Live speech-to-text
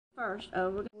first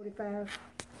over 45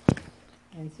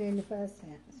 and 75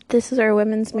 cents. This is our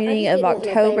women's meeting of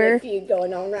October. Feud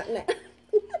going on right now.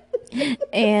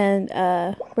 And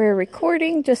we're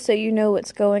recording just so you know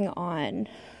what's going on.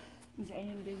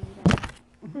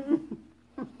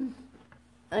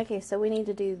 Okay, so we need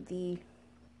to do the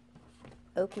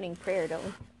opening prayer, don't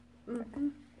we? Mm-hmm.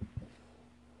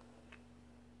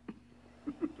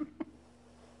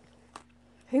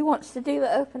 Who wants to do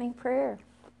the opening prayer?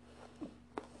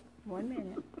 1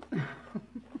 minute.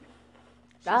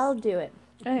 I'll do it.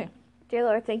 Okay. Dear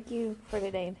Lord, thank you for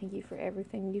today and thank you for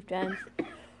everything you've done.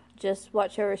 Just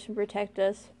watch over us and protect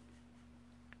us.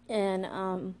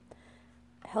 And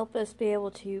help us be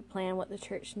able to plan what the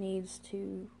church needs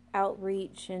to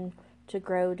outreach and to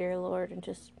grow, dear Lord, and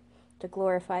just to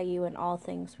glorify you in all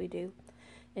things we do.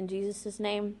 In Jesus'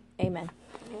 name, amen.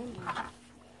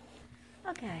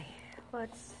 Okay,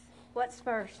 what's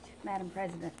first, Madam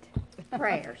President?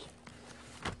 Prayers.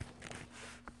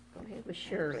 Go ahead with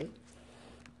Shirley.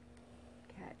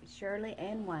 Okay, Shirley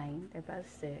and Wayne, they're both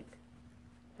sick.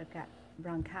 They've got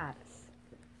bronchitis.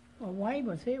 Well, Wayne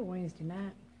was here Wednesday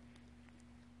night.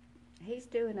 He's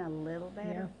doing a little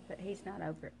better, Yeah. but he's not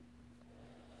over it.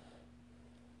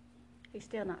 He's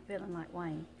still not feeling like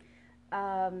Wayne.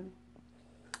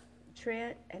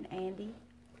 Trent and Andy,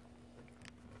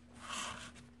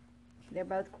 they're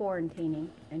both quarantining,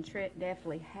 and Trent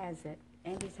definitely has it.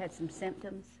 Andy's had some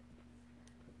symptoms,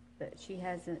 but she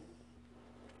hasn't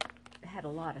had a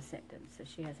lot of symptoms, so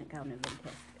she hasn't gone and been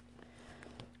tested.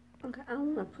 Okay, I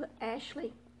want to put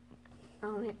Ashley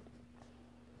on it.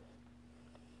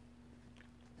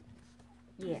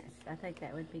 Yes, I think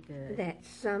that would be good. That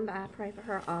somebody, I pray for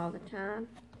her all the time,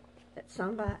 that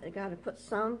somebody got to put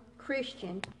some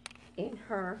Christian in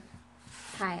her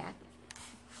path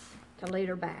to lead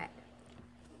her back.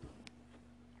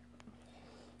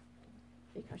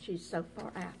 Because she's so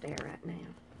far out there right now.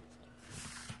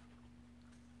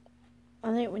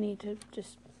 I think we need to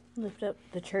just lift up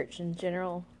the church in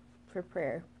general for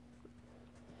prayer.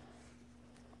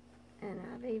 And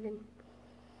I've even...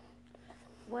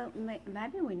 Well,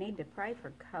 maybe we need to pray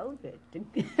for COVID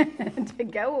to, to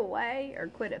go away or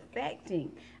quit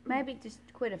affecting. Maybe just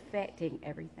quit affecting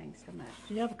everything so much.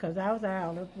 Yeah, because I was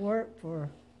out of work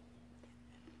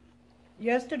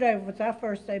yesterday was our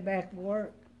first day back at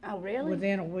work. Oh, really?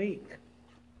 Within a week.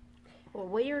 Well,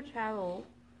 we are told,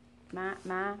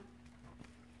 my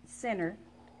center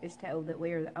is told that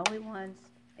we are the only ones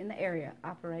in the area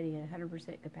operating at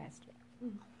 100% capacity.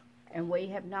 Mm. And we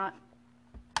have not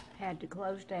had to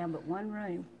close down but one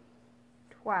room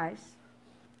twice,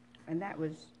 and that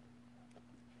was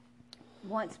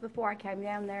once before I came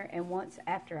down there and once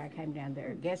after I came down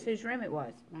there. Guess whose room it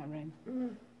was? My room.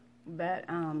 Mm. But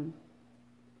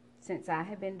since I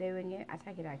have been doing it, I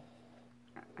take it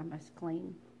I must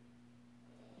clean,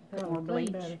 put more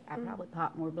bleach. I probably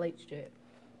pop more bleach to it.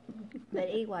 But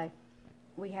anyway,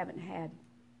 we haven't had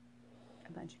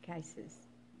a bunch of cases,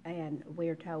 and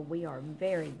we're told we are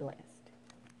very blessed.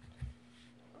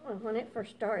 Well, when it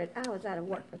first started, I was out of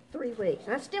work for 3 weeks,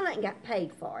 and I still ain't got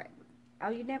paid for it. Oh,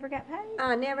 you never got paid?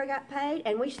 I never got paid,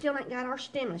 and we still ain't got our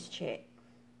stimulus check.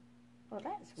 Well,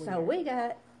 that's weird. So we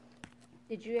got...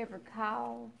 Did you ever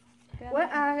call? Well,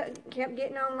 I kept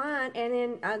getting online, and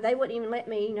then they wouldn't even let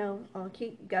me,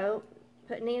 keep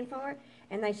putting in for it.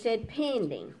 And they said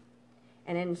pending,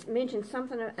 and then mentioned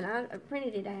something, and I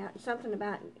printed it out, something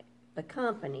about the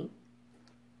company.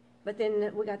 But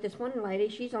then we got this one lady;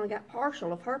 she's only got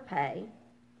partial of her pay.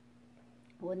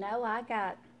 Well, no,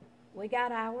 we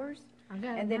got ours, and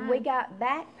then mine. we got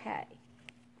back pay,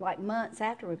 like months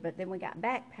afterwards. But then we got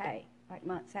back pay, like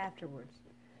months afterwards.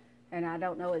 And I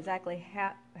don't know exactly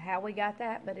how we got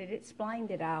that, but it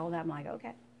explained it all, and I'm like,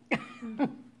 okay.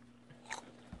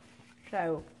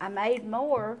 So I made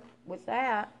more with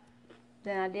that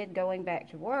than I did going back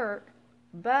to work,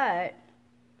 but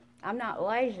I'm not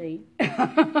lazy.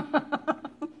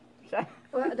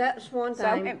 Well, that's one thing. So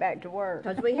I went back to work.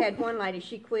 Because we had one lady;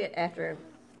 she quit after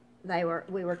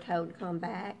we were told to come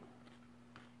back,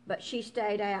 but she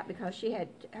stayed out because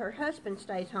her husband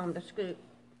stays home to school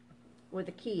with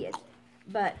the kids,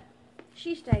 but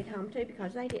she stayed home too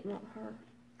because they didn't want her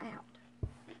out.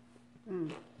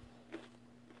 Mm.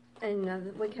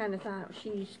 And we kind of thought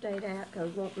she stayed out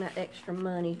because wanting that extra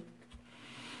money.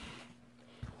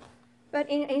 But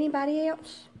anybody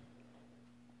else?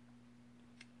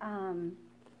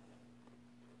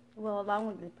 Well, along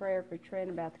with the prayer for Trent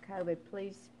about the COVID,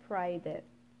 please pray that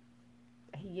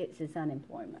he gets his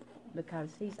unemployment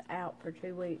because he's out for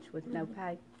 2 weeks with no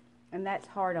pay. And that's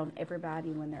hard on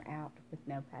everybody when they're out with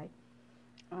no pay.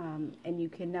 And you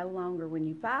can no longer, when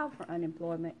you file for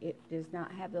unemployment, it does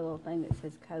not have the little thing that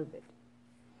says COVID.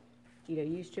 You know,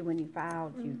 used to when you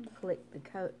filed, you clicked the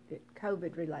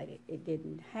COVID related. It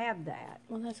didn't have that.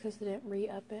 Well, that's because they didn't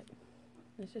re-up it.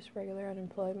 It's just regular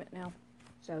unemployment now.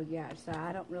 So, yeah, so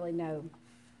I don't really know.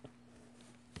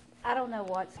 I don't know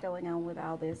what's going on with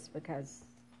all this because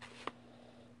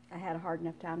I had a hard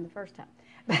enough time the first time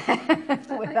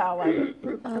with all of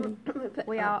it.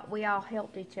 We all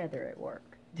helped each other at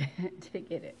work to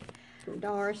get it.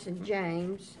 Doris and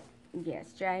James.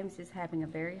 Yes, James is having a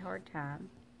very hard time.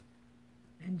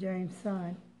 And James'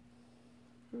 son.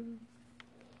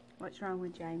 What's wrong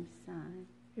with James' son?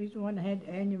 He's the one that had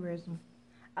the aneurysm.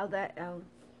 Oh,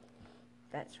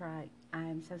 that's right. I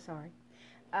am so sorry.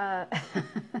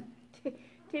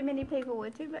 Too many people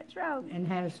with too much wrong. And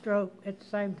had a stroke at the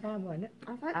same time, wasn't it?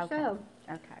 I think Okay. so.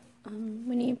 Okay.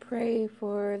 We need to pray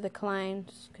for the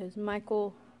Kleins because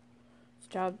Michael's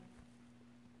job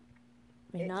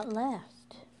may not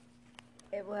last.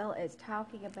 Well, it's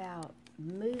talking about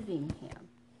moving him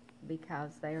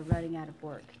because they are running out of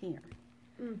work here.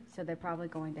 So they're probably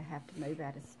going to have to move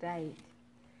out of state.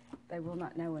 They will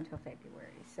not know until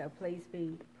February. So please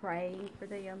be praying for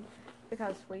them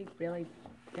because we really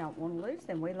don't want to lose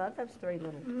them. We love those three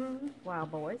little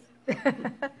wild boys.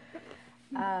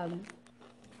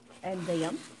 And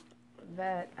them.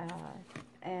 But,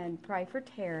 and pray for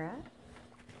Tara.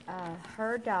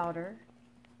 Her daughter,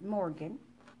 Morgan,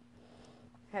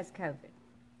 has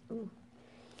COVID.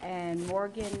 And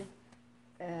Morgan,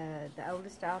 the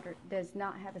oldest daughter, does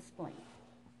not have a spleen.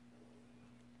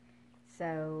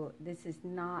 So this is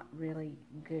not really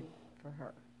good for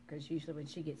her because usually when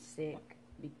she gets sick,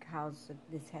 because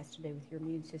this has to do with your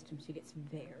immune system, she gets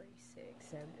very sick.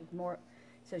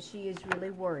 So she is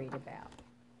really worried about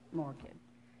Morgan.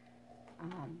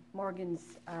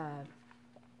 Morgan's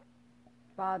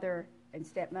father and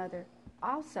stepmother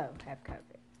also have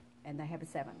COVID, and they have a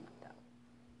 7-month-old.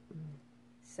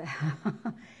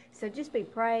 So just be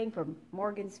praying for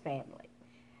Morgan's family.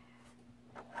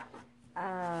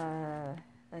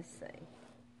 Let's see.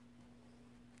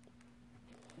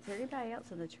 Is there anybody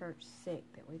else in the church sick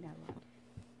that we know of?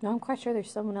 No, I'm quite sure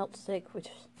there's someone else sick, which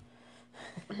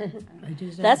They just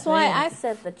ain't that's why saying I it.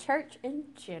 said the church in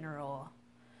general.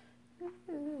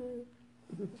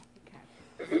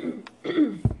 Okay.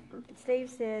 Steve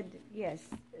said, yes,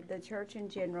 the church in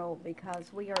general,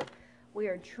 because we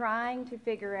are trying to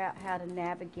figure out how to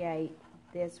navigate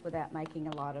this without making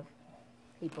a lot of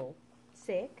people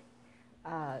sick.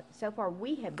 So far,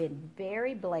 we have been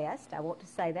very blessed. I want to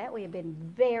say that. We have been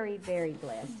very, very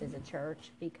blessed as a church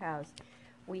because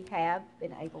we have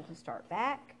been able to start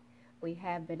back. We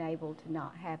have been able to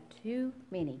not have too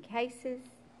many cases.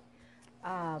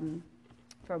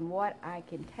 From what I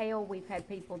can tell, we've had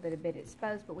people that have been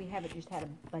exposed, but we haven't just had a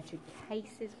bunch of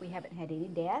cases. We haven't had any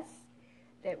deaths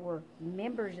that were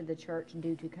members of the church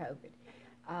due to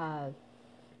COVID.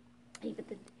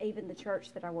 Even the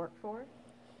church that I work for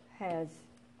has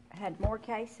had more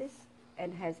cases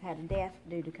and has had a death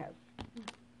due to COVID.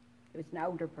 It was an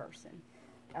older person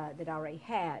that already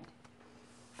had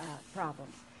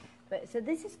problems. So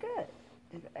this is good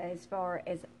as far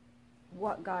as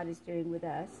what God is doing with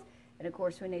us. And of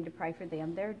course, we need to pray for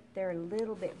them. They're a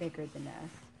little bit bigger than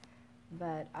us,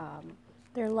 but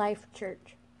Their life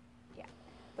church. yeah.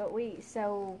 But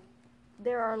so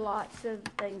there are lots of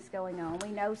things going on. We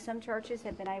know some churches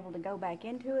have been able to go back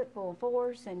into it full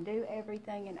force and do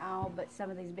everything and all, but some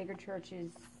of these bigger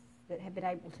churches that have been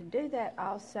able to do that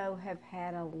also have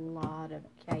had a lot of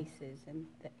cases,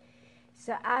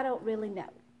 so I don't really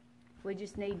know. We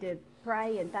just need to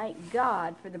pray and thank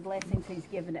God for the blessings He's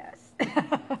given us.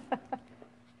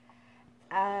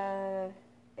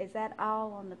 Is that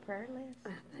all on the prayer list?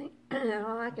 I think that's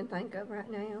all I can think of right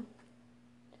now.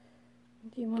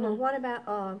 Do you want Well, to? what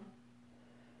about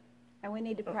And we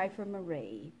need to pray for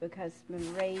Marie because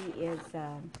Marie is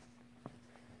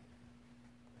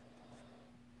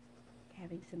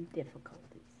having some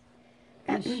difficulties.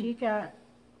 And she got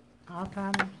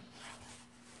Alzheimer's.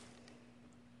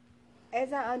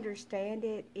 As I understand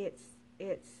it, it's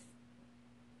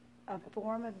a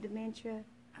form of dementia.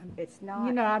 It's not.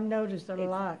 You know, I've noticed a it's-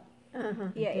 lot.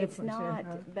 Yeah, it's difference in not.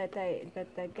 her. But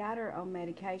they got her on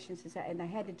medications and they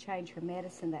had to change her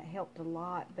medicine. That helped a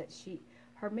lot. But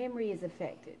her memory is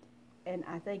affected, and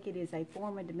I think it is a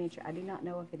form of dementia. I do not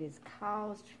know if it is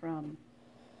caused from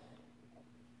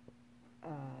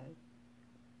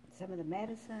some of the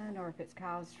medicine, or if it's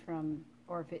caused from,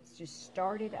 or if it's just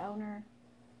started on her.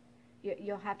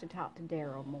 You'll have to talk to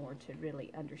Daryl more to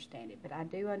really understand it. But I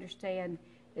do understand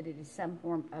that it is some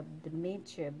form of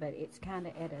dementia, but it's kind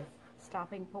of at a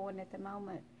stopping point at the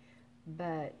moment,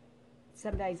 but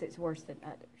some days it's worse than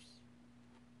others.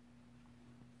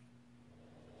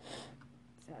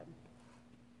 So,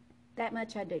 that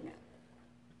much I do know.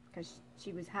 Because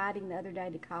she was hiding the other day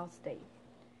to call Steve.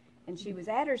 And she was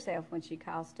at herself when she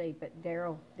called Steve, but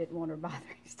Daryl didn't want her bothering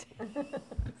Steve.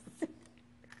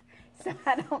 So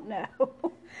I don't know.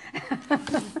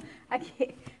 I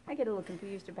get a little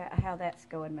confused about how that's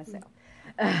going myself.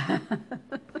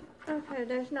 Okay,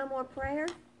 there's no more prayer?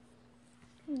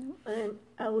 And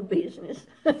old business.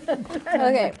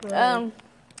 Okay.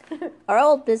 Our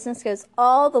old business goes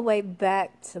all the way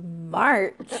back to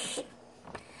March.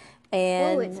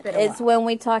 And it's been a it's while. when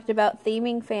we talked about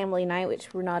theming family night,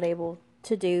 which we're not able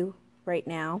to do right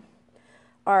now.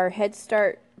 Our Head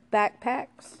Start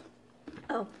backpacks.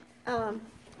 Oh, Oh,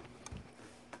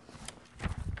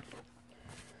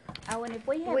 and if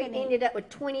we have we any... ended up with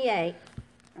 28.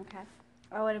 Okay.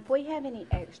 Oh, and if we have any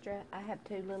extra, I have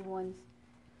 2 little ones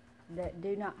that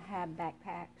do not have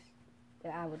backpacks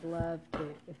that I would love to,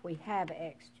 if we have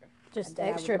extra. Just that I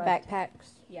would extra love to-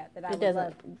 backpacks. Yeah, that I It would doesn't-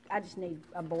 love. I just need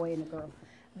a boy and a girl.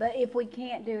 But if we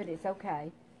can't do it, it's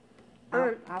okay.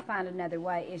 Um, I'll find another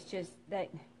way. It's just that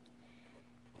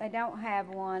they don't have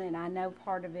one, and I know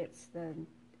part of it's the,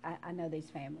 I know these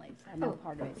families. I know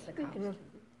part of it's the cost.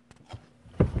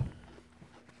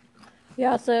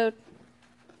 Yeah, so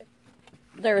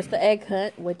there was the egg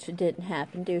hunt, which didn't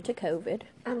happen due to COVID.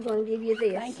 I'm going to give you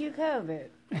this. Thank you, COVID.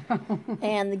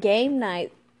 And the game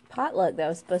night potluck that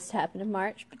was supposed to happen in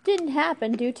March, but didn't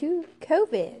happen due to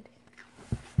COVID.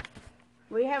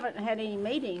 We haven't had any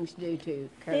meetings due to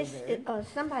COVID. This,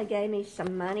 somebody gave me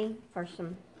some money for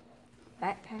some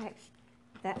backpacks.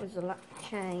 That was a lot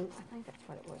change. I think that's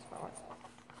what it was for.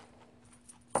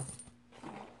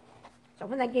 So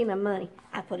when they gave me money,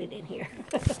 I put it in here.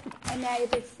 And now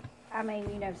if it's, I mean,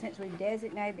 you know, since we've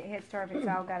designated the Head Start, if it's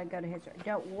all got to go to Head Start,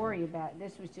 don't worry about it.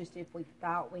 This was just if we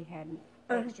thought we had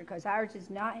extra, because ours is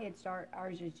not Head Start,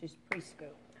 ours is just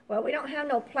preschool. Well, we don't have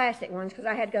no plastic ones because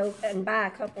I had to go and buy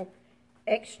a couple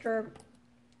extra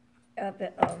up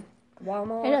at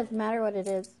Walmart. It doesn't matter what it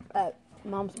is at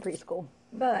Mom's preschool.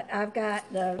 But I've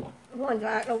got the ones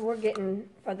we're getting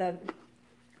for the,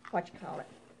 what you call it,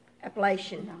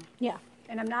 Appalachian. Yeah.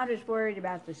 And I'm not as worried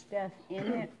about the stuff in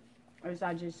it, as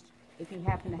I just, if you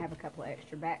happen to have a couple of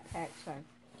extra backpacks, so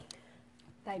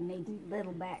they need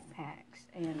little backpacks.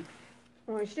 And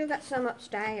Well, we still got some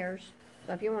upstairs,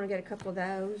 so if you want to get a couple of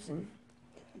those and.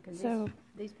 because So,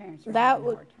 these parents are That having a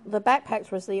would, hard time. the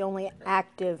backpacks was the only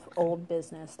active old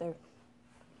business there,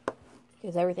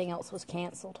 because everything else was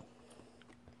canceled.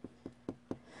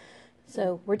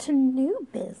 So we're to new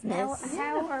business.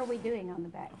 How are we doing on the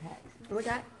backpacks? We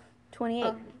got, 28.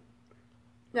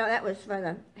 no, that was for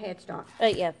the Head Start.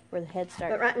 Yeah, for the Head But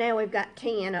Start. right now we've got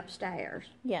 10 upstairs.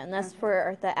 Yeah, and that's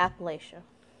for the Appalachia.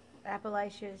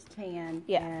 Appalachia's 10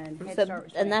 Yeah, and Head so,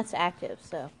 Start's and 10. that's active.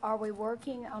 So Are we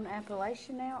working on Appalachia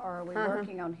now, or are we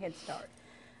working on Head Start?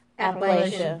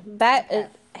 Appalachia. Head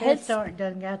Head Start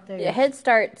doesn't got their. Yeah, Head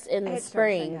Start's in the Head Start's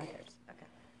spring. in others.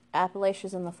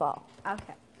 Appalachia's in the fall.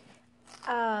 Okay.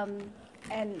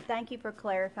 And thank you for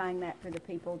clarifying that for the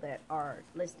people that are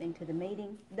listening to the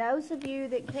meeting. Those of you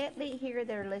that can't be here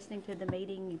that are listening to the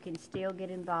meeting, you can still get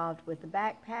involved with the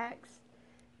backpacks,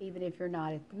 even if you're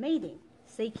not at the meeting.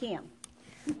 See Kim.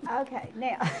 Okay,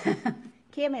 now,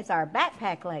 Kim is our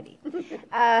backpack lady.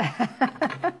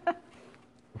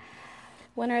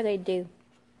 When are they due?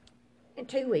 In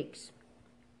 2 weeks.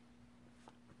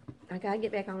 I gotta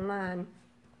get back online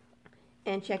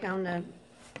and check on the,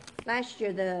 last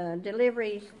year the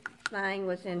delivery thing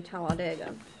was in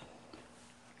Talladega.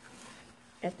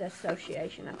 At the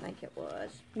association, I think it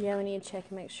was. Yeah, we need to check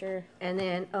and make sure. And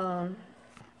then,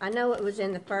 I know it was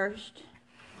in the first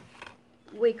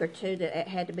week or two that it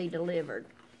had to be delivered.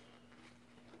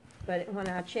 But when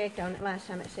I checked on it last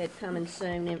time, it said coming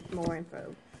soon, and more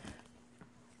info.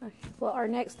 Okay. Well, our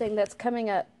next thing that's coming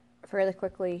up fairly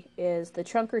quickly is the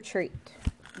trunk or treat,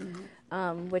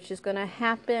 which is going to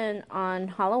happen on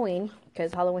Halloween,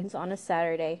 because Halloween's on a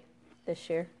Saturday this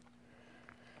year.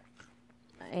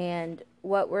 And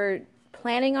what we're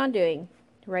planning on doing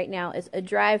right now is a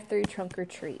drive-through trunk or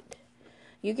treat.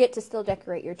 You get to still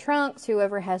decorate your trunks.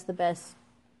 Whoever has the best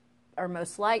or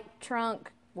most liked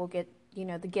trunk will get, you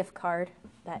know, the gift card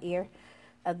that year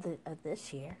of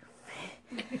this year.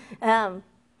 And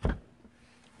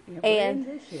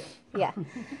this year.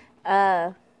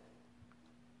 yeah.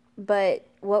 But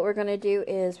what we're gonna do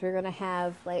is we're gonna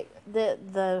have like this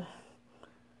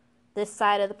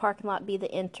side of the parking lot be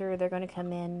the enter. They're gonna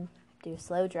come in, do a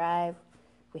slow drive.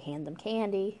 We hand them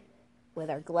candy with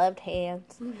our gloved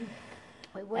hands.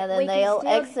 We and then can they'll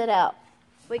still- exit out.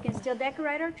 We can still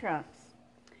decorate our trunks.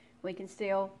 We can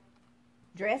still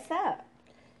dress up,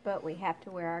 but we have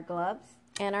to wear our gloves,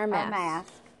 And our our mask.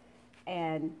 mask,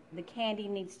 and the candy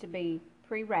needs to be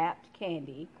pre-wrapped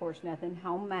candy. Of course, nothing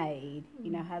homemade.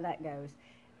 You know how that goes.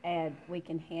 And we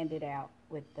can hand it out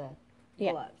with the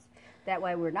Yeah. gloves. That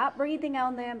way we're not breathing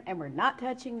on them and we're not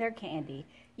touching their candy.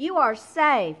 You are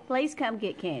safe. Please come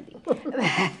get candy.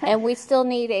 And we still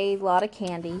need a lot of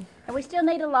candy. And we still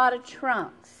need a lot of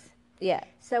trunks. Yeah.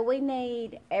 So we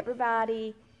need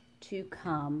everybody to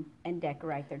come and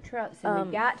decorate their trunks. And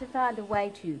we've got to find a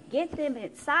way to get them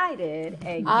excited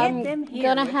and I'm get them here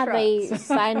gonna with have trunks. a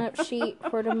sign-up sheet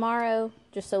for tomorrow,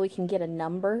 just so we can get a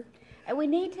number. And we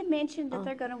need to mention that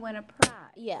they're going to win a prize.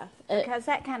 Yeah. Because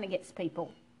that kind of gets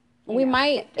people. you We know,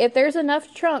 might, if there's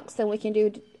enough trunks, then we can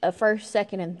do a first,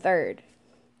 second, and third.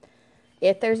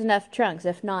 If there's enough trunks.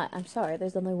 If not, I'm sorry,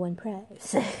 there's only one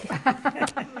prize.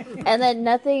 And then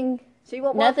nothing See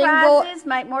what more nothing prizes,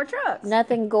 make more trucks.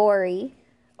 nothing gory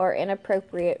or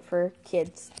inappropriate for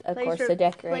kids, of course, to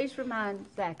decorate. Please remind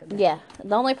Zach of that. Yeah,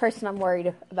 the only person I'm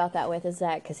worried about that with is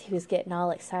Zach, because he was getting all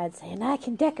excited saying, I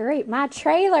can decorate my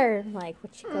trailer. I'm like,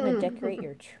 what you gonna decorate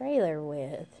your trailer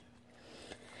with?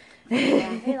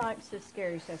 Yeah, he likes the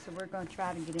scary stuff, so we're going to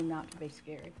try to get him not to be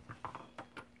scary.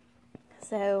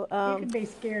 So, It could be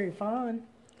scary fun.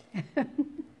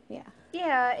 yeah.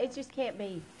 Yeah, it just can't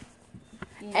be.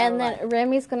 And then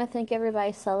Remy's going to think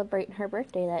everybody's celebrating her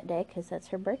birthday that day, because that's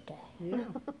her birthday. Yeah.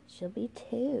 She'll be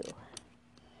 2.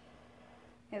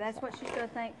 Yeah, that's what she's going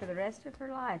to think for the rest of her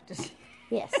life. Just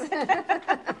Yes.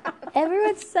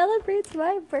 Everyone celebrates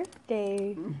my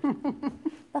birthday.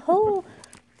 The whole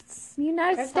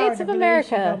United That's States hard to of believe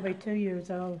she's America. gonna be 2 years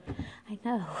old. I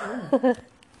know.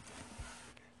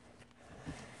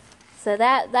 So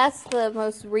that's the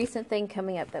most recent thing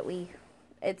coming up that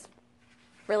it's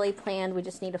really planned. We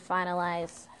just need to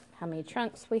finalize how many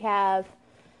trunks we have,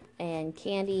 and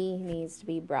candy needs to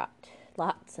be brought.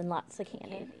 Lots and lots of candy.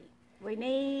 candy. We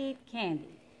need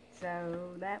candy,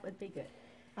 so that would be good.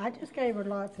 I just gave her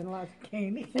lots and lots of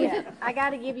candy. Yeah, I got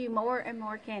to give you more and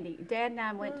more candy. Dad and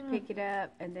I went to pick it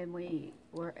up, and then we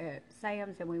were at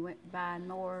Sam's, and we went buying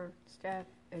more stuff,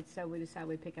 and so we decided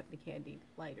we'd pick up the candy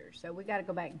later. So we got to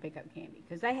go back and pick up candy,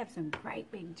 because they have some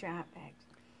great big giant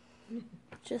bags.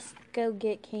 Just go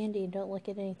get candy and don't look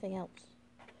at anything else.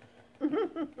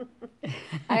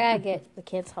 I gotta get the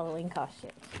kids' Halloween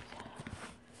costumes.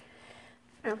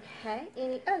 Okay,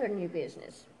 any other new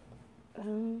business?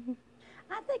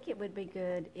 I think it would be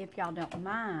good, if y'all don't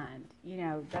mind,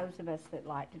 those of us that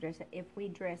like to dress up, if we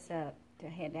dress up to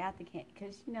hand out the candy,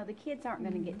 because, the kids aren't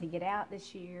going to get out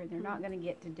this year. They're not going to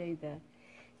get to do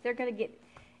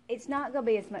it's not going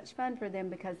to be as much fun for them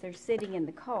because they're sitting in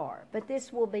the car. But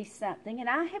this will be something, and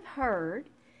I have heard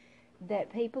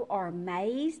that people are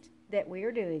amazed that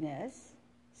we're doing this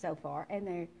so far, and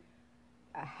they're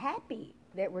happy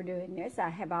that we're doing this. I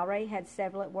have already had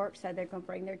several at work say they're going to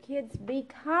bring their kids,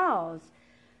 because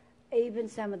even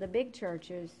some of the big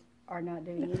churches are not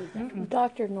doing anything.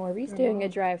 Dr. Norby's doing a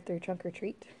drive-through trunk or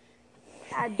treat.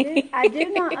 I do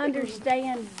not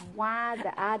understand why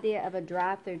the idea of a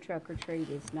drive-through truck or treat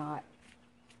is not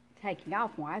taking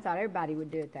off more. I thought everybody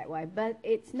would do it that way, but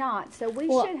it's not. So we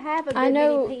Well, should have a I good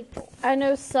know- many people. I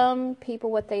know some people,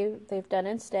 what they've done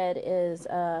instead is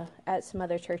at some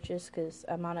other churches, because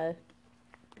I'm on a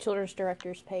children's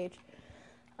director's page,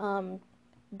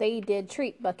 they did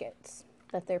treat buckets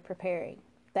that they're preparing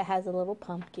that has a little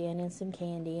pumpkin and some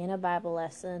candy and a Bible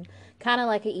lesson, kind of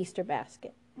like an Easter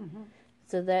basket. Mm-hmm.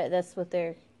 So that's what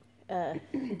they're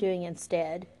doing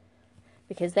instead,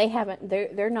 because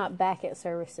they're not back at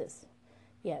services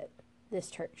yet, this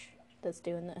church that's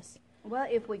doing this. Well,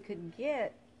 if we could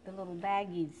get the little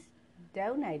baggies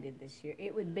donated this year,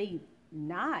 it would be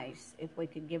nice if we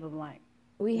could give them like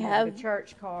We like have a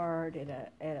church card and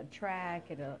a track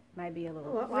and maybe a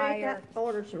little Well, Rick flyer.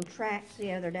 ordered some tracks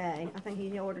the other day. I think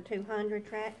he ordered 200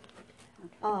 tracks.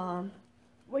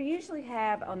 We usually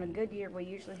have, on a good year,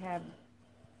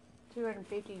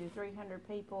 250 to 300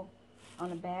 people.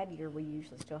 On a bad year, we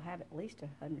usually still have at least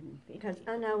 150. Because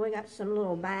I know we got some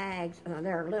little bags,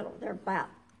 they're little, they're about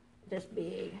this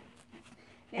big.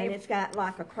 And Yeah. it's got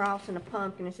like a cross and a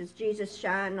pumpkin. It says, Jesus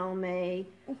shine on me.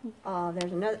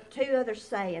 There's two other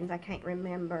sayings I can't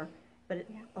remember. But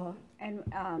And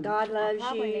God loves I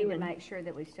probably you need to and- make sure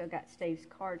that we still got Steve's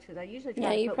cards, because I usually try Yeah,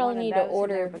 to you put probably one of need to those in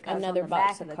order there, because another on the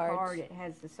box back of the cards. card it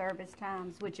has the service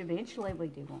times, which eventually we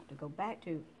do want to go back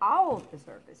to all of the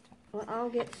service times. well, I'll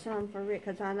get some for Rick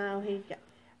because I know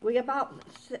we bought.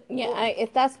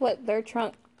 if that's what their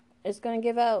trunk is going to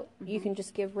give out, you can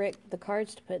just give Rick the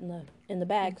cards to put in the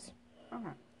bags. Okay.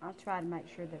 I'll try to make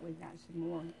sure that we've got some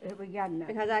more. If we got enough.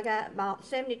 Because I got about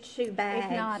 72 bags.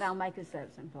 If not, I'll make us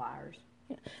up some flyers.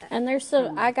 And there's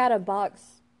some. I got a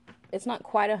box. It's not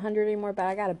quite 100 anymore, but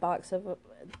I got a box of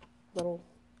little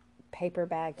paper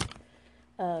bags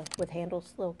with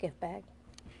handles, little gift bag.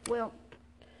 Well,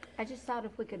 I just thought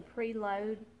if we could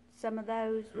preload some of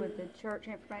those with the church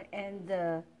information and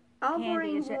the I'll candy,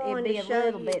 bring and stuff, one it'd be to a show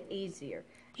little you. bit easier.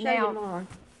 Show Now, you more.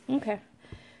 Okay.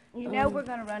 you know we're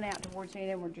going to run out towards the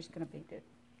end, and we're just going to pick it,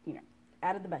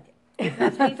 out of the bucket.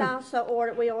 Because he's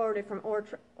also we ordered from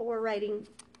Or Rating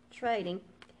Trading,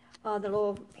 the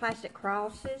little plastic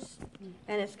crosses,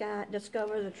 and it's got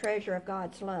Discover the Treasure of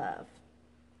God's Love.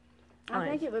 I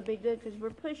think it would be good because we're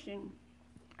pushing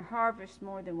harvest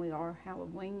more than we are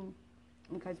Halloween,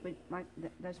 because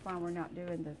that's why we're not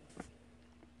doing the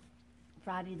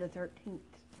Friday the 13th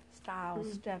style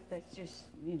stuff. That's just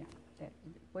that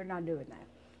we're not doing that.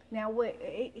 Now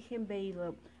it can be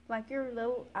like your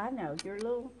little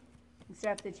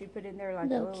stuff that you put in there, like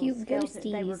Little the little cute skeletons.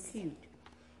 They were ghosties.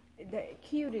 cute. The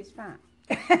cute is fine.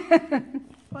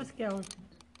 What skeleton?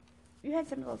 You had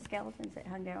some little skeletons that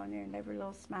hung down there, and they were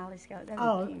little smiley skeletons. They were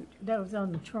Oh, cute. that was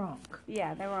on the trunk.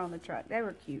 Yeah, they were on the truck. They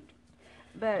were cute.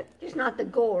 But, Just not the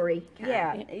gory kind.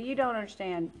 yeah, you don't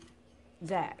understand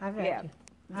Zach. I got yeah. you.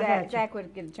 I got you. Zach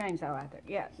would get a chainsaw out there.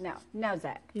 Yeah, no,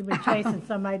 Zach. You've been chasing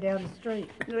somebody down the street.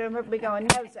 We'll be going,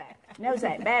 no,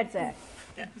 Zach, bad Zach.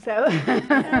 So,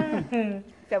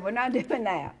 so we're not doing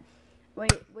that.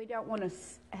 We don't want to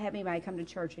have anybody come to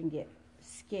church and get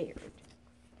scared,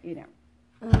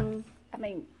 I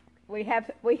mean,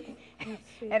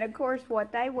 and of course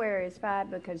what they wear is fine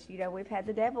because, we've had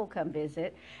the devil come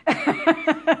visit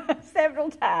several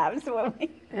times.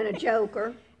 And a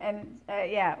joker. And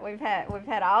we've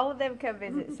had all of them come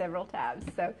visit several times.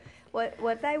 So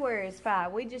what they wear is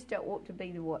fine. We just don't want to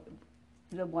be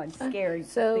the one scaring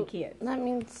the kids. That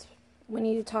means we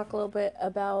need to talk a little bit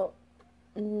about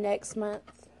next month.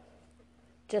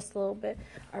 Just a little bit.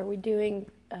 Are we doing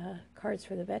cards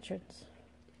for the veterans?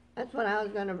 That's what I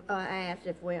was going to ask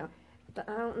if we are. But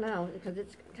I don't know, because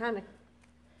it's kind of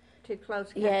too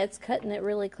close. Yeah, it's cutting it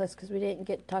really close because we didn't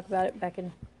get to talk about it back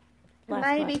in last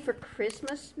Maybe month. for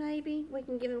Christmas, maybe we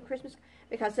can give them Christmas.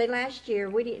 Because last year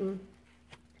we didn't,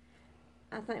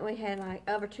 I think we had like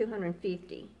over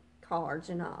 250 cards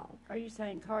and all. Are you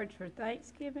saying cards for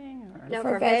Thanksgiving or No, For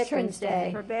for Veterans Veterans Day.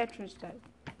 Day. for Veterans Day?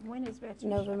 When is Veterans Day?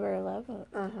 November 11th.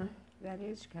 Uh-huh. That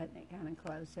is cutting it kind of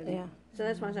close. Isn't Yeah. it? So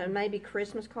that's why I said maybe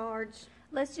Christmas cards.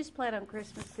 Let's just plan on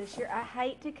Christmas this year. I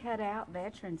hate to cut out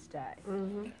Veterans Day,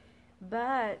 Mm-hmm.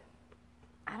 but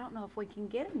I don't know if we can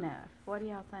get enough. What do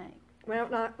y'all think? Well,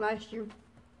 not last year.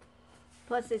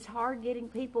 Plus, it's hard getting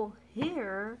people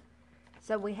here,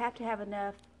 so we have to have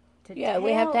enough to Yeah, tell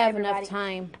we have to have enough everybody.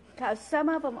 time. Because some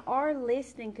of them are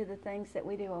listening to the things that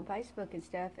we do on Facebook and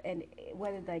stuff, and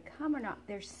whether they come or not,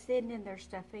 they're sending their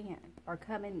stuff in or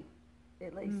coming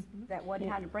at least that one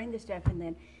time to bring the stuff in.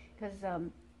 Then, because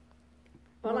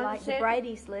Well, like I like the said-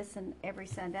 Brady's listen every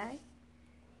Sunday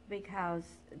because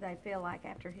they feel like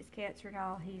after his cancer and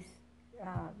all, he's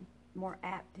more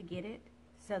apt to get it.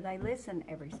 So they listen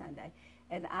every Sunday.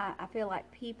 And I feel like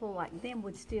people like them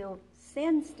would still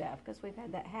send stuff because we've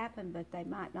had that happen, but they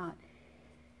might not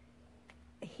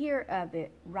hear of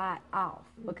it right off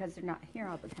because they're not here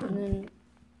all the time. And then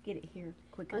Get it here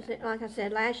quicker. Like I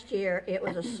said, last year it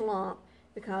was a slump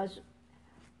because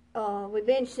we've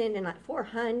been sending like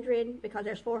 400 because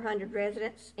there's 400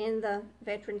 residents in the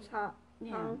veterans home.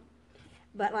 Yeah.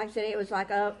 But like I said, it was like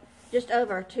just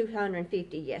over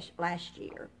 250 last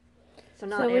year. So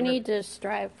not So we ever- need to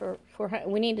strive for 400.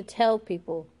 We need to tell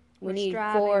people we We're need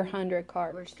striving- 400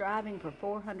 cards. We're striving for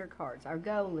 400 cards. Our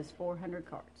goal is 400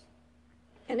 cards.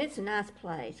 And it's a nice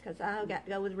place because I got to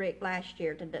go with Rick last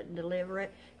year to deliver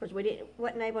it because we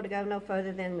wasn't able to go no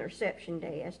further than the reception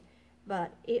desk.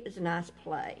 But it was a nice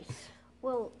place.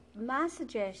 Well, my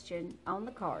suggestion on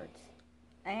the cards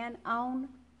and on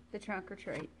the trunk or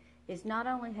treat is not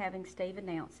only having Steve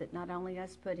announce it, not only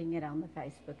us putting it on the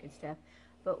Facebook and stuff,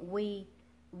 but we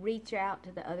reach out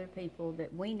to the other people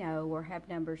that we know or have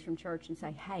numbers from church and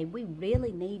say, hey, we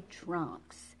really need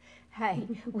trunks. Hey,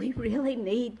 we really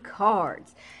need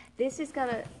cards. This is going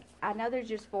to, I know there's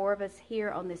just 4 of us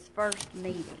here on this first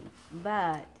meeting,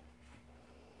 but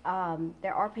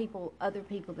there are other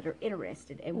people that are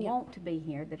interested and want to be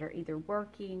here that are either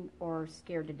working or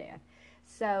scared to death.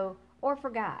 So, or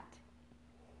forgot.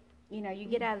 You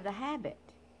get out of the habit.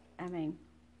 I mean,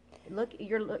 Look,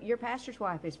 your pastor's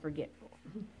wife is forgetful.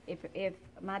 If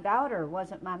my daughter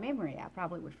wasn't my memory, I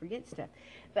probably would forget stuff.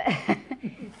 But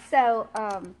so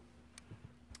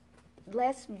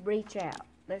let's reach out.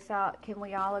 Can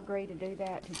we all agree to do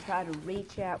that? To try to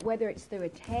reach out, whether it's through a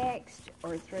text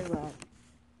or through a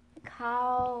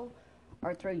call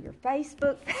or through your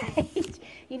Facebook page,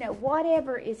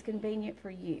 whatever is convenient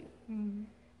for you.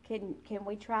 Can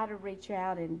we try to reach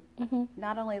out and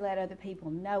not only let other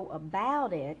people know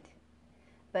about it,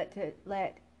 but to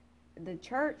let the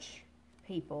church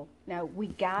people know we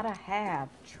gotta have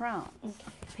trunks.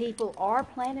 People are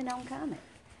planning on coming,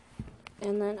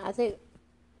 And then I think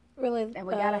really, and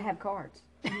we gotta have cards.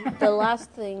 the last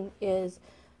thing is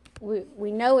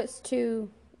we know it's too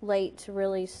late to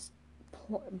really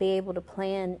be able to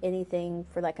plan anything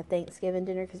for like a Thanksgiving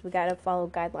dinner because we got to follow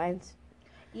guidelines.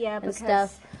 Yeah, and because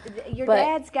stuff. Your But-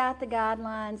 dad's got the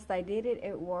guidelines. They did it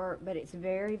at work, but it's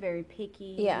very, very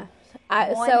picky. Yeah.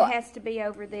 One So has to be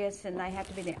over this, and they have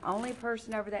to be the only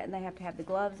person over that, and they have to have the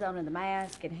gloves on and the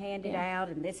mask and hand it out,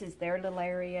 and this is their little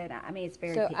area. And I mean, it's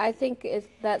very picky. I think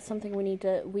that's something we need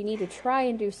to try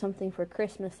and do something for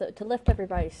Christmas to lift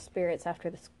everybody's spirits after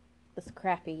this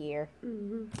crappy year.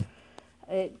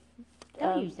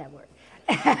 Don't use that word.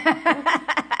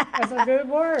 That's a good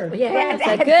word. Yeah,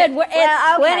 it's a good word.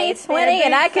 It's okay, it's 2020,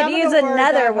 and I could some of use the words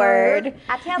another I've heard. word.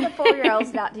 I tell the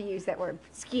 4-year-olds not to use that word.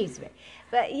 Excuse me.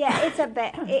 But yeah,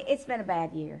 it's been a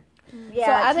bad year. Yeah.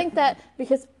 So I think that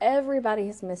because everybody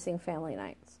is missing family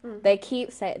nights, they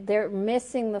keep saying they're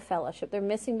missing the fellowship. They're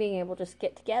missing being able to just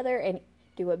get together and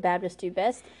do what Baptists do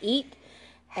best: eat.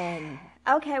 And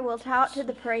okay, we'll talk to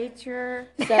the preacher.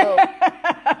 so,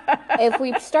 if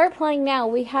we start planning now,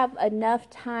 we have enough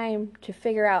time to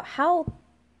figure out how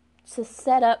to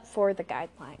set up for the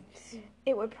guidelines.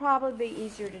 It would probably be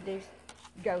easier to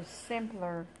go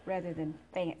simpler rather than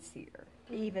fancier.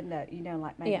 Even though,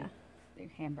 like maybe do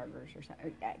hamburgers or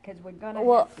something. Because we're going to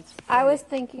have to split I was it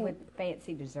thinking with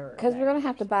fancy dessert. because we're gonna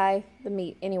have to buy the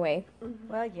meat anyway.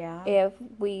 Well, yeah. If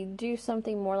we do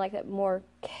something more like that, more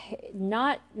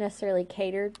not necessarily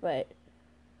catered, but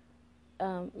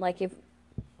like if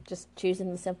just choosing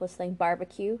the simplest thing,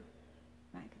 barbecue,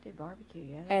 I could do barbecue,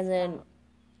 yeah. and then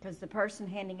Because the person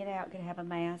handing it out could have a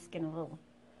mask and a little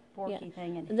forky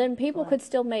thing. And then people could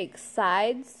still make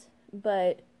sides,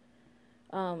 but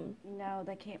no,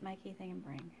 they can't make anything and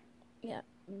bring. yeah,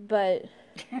 but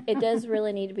it does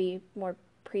really need to be more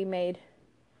pre-made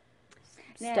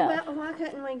Now- stuff. Well, why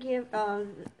couldn't we give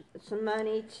some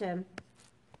money to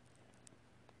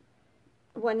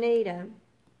Juanita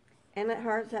and let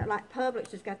her, like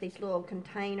Publix has got these little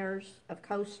containers of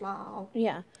coleslaw.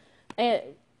 Yeah, and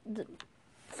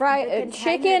fried The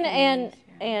chicken container things,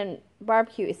 and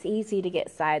barbecue is easy to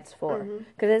get sides for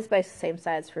because it's basically the same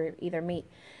sides for either meat,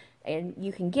 and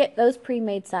you can get those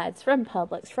pre-made sides from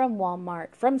Publix, from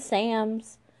Walmart, from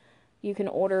Sam's. You can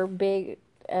order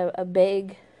a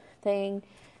big thing,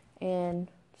 and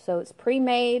so it's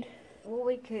pre-made. Well,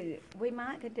 we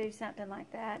might could do something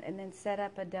like that and then set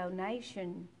up a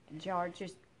donation jar,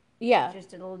 just Yeah, a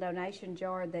little donation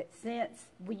jar that since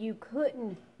you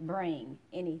couldn't bring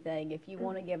anything, if you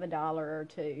want to give $1 or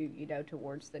 $2,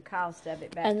 towards the cost of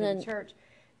it back And to then the church,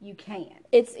 you can.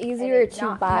 it's And easier it's to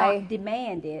not buy.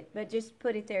 demand it, but just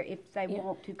put it there if they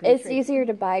want to It's contribute. easier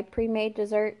to buy pre-made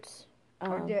desserts.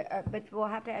 But we'll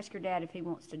have to ask your dad if he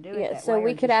wants to do it Yeah, that so way.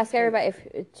 we or could just ask everybody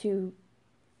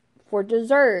for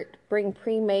dessert, bring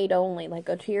pre-made only. Like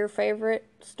go to your favorite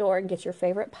store and get your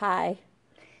favorite pie.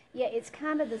 Yeah, it's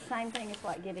kind of the same thing as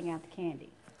like giving out the candy.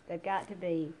 They've got to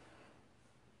be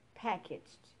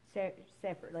packaged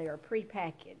separately or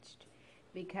pre-packaged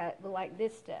because, like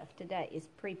this stuff today is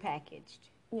pre-packaged.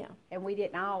 Yeah. And we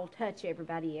didn't all touch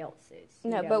everybody else's.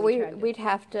 No, but we tried to- we'd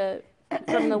have to,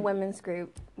 from the women's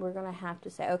group, we're going to have to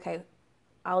say, okay,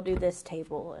 I'll do this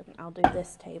table and I'll do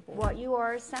this table. What you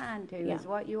are assigned to Yeah. is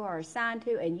what you are assigned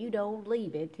to, and you don't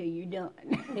leave it till you're done.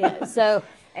 Yeah, so,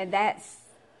 And that's,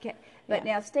 but Yeah.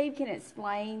 now Steve can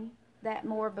explain that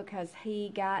more because he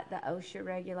got the OSHA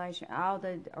regulation,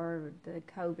 or the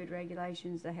COVID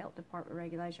regulations, the health department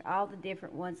regulation, all the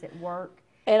different ones at work.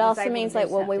 it was also able to means do like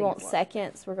when we something want at work.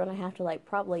 seconds, we're going to have to like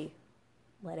probably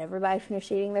let everybody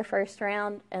finish eating their first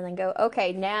round and then go,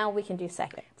 okay, now we can do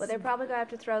seconds. Well, they're probably going to have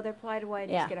to throw their plate away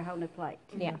and Yeah. just get a whole new plate.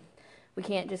 Yeah, we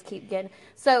can't just keep getting.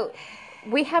 So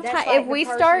we have That's time. like If the we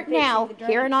person start fixing now the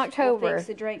here in drinks will October, fix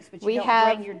the drinks, but you we don't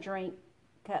have bring your drink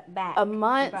cut back. a You're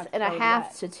month about to and a throw it half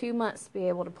away. to 2 months to be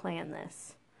able to plan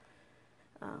this.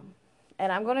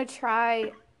 And I'm going to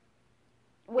try.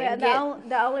 Well, and get-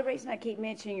 the only reason I keep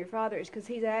mentioning your father is because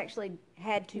he's actually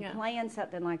had to Yeah. plan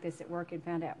something like this at work and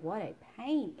found out what a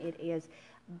pain it is.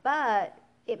 but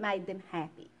it made them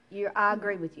happy. I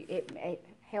agree with you. It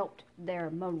helped their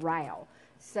morale.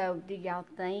 So do y'all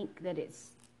think that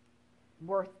it's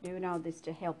worth doing all this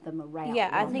to help the morale? Yeah,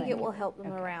 I Y'all think it will help the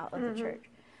morale of Mm-hmm. the church.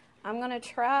 I'm going to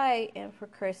try, and for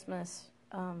Christmas,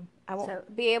 I won't So-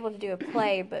 be able to do a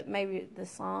play, but maybe the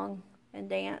song and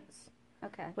dance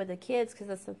Okay. with the kids, because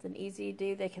that's something easy to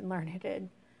do. They can learn it in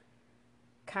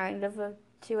kind of a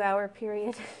 2-hour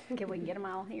period. Can we get them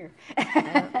all here?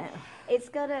 I don't know. It's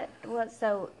gonna. Well,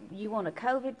 so you want a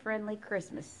COVID-friendly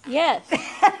Christmas? Yes.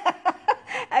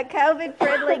 A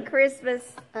COVID-friendly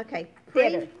Christmas. Okay,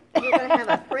 Dinner. we're gonna have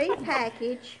a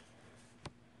pre-packaged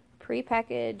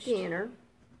Prepackaged. dinner.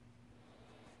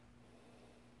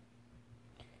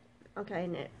 Okay,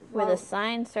 and With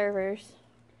assigned servers.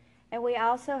 And we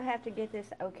also have to get this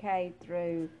okay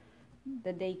through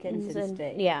the deacons and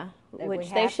stuff. Yeah, That we which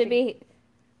they have should to- be.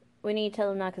 We need to tell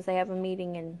them now because they have a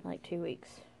meeting in like 2 weeks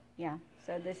Yeah.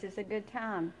 So this is a good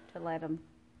time to let them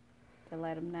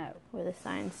know, with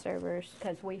assigned servers.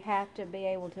 because we have to be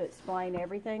able to explain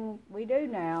everything we do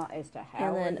now as to how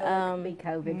And we're then, going to be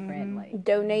COVID friendly.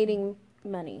 Donating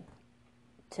money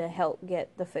to help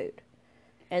get the food.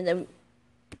 And then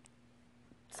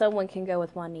someone can go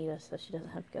with Juanita so she doesn't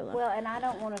have to go alone. Well, and I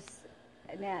don't want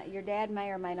to. Now, your dad may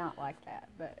or may not like that,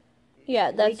 but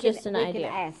yeah, that's just an we idea.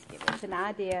 can ask it. It's an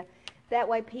idea. That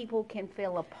way, people can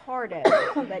feel a part of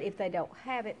it. But if they don't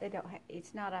have it, they don't.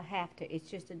 It's not a have to. It's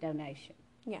just a donation.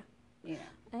 Yeah. You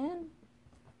know. And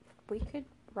we could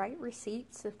write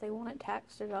receipts if they want it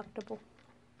tax deductible.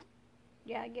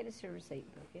 Yeah, get us a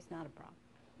receipt book. It's not a problem.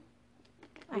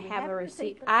 I Do we have have a a receipt.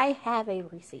 receipt book? I have a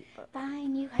receipt book.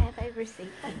 Fine, you have a receipt.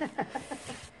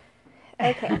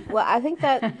 Okay. Well, I think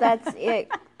that's it.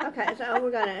 Okay, so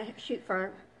we're gonna shoot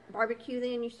for barbecue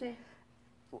then, you said?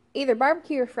 Either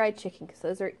barbecue or fried chicken because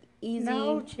those are easy.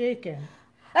 No chicken.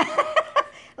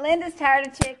 Linda's tired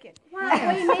of chicken.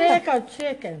 I'm sick of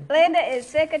chicken. Linda is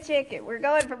sick of chicken. We're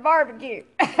going for barbecue.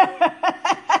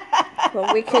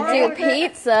 Well, we could Or do we could-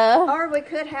 pizza. Or we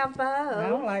could have I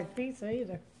don't both. like pizza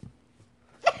either.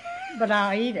 But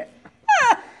I'll eat it.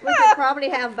 We could probably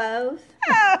have both.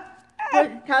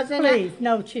 Cause then Please,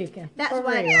 no chicken. that's For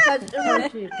what, real. 'cause No we're,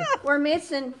 chicken. we're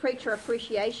missing Preacher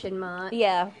Appreciation Month.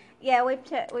 Yeah. Yeah, we've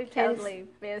totally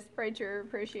missed preacher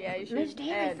appreciation. Missed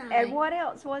And everything. what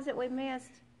else was it we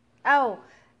missed? Oh,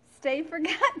 Steve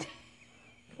forgot.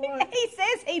 He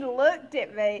says he looked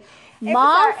at me. It was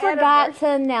Mom our forgot anniversary.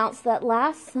 to announce that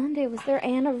last Sunday was their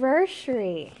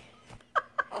anniversary.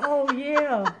 Oh,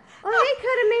 yeah. Well, he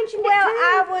could have mentioned Well,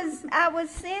 it too. I was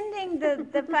sending the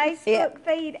Facebook Yeah.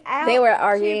 feed out. They were to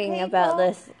arguing about people,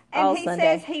 this all and he Sunday.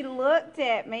 says he looked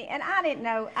at me, and I didn't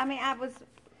know. I mean, I was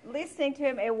listening to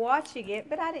him and watching it,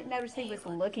 but I didn't notice he was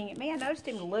looking at me. I noticed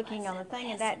him looking on the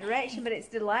thing in that direction, but it's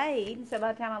delayed, and so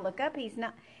by the time I look up, he's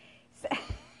not.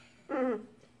 So,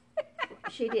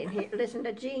 She didn't listen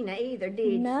to Gina either,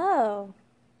 did you? No.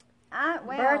 well,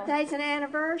 Birthdays and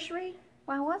anniversary?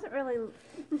 Well, I wasn't really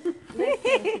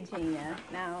listening to Gina.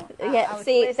 No, Yeah, I was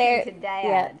see, listening they're to Dad.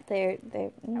 yeah, they're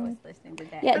I was listening to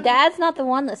Dad. yeah. Dad's not the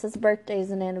one that says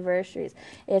birthdays and anniversaries.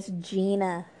 It's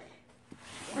Gina.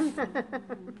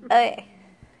 Okay,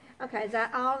 Okay, is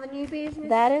that all the new business?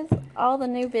 that is all the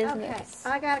new Okay, business.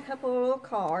 I got a couple of little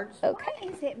cards. Okay. Why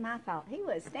is it my fault? He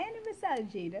was standing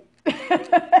beside Gina.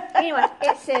 Anyway,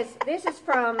 it says, this is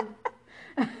from,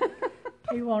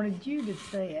 He wanted you to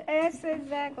say it. That's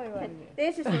exactly what it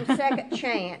is. this is from Second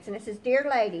Chance, and it says, Dear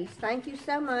ladies, thank you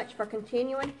so much for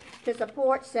continuing to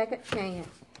support Second Chance.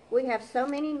 We have so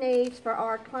many needs for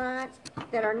our clients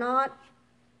that are not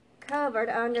covered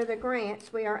under the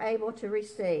grants we are able to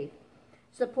receive.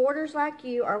 Supporters like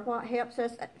you are what helps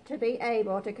us to be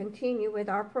able to continue with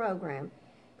our program.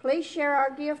 Please share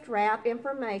our gift wrap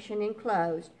information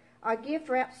enclosed. Our gift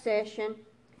wrap session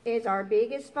is our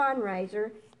biggest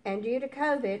fundraiser, and due to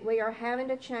COVID, we are having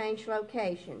to change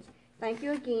locations. Thank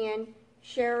you again,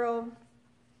 Cheryl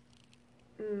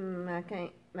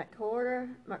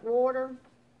McWhorter.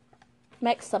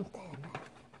 Make something.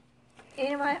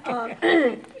 Anyway,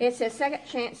 it says Second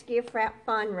Chance Gift Wrap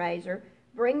Fundraiser.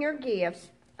 Bring your gifts.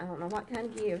 I don't know what kind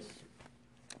of gifts.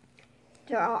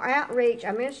 To our outreach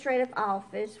administrative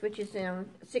office, which is in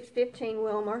 615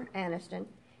 Wilmer, Anniston,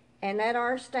 and let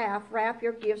our staff wrap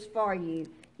your gifts for you.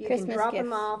 You Christmas can drop them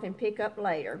gifts. off and pick up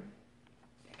later.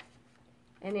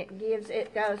 And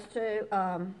it goes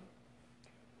to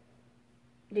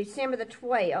December the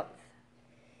 12th.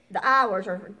 The hours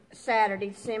are Saturday,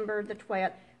 December the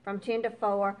 12th, from 10 to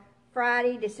 4.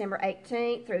 Friday, December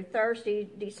 18th, through Thursday,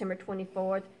 December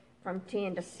 24th, from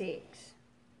 10 to 6.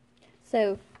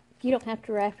 So you don't have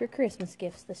to wrap your Christmas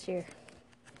gifts this year.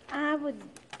 I would,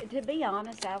 to be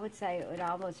honest, I would say it would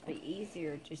almost be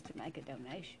easier just to make a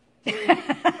donation.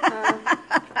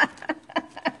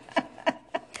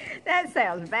 That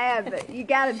sounds bad, but you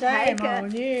gotta Shame take on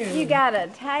you. You gotta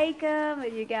take them,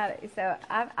 and you gotta. So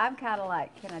I'm kind of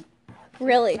like, can I?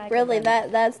 Really, Make a really,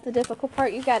 donation. that's the difficult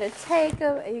part. You got to take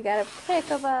them, and you got to pick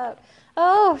them up.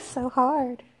 Oh, so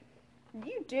hard.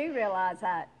 You do realize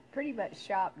I pretty much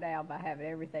shop now by having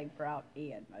everything brought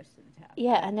in most of the time.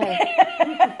 Yeah, I know.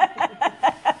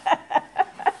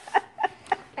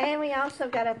 And we also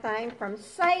got a thing from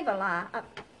Save a Life,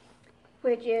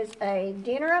 which is a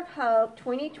Dinner of Hope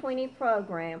 2020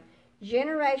 program,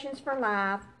 Generations for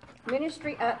Life,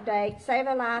 Ministry Update, Save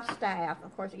a Life staff.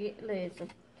 Of course, you get to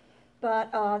listen.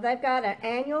 But they've got an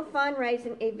annual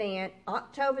fundraising event,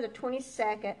 October the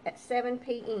 22nd at 7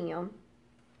 p.m.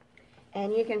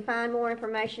 And you can find more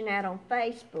information out on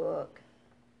Facebook.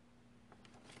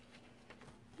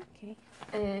 Okay.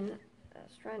 And I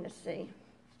was trying to see.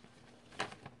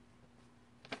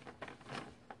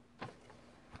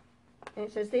 And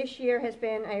it says this year has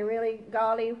been a really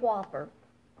golly whopper.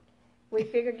 We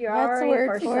figured you're That's already a word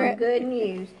for for some it. good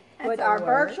news. With a our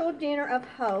word. virtual Dinner of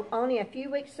Hope only a few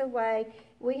weeks away,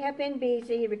 we have been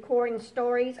busy recording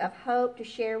stories of hope to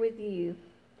share with you.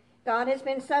 God has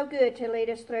been so good to lead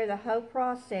us through the hope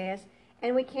process,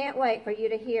 and we can't wait for you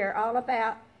to hear all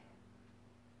about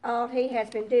all He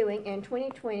has been doing in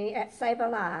 2020 at Save a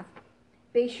Life.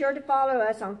 Be sure to follow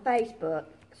us on Facebook,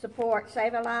 support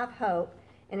Save a Life Hope,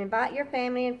 and invite your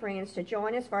family and friends to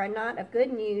join us for a night of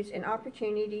good news and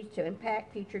opportunities to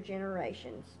impact future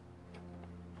generations.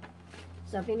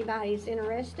 So if anybody's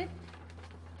interested,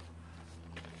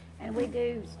 And we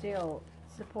do still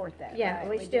support that. Yeah, right?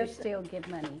 we do still- still give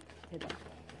money to them.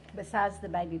 Besides the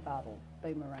baby bottle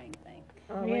boomerang thing.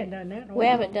 We ain't done that in a We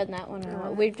while. haven't done that one. in a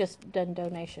while. We've just done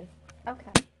donation.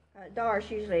 Okay. Doris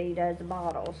usually does the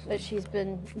bottles. But she's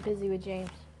been busy with James.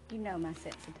 You know my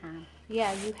sense of time.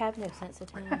 Yeah, you have no sense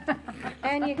of time.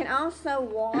 And you can also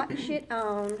watch it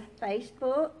on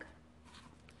Facebook.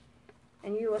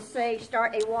 And you will see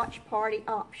start a watch party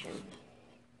option.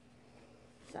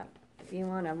 So if you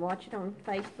want to watch it on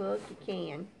Facebook, you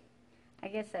can. I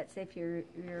guess that's if you're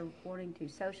wanting to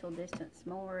social distance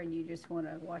more and you just want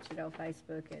to watch it on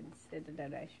Facebook and send a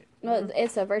donation. Well,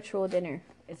 it's a virtual dinner.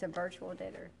 It's a virtual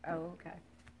dinner. Oh, okay.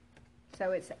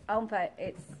 So it's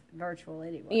it's virtual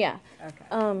anyway. Yeah.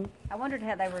 Okay. I wondered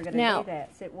how they were going to Now- do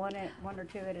that. Sit one or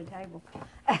two at a table.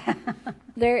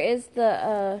 There is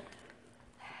the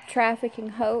Trafficking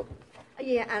Hope.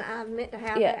 Yeah, and I meant to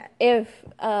have Yeah, that. if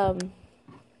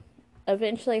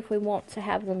eventually if we want to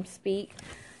have them speak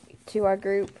to our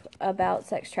group about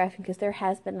sex trafficking, because there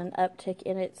has been an uptick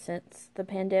in it since the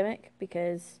pandemic,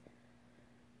 because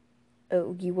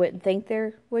you wouldn't think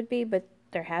there would be, but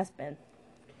there has been.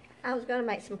 I was going to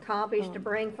make some copies to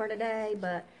bring for today,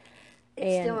 but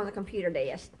it's still And- on the computer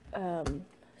desk. I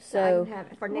So can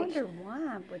have it for I next. wonder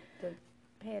why with the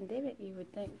pandemic you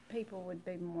would think people would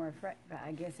be more afraid. But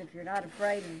I guess if you're not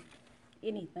afraid of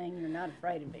anything, you're not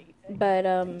afraid of anything. but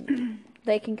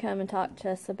they can come and talk to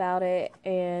us about it,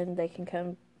 and they can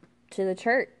come to the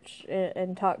church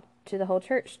and talk to the whole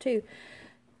church too.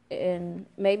 And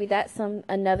maybe that's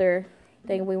another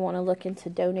thing we want to look into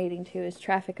donating to is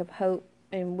Traffic of Hope,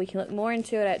 and we can look more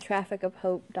into it at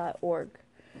trafficofhope.org.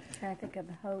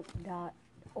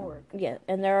 Trafficofhope.org. Yeah,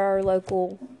 and there are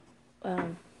local,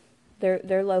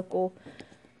 they're local,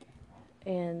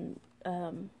 and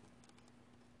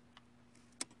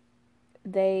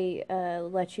they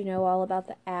let you know all about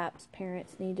the apps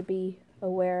parents need to be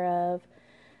aware of.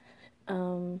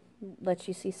 Let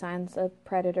you see signs of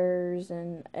predators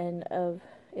and of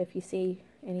if you see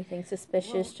anything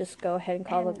suspicious, just go ahead and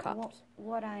call the cops.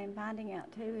 What I am finding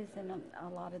out too is in a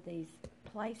lot of these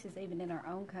places, even in our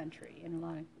own country, in a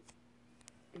lot of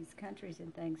these countries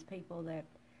and things, people that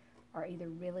are either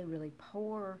really, really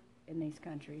poor in these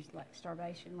countries, like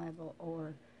starvation level,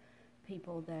 or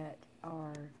people that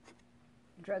are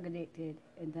drug addicted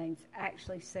and things,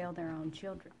 actually sell their own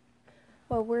children.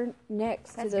 Well, we're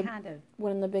next That's to kind of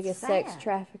one of the biggest sex sad.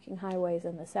 trafficking highways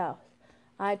in the South.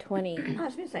 I-20. I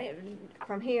was going to say,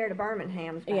 from here to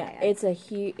Birmingham's bad. Yeah, it's a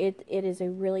it is a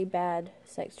really bad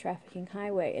sex trafficking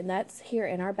highway, and that's here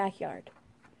in our backyard.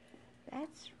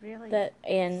 That's really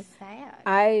And sad.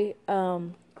 I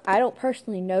don't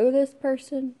personally know this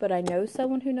person, but I know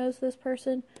someone who knows this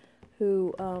person,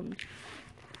 who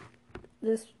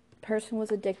this person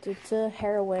was addicted to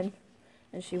heroin,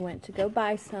 and she went to go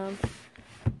buy some,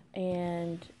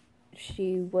 and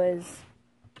she was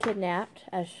kidnapped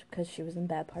because she was in a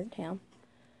bad part of town,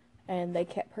 and they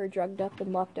kept her drugged up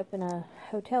and locked up in a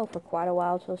hotel for quite a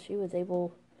while till she was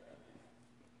able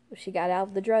she got out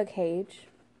of the drug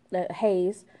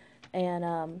haze,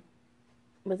 and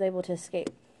was able to escape.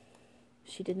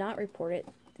 She did not report it.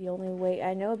 The only way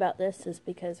I know about this is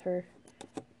because her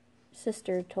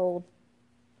sister told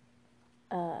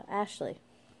Ashley.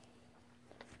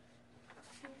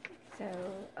 So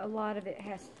a lot of it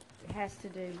has to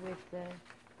do with the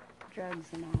drugs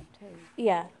and all too.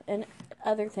 Yeah, and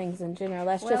other things in general.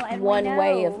 That's Well, just and one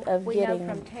way of we getting.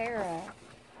 know from Tara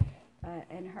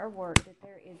and her work that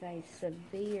there is a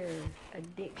severe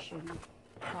addiction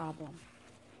problem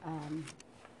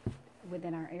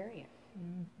within our area.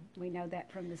 We know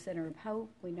that from the Center of Hope.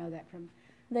 We know that from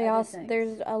They other also things.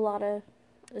 there's a lot of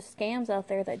scams out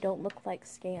there that don't look like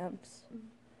scams,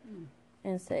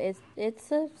 and so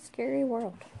it's a scary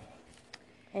world,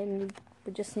 and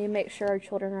we just need to make sure our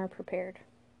children are prepared.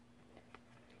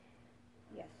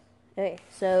 Yes. Okay,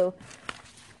 so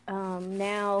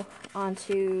now on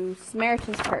to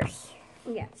Samaritan's Purse.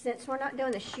 Yeah, since we're not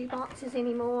doing the shoe boxes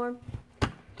anymore,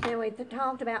 and we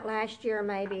talked about last year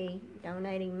maybe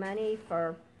donating money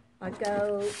for a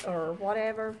goat or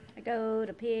whatever. A goat,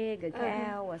 a pig, a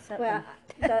cow, or something.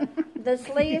 Well, this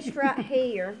list right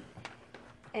here,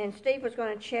 and Steve was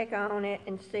going to check on it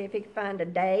and see if he could find a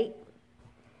date,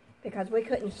 because we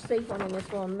couldn't see one in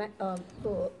this little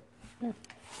book.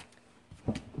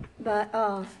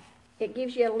 But it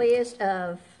gives you a list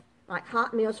of, like,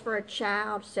 hot meals for a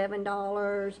child,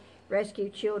 $7, rescue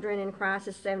children in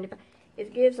crisis, $75.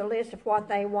 It gives a list of what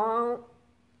they want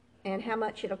and how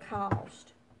much it'll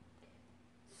cost.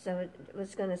 So it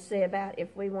was going to see about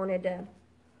if we wanted to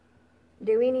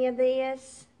do any of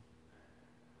this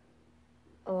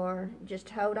or just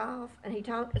hold off. And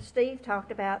Steve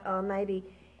talked about maybe,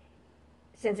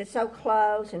 since it's so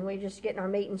close and we're just getting our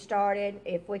meeting started,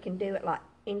 if we can do it like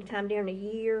anytime during the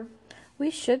year.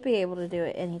 We should be able to do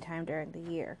it anytime during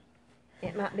the year.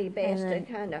 It might be best to then-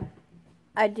 kind of.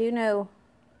 I do know,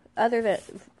 other than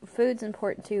food's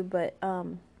important too, but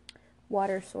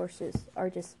water sources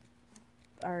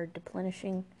are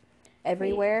deplenishing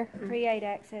everywhere. Create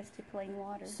access to clean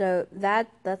water. So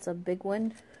that's a big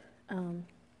one.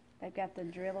 They've got the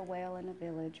drill a well in a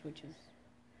village, which is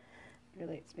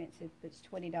really expensive, but it's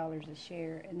 $20 a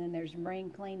share. And then there's bring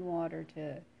clean water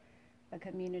to a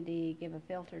community, give a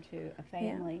filter to a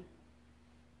family.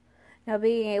 Now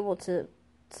being able to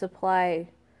supply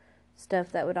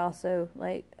stuff that would also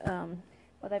Well,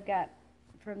 they've got,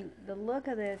 from the look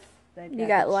of this, they've You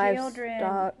got, got the children,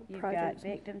 livestock you've projects. got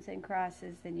victims in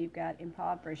crisis, then you've got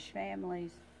impoverished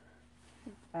families.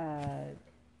 Well,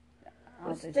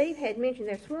 Steve had mentioned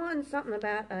there's something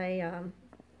about a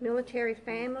military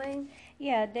family,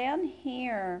 Yeah, down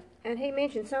here, and he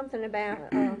mentioned something about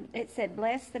it said,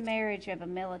 bless the marriage of a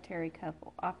military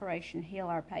couple, Operation Heal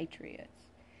Our Patriots.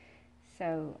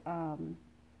 So,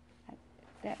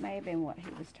 that may have been what he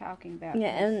was talking about.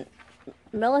 yeah, and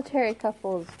military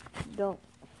couples don't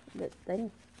Well, they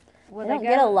don't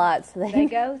get a lot, so They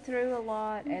go through a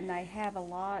lot, and they have a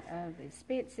lot of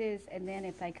expenses, and then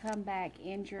if they come back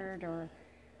injured or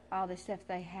all this stuff,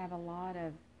 they have a lot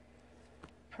of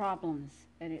problems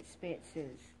and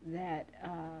expenses that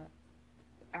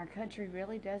our country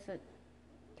really doesn't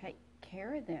take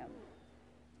care of them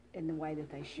in the way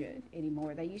that they should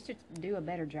anymore. They used to do a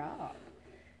better job,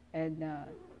 and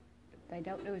they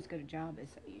don't do as good a job as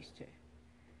they used to.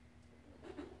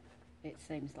 It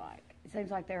seems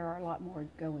like there are a lot more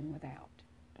going without.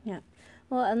 Yeah.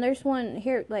 Well, and there's one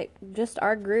here, like, just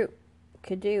our group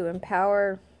could do,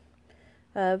 empower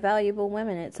valuable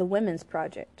women. It's a women's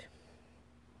project.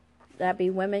 That'd be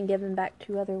women giving back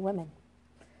to other women.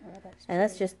 Well, that's And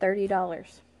that's true. just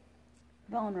 $30.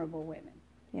 Vulnerable women.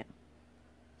 Yeah.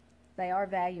 They are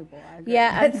valuable. I agree.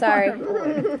 Yeah, I'm But sorry. vulnerable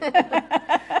women.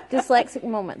 Dyslexic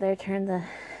moment there. Turn the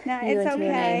No, you it's into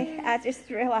an okay. I just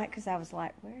realized, because I was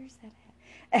like, where's that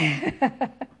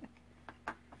at?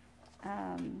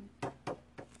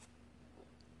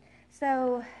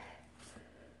 So,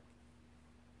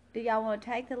 do y'all want to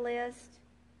take the list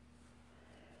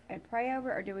and pray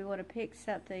over it, or do we want to pick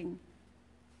something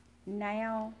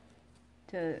now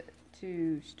to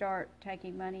start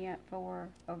taking money up for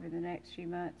over the next few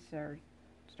months, or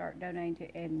start donating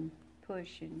to and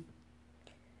push? And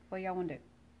what y'all want to do?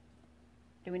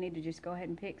 Do we need to just go ahead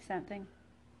and pick something?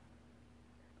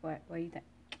 What do you think?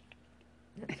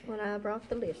 that's what I brought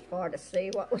the list for, to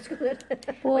see what was going to.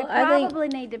 Well, We I think probably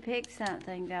need to pick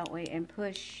something, don't we, and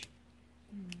push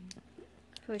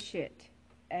it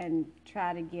and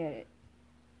try to get it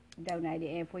donated.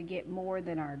 And if we get more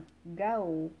than our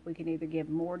goal, we can either give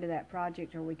more to that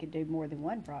project, or we could do more than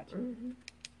one project.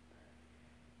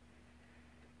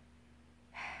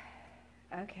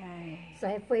 Okay.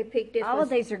 Say if we pick this All one. of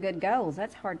these are good goals.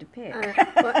 That's hard to pick.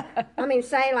 Well, I mean,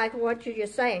 say like what you're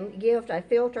just saying, give a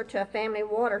filter to a family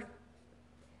water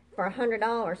for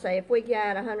 $100. Say if we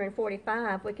got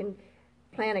 145, we can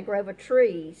plant a grove of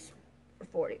trees for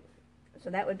 40. So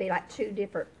that would be like two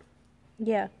different.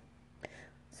 Yeah.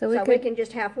 So So we we could. can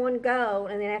just have one goal,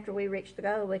 and then after we reach the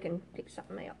goal, we can pick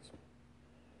something else.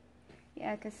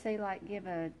 Yeah, 'cause see, like give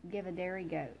a dairy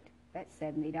goat. That's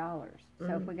 $70. So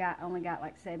if we only got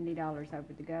like $70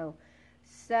 over the goal,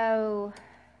 so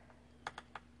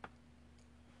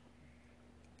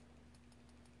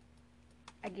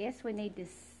I guess we need to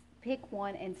pick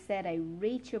one and set a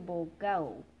reachable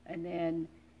goal, and then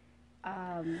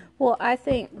Well, I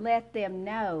think let them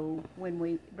know when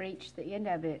we reach the end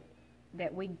of it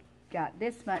that we got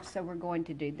this much, so we're going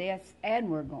to do this, and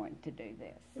we're going to do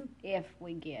this if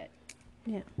we get.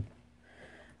 Yeah.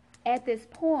 At this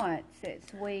point,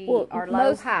 since we Well, are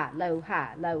most- low,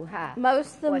 high,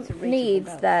 most of what's a the reachable needs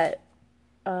goal? that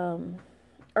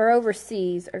are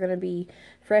overseas are going to be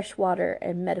fresh water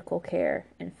and medical care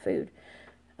and food.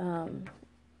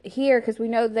 Here, because we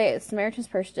know that Samaritan's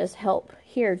Purse does help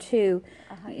here too.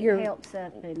 it You're helps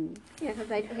up and Yeah, because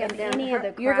they in have down any of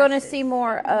the you're going to crisis see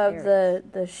more of areas.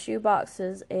 the shoe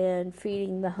boxes and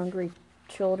feeding the hungry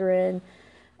children,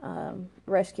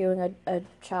 rescuing a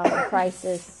child in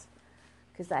crisis,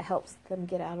 because that helps them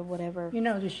get out of whatever. You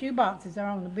know, the shoe boxes are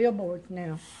on the billboards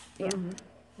now. Yeah.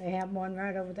 They have one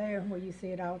right over there where you see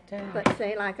it all the time. But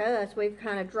say like us, we've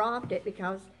kind of dropped it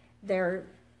because they're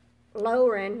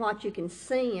lowering what you can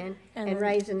send and then-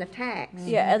 raising the tax.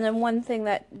 Yeah, and then one thing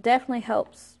that definitely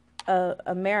helps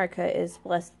America is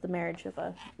bless the marriage of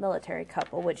a military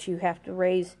couple, which you have to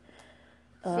raise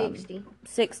 60.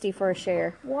 60 for a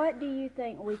share. What do you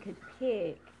think we could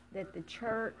pick that the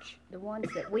church, the ones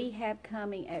that we have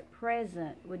coming at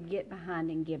present, would get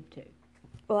behind and give to?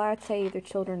 Well, I'd say either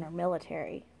children or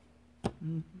military.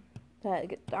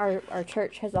 That our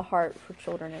church has a heart for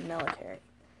children and military.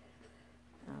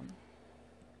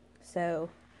 So,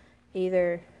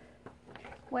 either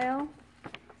Well,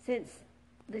 since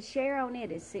the share on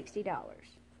it is $60,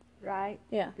 right?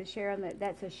 yeah, The share on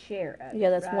that's a share of it, yeah,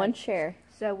 that's right? one share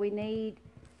So we need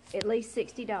at least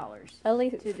 $60 at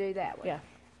least. to do that one. Yeah.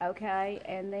 Okay,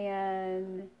 and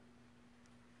then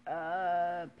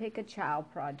pick a child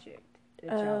project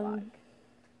that y'all like.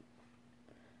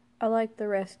 I like the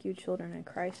Rescue Children in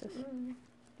Crisis.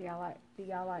 Do y'all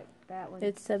like that one?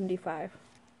 It's 75.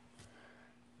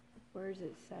 Where does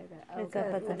it say that? It's up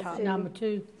at the top. Number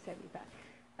 2. 75.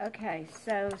 Okay,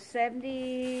 so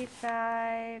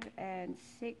 75 and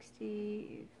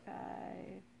 65.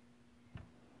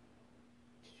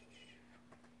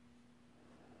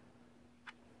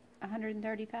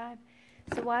 $135.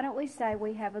 So why don't we say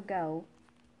we have a goal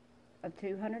of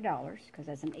 $200 because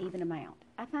that's an even amount.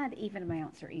 I find even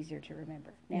amounts are easier to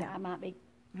remember. Now I might be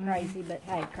crazy, but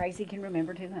hey, crazy can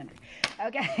remember 200.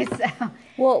 Okay, so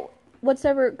Well,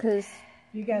 whatever, because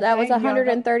You got that was y'all got-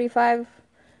 135.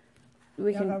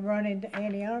 We Y'all can, gonna run into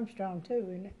Annie Armstrong too,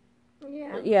 isn't it?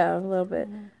 Yeah. yeah, a little bit.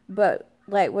 But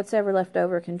like whatever left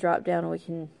over can drop down, and we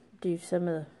can do some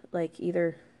of the like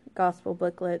either gospel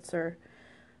booklets or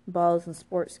balls and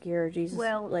sports gear, or Jesus,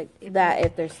 Well, like if that we-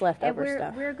 if there's and leftover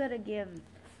stuff. we're going to give,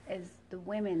 as the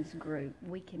women's group,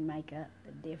 we can make up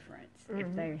the difference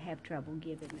if they have trouble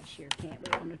giving this year, can't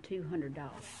we, on the $200.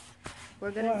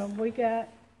 We're going to, Well, we got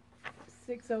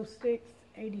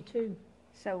 606.82.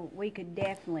 so we could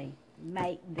definitely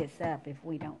make this up if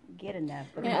we don't get enough.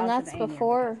 Yeah, and because of that's Annie or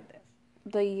before- because of this.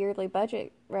 The yearly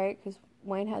budget, right? Because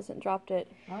Wayne hasn't dropped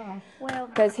it Well,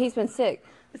 because he's been sick.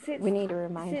 since, We need to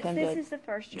remind since him this to is the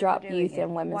first year drop we're doing youth it,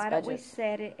 and women's why don't we budgets.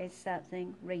 set it as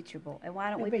something reachable? And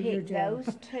why don't we That'd be your pick job.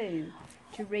 those two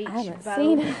to reach haven't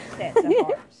seen both it. sets of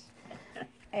hearts?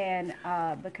 And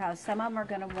because some of them are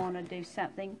going to want to do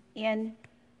something in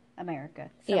America,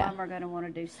 some Yeah. of them are going to want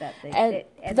to do something. And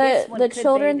and the- this one the could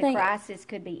children be, the thing- crisis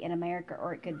could be in America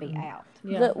or it could be out.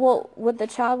 Well, with the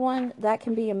child one, that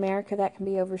can be America, that can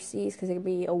be overseas because it could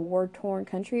be a war-torn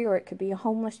country, or it could be a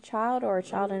homeless child or a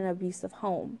child in an abusive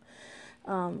home.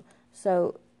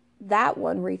 So that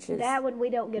one reaches. That one we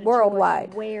don't get a worldwide.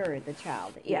 choice where the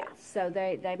child is. Yeah. So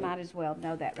they might as well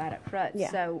know that right up front.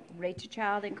 Yeah. So reach a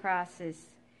child in crisis.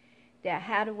 Now,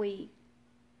 how do we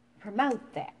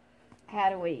promote that? How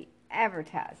do we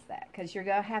advertise that? Because you're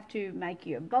going to have to make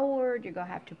you a board. You're going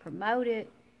to have to promote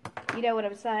it. You know what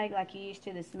I'm saying? Like you used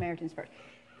to the Samaritan's Purse.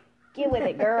 Get with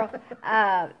it, girl.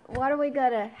 What are we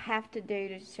going to have to do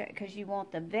to show? Because you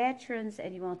want the veterans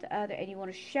and you want the other, and you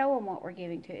want to show them what we're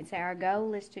giving to. And say our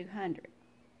goal is 200.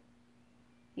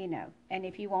 You know, and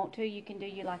if you want to, you can do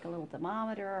you like a little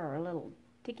thermometer or a little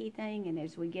ticky thing, and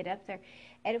as we get up there,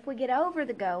 and if we get over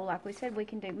the goal, like we said, we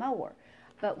can do more,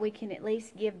 but we can at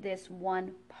least give this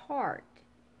one part.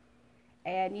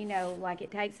 And, you know, like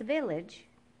it takes a village.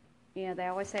 You know, they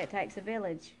always say it takes a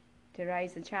village to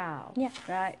raise a child. Yeah.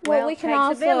 Right? Well, Well, we it can takes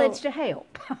also- a village to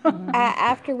help.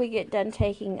 After we get done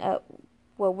taking up,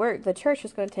 well, the church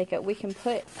is going to take up, we can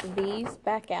put these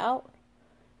back out.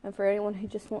 And for anyone who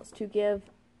just wants to give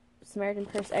Samaritan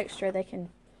Purse extra, they can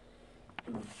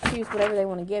choose whatever they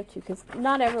want to give to, because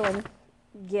not everyone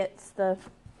gets the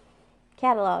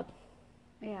catalog.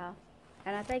 Yeah.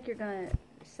 And I think you're going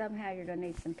to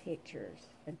need some pictures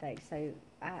and things. So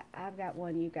I've got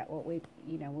one, you've got what we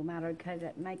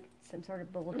might make some sort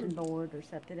of bulletin board or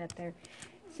something up there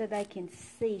so they can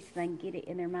see, so they can get it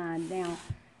in their mind. Now,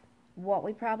 what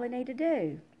we probably need to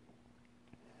do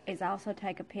is also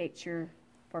take a picture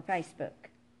for Facebook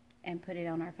and put it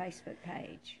on our Facebook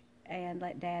page and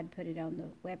let Dad put it on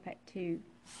the webpage to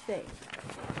see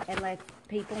and let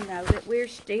people know that we're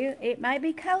still, it may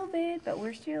be COVID, but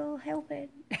we're still helping.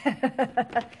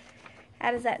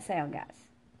 How does that sound, guys?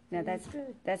 Now,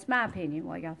 that's my opinion.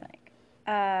 What y'all think?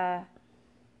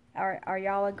 Are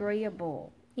y'all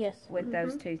agreeable Yes. with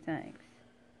those two things?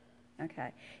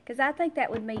 Okay. Because I think that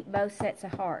would meet both sets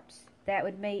of hearts. That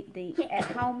would meet the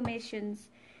at-home missions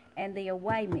and the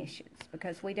away missions,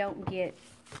 because we don't get,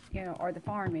 or the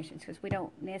foreign missions, because we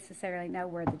don't necessarily know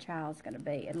where the child's going to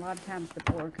be. And a lot of times the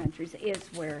poorer countries is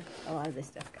where a lot of this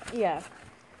stuff goes. Yeah.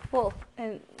 Well,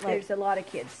 and There's a lot of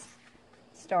kids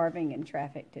starving and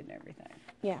trafficked and everything.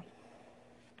 yeah.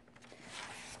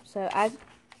 So I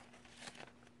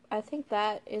think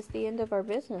that is the end of our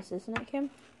business, isn't it, Kim?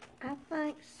 I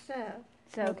think so.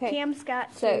 So Okay. Kim's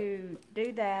got So- to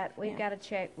do that. We've Yeah. got to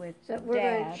check with So we're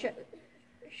Dad. going to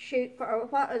shoot for, or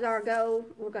what is our goal?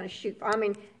 We're going to shoot for,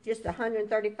 just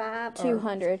 135? or-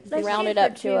 200. Let's Round shoot it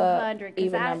up for to a 200, 'cause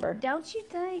even number. Don't you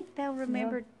think they'll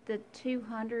remember the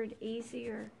 200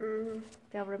 easier? Mhm.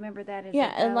 They'll remember that as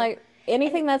Yeah, a and goal. like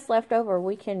anything that's left over,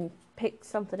 we can pick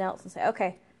something else and say,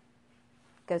 okay,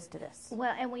 goes to this.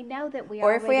 Well, and we know that we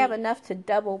Or if we have already- enough to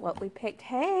double what we picked,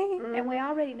 hey. And we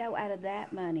already know out of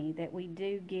that money that we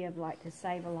do give, like, to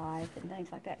save a life and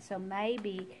things like that. So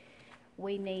maybe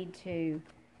we need to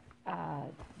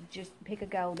just pick a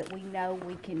goal that we know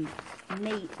we can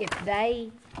meet. If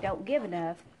they don't give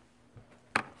enough,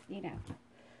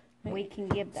 we can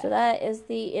give that. So that is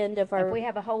the end of If our we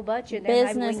have a whole bunch in there, maybe we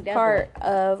business can double part it.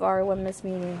 of our women's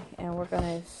meeting, and we're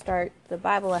going to start the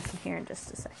Bible lesson here in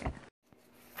just a second.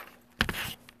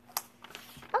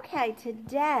 Okay,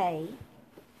 today,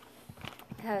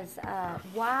 because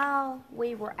while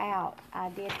we were out, I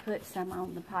did put some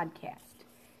on the podcast.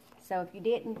 So if you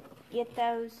didn't get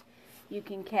those, you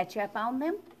can catch up on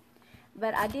them.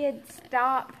 But I did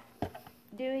stop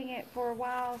doing it for a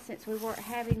while since we weren't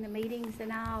having the meetings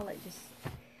and all.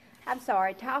 I'm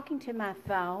sorry, talking to my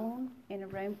phone in a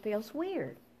room feels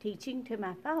weird. Teaching to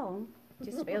my phone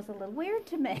just feels a little weird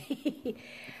to me,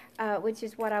 which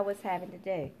is what I was having to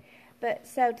do. But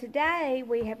so today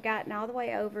we have gotten all the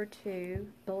way over to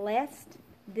blessed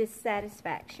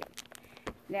dissatisfaction.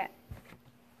 Now,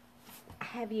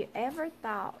 have you ever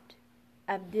thought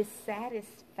of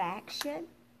dissatisfaction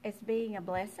as being a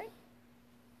blessing?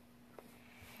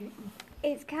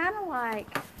 It's kind of like,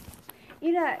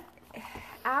 I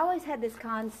always had this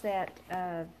concept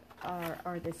of,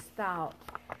 or this thought,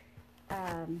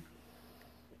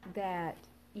 that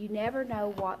you never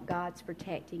know what God's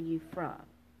protecting you from.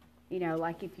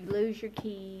 Like if you lose your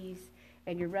keys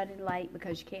and you're running late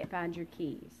because you can't find your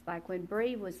keys. Like when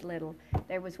Bree was little,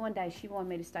 there was one day she wanted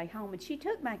me to stay home, and she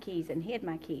took my keys and hid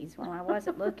my keys while I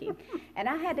wasn't looking. And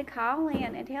I had to call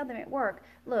in and tell them at work,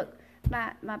 look,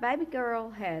 my baby girl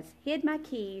has hid my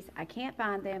keys. I can't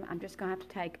find them. I'm just going to have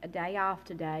to take a day off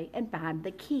today and find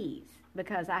the keys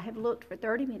because I have looked for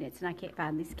 30 minutes and I can't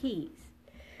find these keys.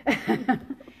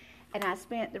 And I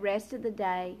spent the rest of the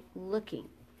day looking.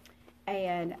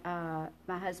 And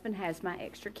my husband has my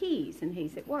extra keys, and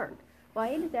he's at work. Well,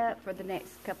 I ended up for the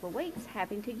next couple of weeks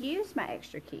having to use my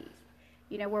extra keys.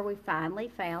 Where we finally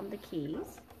found the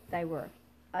keys. They were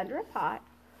under a pot,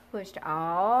 pushed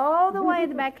all the way in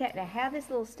the back. Now, how this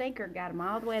little stinker got them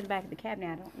all the way in the back of the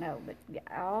cabinet, I don't know, but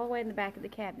all the way in the back of the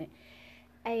cabinet.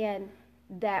 And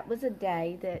that was a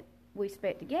day that we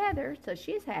spent together, so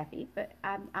she's happy, but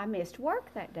I missed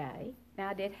work that day. Now,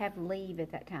 I did have leave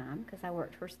at that time because I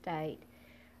worked for state.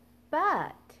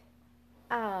 But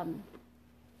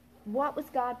what was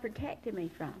God protecting me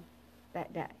from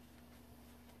that day?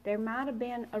 There might have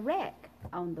been a wreck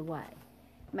on the way.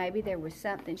 Maybe there was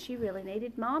something she really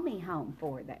needed Mommy home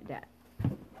for that day.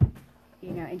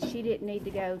 And she didn't need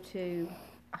to go to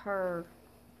her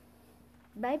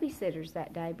babysitters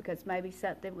that day because maybe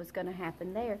something was going to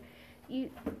happen there.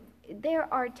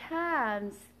 There are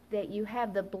times that you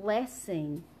have the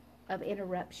blessing of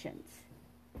interruptions.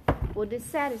 Well,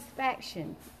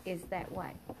 dissatisfaction is that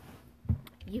way.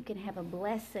 You can have a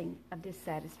blessing of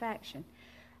dissatisfaction.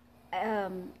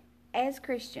 As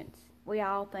Christians, we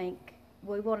want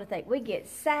to think we get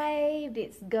saved,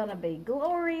 it's going to be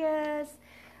glorious,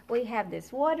 we have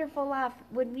this wonderful life.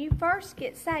 When you first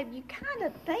get saved, you kind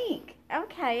of think,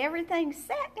 okay, everything's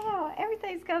set now,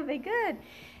 everything's going to be good.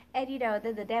 And,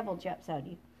 then the devil jumps on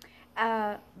you.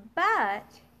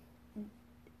 But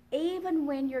even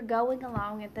when you're going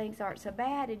along and things aren't so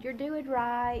bad and you're doing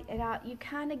right, and you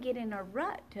kind of get in a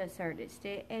rut to a certain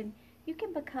extent, and you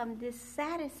can become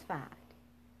dissatisfied.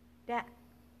 That,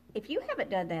 if you haven't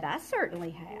done that, I certainly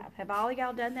have. Have all of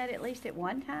y'all done that at least at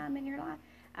one time in your life?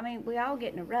 I mean, we all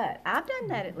get in a rut. I've done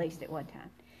that at least at one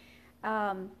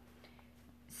time.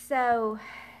 So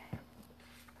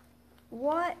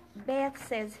what Beth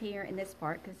says here in this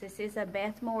part, because this is a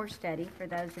Beth Moore study for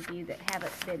those of you that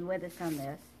haven't been with us on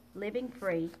this, Living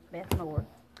Free, Beth Moore.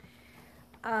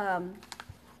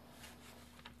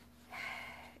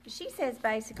 She says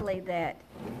basically that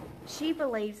she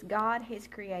believes God has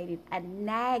created a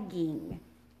nagging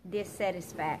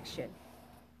dissatisfaction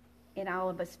in all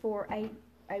of us for a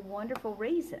wonderful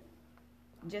reason.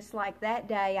 Just like that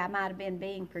day I might have been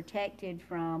being protected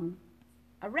from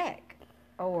a wreck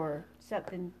or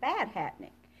something bad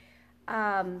happening.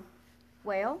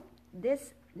 Well,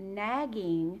 this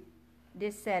nagging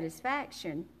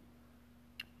dissatisfaction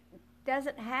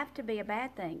doesn't have to be a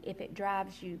bad thing if it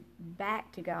drives you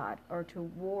back to God or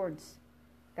towards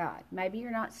God. Maybe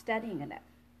you're not studying enough.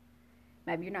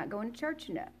 Maybe you're not going to church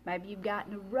enough. Maybe you've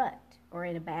gotten a rut or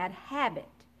in a bad habit.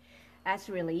 That's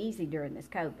really easy during this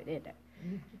COVID, isn't it?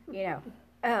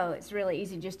 It's really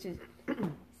easy just to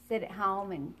sit at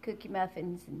home and cook your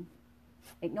muffins and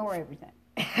ignore everything.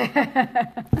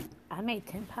 I made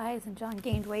 10 pies and John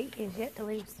gained weight. He has yet to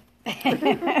lose.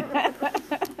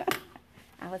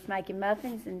 I was making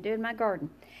muffins and doing my garden.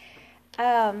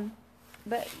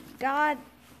 But God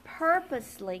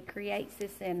purposely creates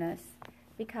this in us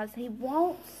because He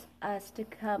wants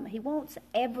He wants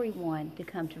everyone to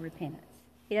come to repentance.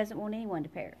 He doesn't want anyone to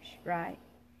perish, right?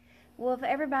 Well, if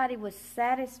everybody was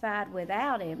satisfied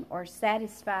without Him or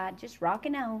satisfied just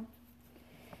rocking on,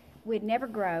 we'd never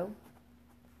grow,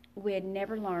 we'd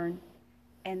never learn,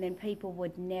 and then people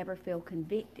would never feel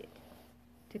convicted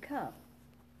to come.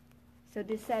 So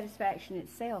dissatisfaction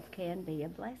itself can be a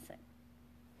blessing.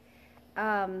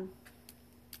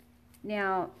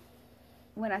 Now,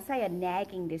 when I say a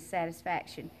nagging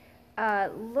dissatisfaction,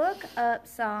 look up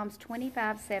Psalms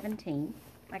 25:17.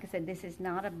 Like I said, this is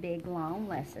not a big, long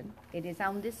lesson. It is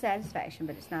on dissatisfaction,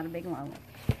 but it's not a big, long one.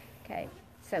 Okay,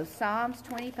 so Psalms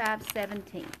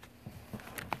 25:17.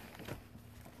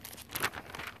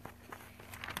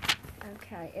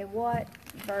 Okay, and what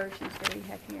versions do we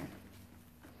have here?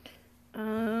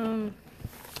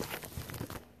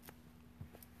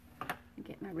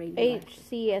 Get my reading.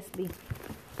 HCSB,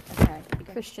 Okay.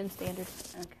 Christian Standard.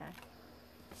 Okay.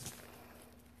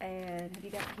 And have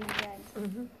you got King James?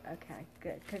 Mm-hmm. Okay,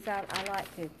 good. Because I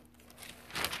like to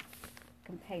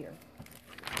compare.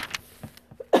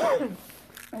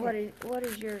 What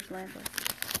is yours, Linda?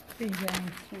 King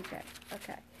James. King James.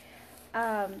 Okay.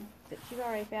 But you've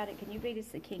already found it. Can you read us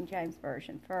the King James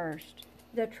Version first?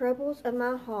 The troubles of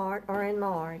my heart are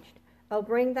enlarged. Oh,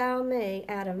 bring thou me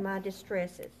out of my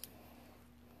distresses.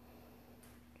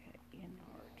 Okay,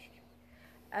 enlarged.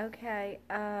 Okay,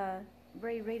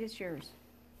 read us yours.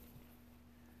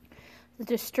 The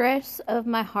distress of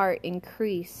my heart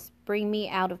increase. Bring me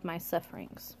out of my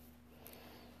sufferings.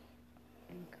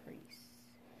 Increase.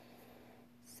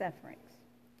 Sufferings.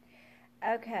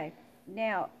 Okay,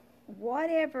 now,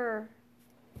 whatever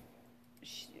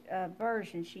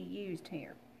version she used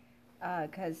here,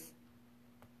 because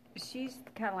she's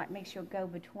kind of like me, she'll go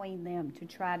between them to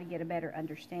try to get a better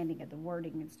understanding of the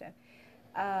wording and stuff.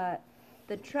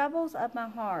 The troubles of my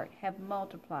heart have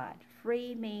multiplied.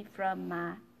 Free me from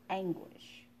my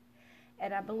anguish.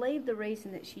 And I believe the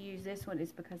reason that she used this one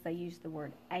is because they used the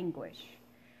word anguish.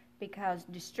 Because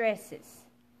distresses,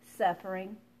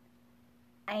 suffering,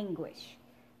 anguish.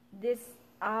 This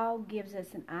all gives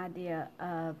us an idea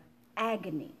of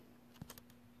agony,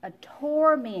 a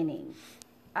tormenting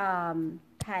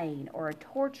pain or a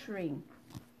torturing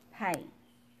pain.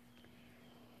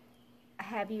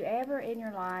 Have you ever in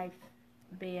your life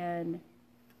been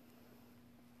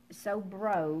so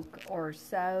broke or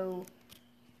so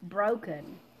broken,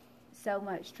 so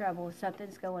much trouble,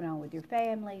 something's going on with your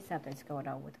family, something's going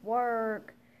on with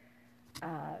work,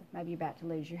 maybe you're about to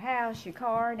lose your house, your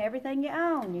car, and everything you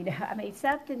own. You know, I mean,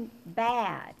 something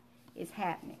bad is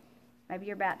happening. Maybe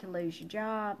you're about to lose your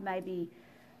job. Maybe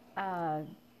your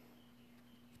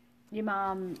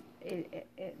mom,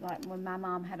 like when my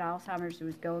mom had Alzheimer's, it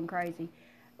was going crazy.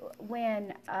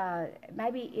 When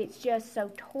maybe it's just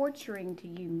so torturing to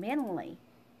you mentally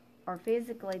or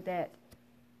physically that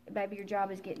maybe your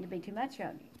job is getting to be too much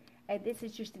on you. And this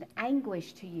is just an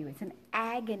anguish to you. It's an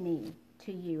agony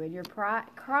to you. And you're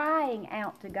crying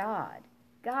out to God.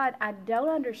 God, I don't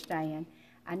understand.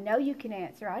 I know you can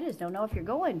answer. I just don't know if you're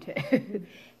going to.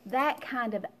 That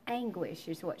kind of anguish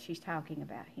is what she's talking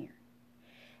about here.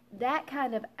 That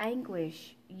kind of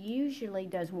anguish usually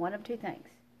does one of two things.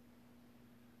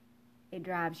 It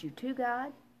drives you to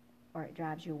God, or it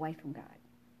drives you away from God.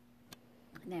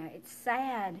 Now, it's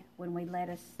sad when we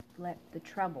let the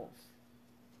troubles,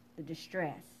 the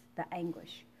distress, the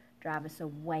anguish drive us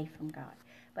away from God.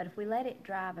 But if we let it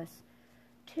drive us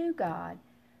to God,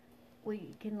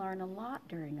 we can learn a lot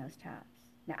during those times.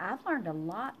 Now, I've learned a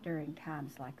lot during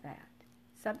times like that.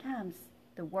 Sometimes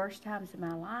the worst times of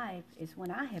my life is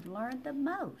when I have learned the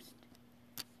most.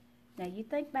 Now, you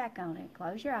think back on it.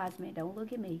 Close your eyes a minute. Don't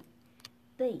look at me.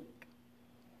 Think.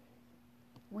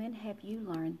 When have you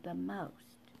learned the most?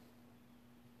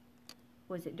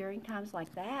 Was it during times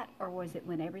like that, or was it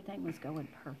when everything was going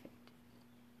perfect?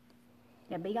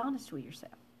 Now, be honest with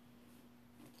yourself.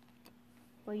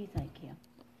 What do you think, Kim?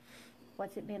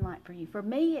 What's it been like for you? For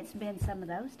me, it's been some of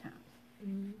those times.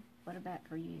 Mm-hmm. What about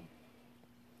for you?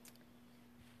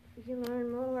 You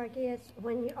learn more, I guess,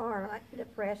 when you are like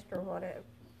depressed or whatever.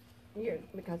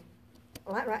 Because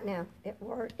like right now at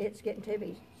work, it's getting to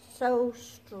be so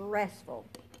stressful,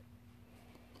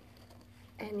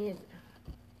 and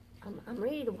I'm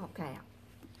ready to walk out.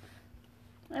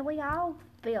 And we all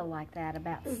feel like that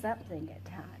about something at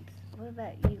times. What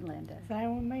about you, Linda?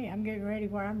 Same with me. I'm getting ready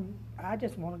where I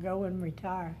just want to go and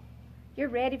retire. You're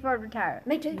ready for retirement.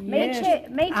 Me too. Yes.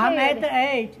 Me too. I'm at the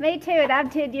age. Me too, and I'm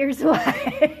 10 years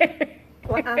away.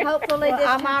 Well, hopefully this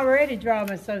I'm time. already drawing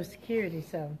my Social Security,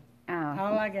 so Oh,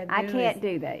 all I got to do I can't is,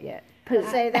 do that yet.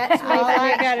 Say that's all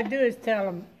I me. got to do is tell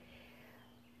them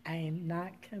I am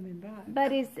not coming back.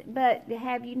 But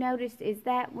have you noticed, is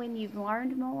that when you've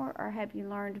learned more, or have you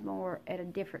learned more at a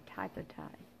different type of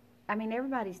time? I mean,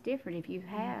 everybody's different. If you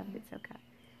have, it's okay.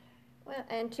 Well,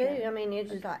 and too, I mean,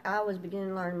 it's just like I was beginning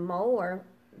to learn more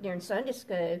during Sunday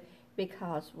school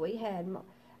because we had,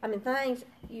 things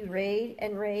you read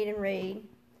and read and read.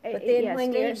 But then yeah,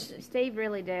 when Steve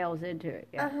really delves into it.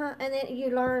 Yeah. and then you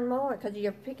learn more because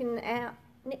you're picking out,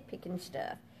 nitpicking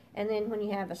stuff. And then when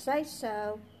you have a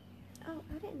say-so, oh,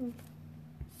 I didn't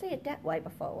see it that way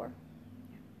before.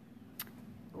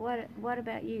 What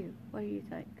about you? What do you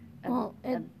think? Well,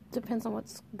 it depends on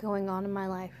what's going on in my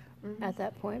life at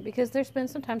that point. Because there's been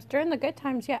some times, during the good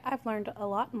times, yeah, I've learned a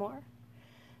lot more.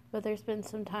 But there's been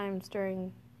some times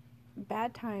during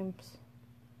bad times,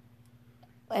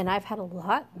 and I've had a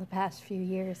lot in the past few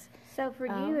years. So for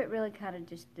you, it really kind of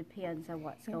just depends on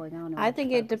what's going on. I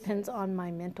think it depends on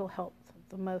my mental health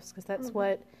the most, because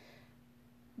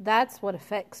that's what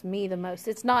affects me the most.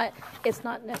 It's not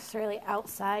necessarily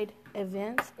outside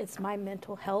events. It's my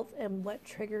mental health and what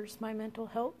triggers my mental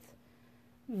health.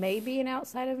 Maybe an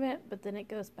outside event, but then it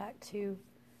goes back to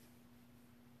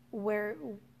where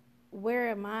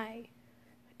am I?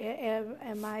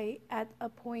 Am I at a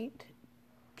point?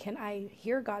 Can I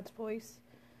hear God's voice,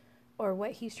 or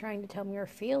what He's trying to tell me, or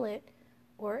feel it,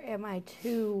 or am I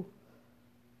too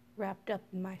wrapped up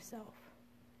in myself?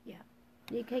 Yeah,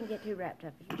 you can't get too wrapped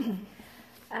up in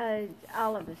yourself.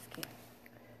 All of us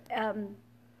can.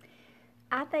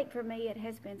 I think for me, it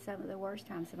has been some of the worst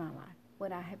times of my life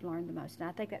when I have learned the most, and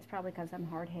I think that's probably because I'm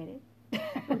hard-headed.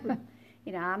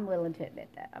 You know, I'm willing to admit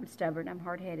that. I'm stubborn. I'm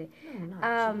hard-headed.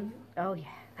 Oh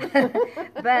yeah.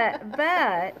 but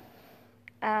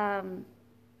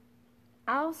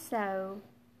also,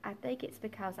 I think it's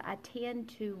because I tend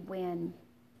to, when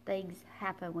things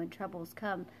happen, when troubles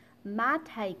come, my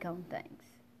take on things.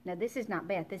 Now, this is not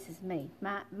Beth. This is me.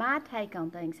 My take on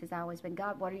things has always been,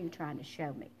 God, what are you trying to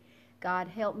show me? God,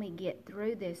 help me get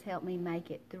through this. Help me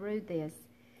make it through this.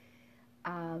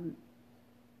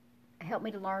 Help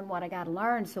me to learn what I got to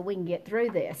learn so we can get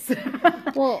through this.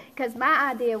 Well, because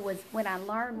my idea was, when I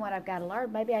learn what I've got to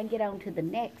learn, maybe I can get on to the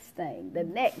next thing, the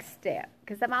next step.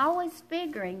 Because I'm always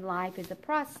figuring life is a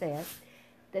process,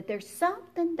 that there's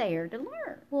something there to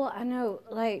learn. Well, I know,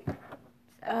 like,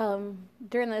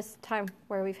 during this time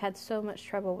where we've had so much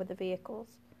trouble with the vehicles,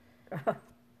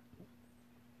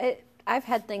 I've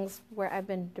had things where I've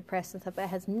been depressed and stuff, but it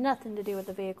has nothing to do with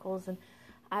the vehicles. And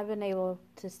I've been able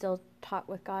to still talk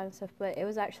with God and stuff, but it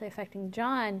was actually affecting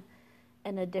John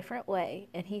in a different way.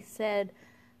 And he said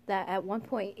that at one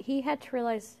point he had to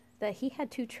realize that he had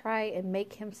to try and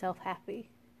make himself happy.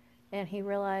 And he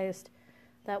realized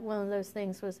that one of those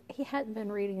things was he hadn't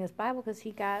been reading his Bible because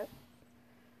he got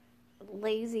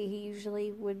lazy. He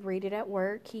usually would read it at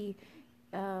work.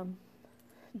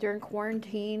 During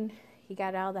quarantine, he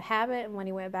got out of the habit, and when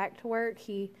he went back to work,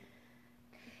 he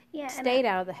stayed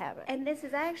out of the habit. And this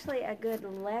is actually a good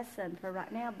lesson for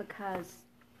right now, because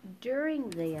during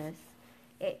this,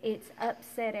 it's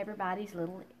upset everybody's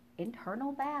little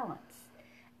internal balance.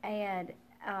 And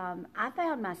I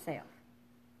found myself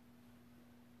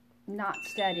not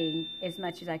studying as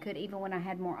much as I could, even when I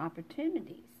had more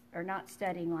opportunities, or not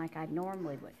studying like I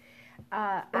normally would.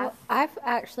 I've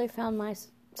actually found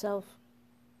myself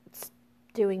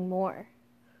doing more,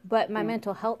 but my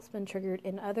mental health's been triggered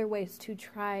in other ways to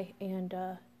try and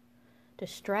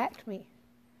distract me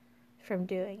from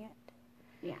doing it.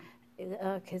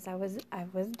 Yeah. Because I was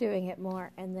doing it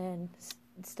more, and then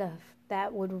stuff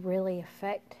that would really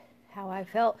affect how I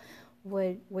felt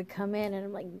would come in, and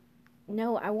I'm like,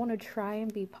 no, I want to try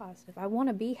and be positive. I want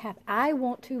to be happy. I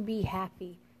want to be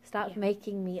happy. Stop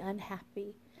making me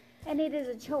unhappy. And it is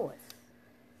a choice.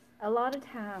 A lot of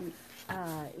times,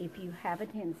 if you have a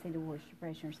tendency towards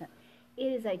depression or something, it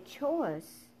is a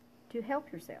choice to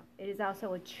help yourself. It is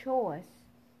also a choice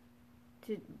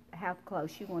to how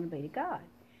close you want to be to God.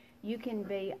 You can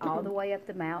be all the way up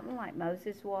the mountain like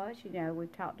Moses was. You know,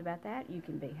 we've talked about that. You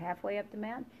can be halfway up the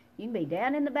mountain. You can be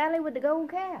down in the valley with the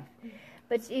gold calf.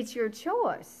 But it's your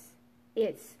choice.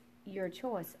 It's your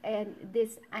choice. And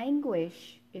this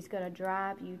anguish is going to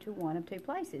drive you to one of two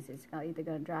places. It's either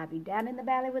going to drive you down in the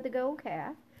valley with the gold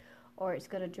calf, or it's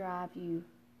going to drive you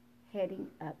heading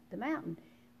up the mountain.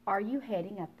 Are you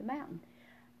heading up the mountain?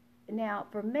 Now,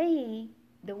 for me,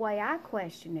 the way I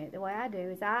question it, the way I do,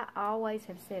 is I always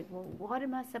have said, well, what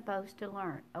am I supposed to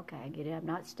learn? Okay, I get it. I'm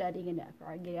not studying enough,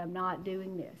 or I get it, I'm not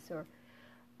doing this, or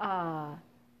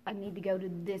I need to go to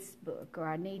this book, or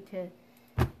I need to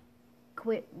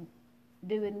quit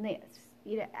doing this.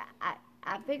 You know,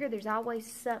 I figure there's always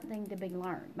something to be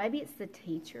learned. Maybe it's the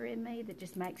teacher in me that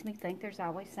just makes me think there's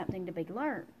always something to be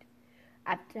learned.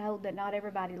 I'm told that not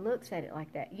everybody looks at it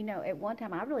like that. You know, at one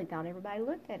time I really thought everybody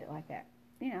looked at it like that.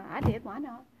 You know, I did. Why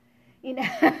not? You know,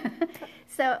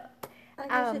 so I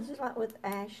guess it's just like with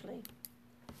Ashley.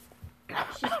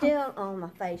 She's still on my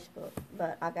Facebook,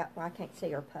 but I can't see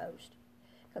her post,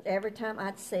 because every time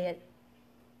I'd see it,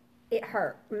 it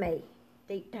hurt me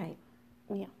deep down.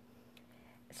 Yeah.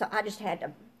 So I just had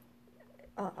to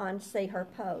unsee her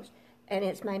post, and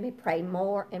it's made me pray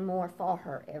more and more for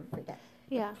her every day.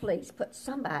 Yeah. Please put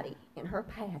somebody in her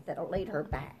path that'll lead her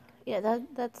back. Yeah,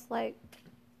 that's like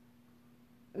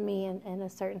me and a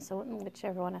certain someone, which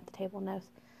everyone at the table knows.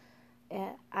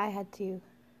 I had to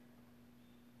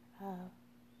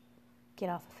get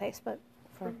off of Facebook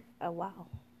for a while.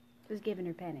 it was giving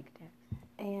her panic attacks.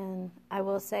 And I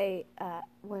will say,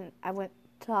 when I went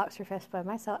to Oxford Fest by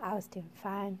myself, I was doing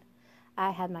fine.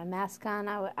 I had my mask on.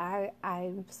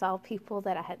 I saw people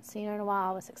that I hadn't seen in a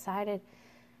while. I was excited.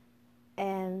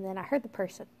 And then I heard the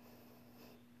person.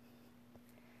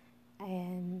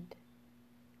 And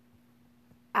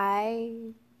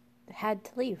I had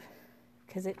to leave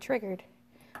because it triggered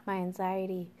my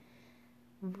anxiety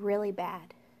really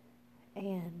bad.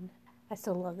 And I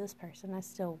still love this person. I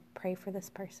still pray for this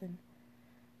person.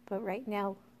 But right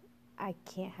now, I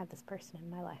can't have this person in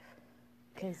my life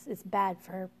because it's bad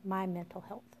for my mental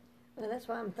health. Well, that's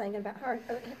why I'm thinking about her.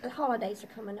 The holidays are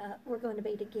coming up. We're going to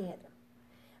be together.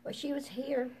 Well, she was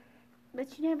here.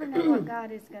 But you never know what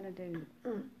God is going to do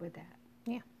with that.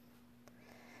 Yeah.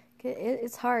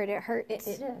 It's hard. It hurts.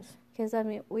 It is. Because, I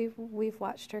mean, we've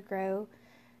watched her grow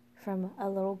from a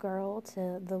little girl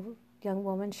to the young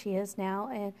woman she is now,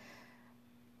 and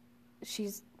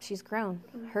she's grown.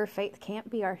 Mm-hmm. Her faith can't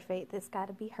be our faith. It's got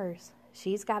to be hers.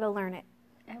 She's got to learn it.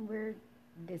 And we're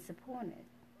disappointed.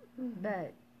 Mm-hmm.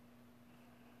 But,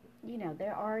 you know,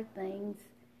 there are things,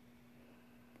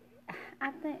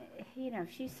 I think, you know,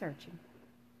 she's searching.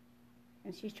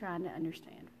 And she's trying to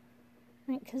understand.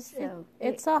 Because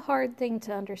it's a hard thing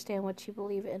to understand what you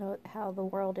believe in, how the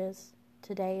world is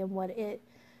today and what it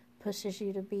pushes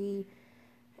you to be.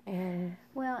 And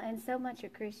well, and so much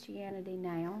of Christianity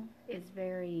now is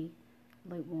very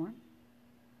lukewarm.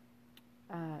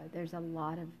 There's a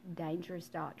lot of dangerous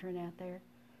doctrine out there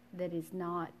that is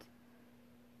not,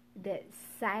 that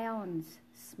sounds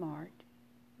smart,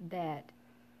 that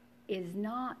is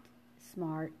not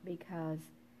smart, because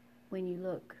when you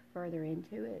look further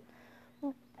into it,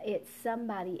 it's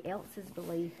somebody else's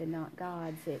belief and not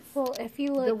God's. It's Well, if you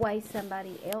the look, way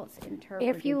somebody else interprets.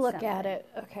 if you look at it,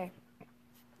 okay,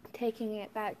 taking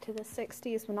it back to the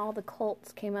 60s when all the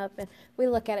cults came up, and we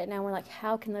look at it now, we're like,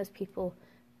 how can those people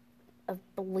have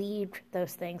believed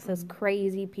those things, those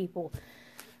crazy people?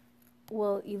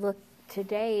 Well, you look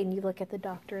today and you look at the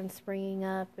doctrine springing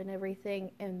up and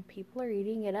everything, and people are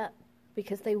eating it up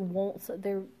because they won't. So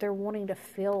they're wanting to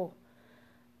feel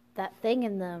that thing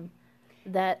in them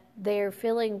that they're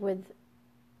filling with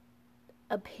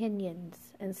opinions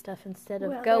and stuff instead of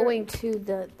Well, going to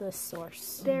the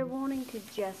source. They're wanting to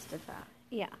justify.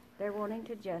 Yeah. They're wanting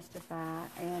to justify,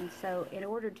 and so in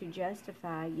order to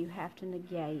justify, you have to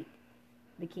negate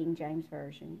the King James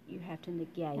Version. You have to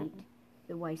negate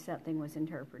the way something was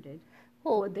interpreted.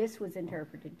 Well, Well, this was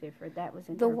interpreted different. That was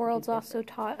interpreted the world's different. also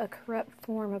taught a corrupt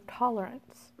form of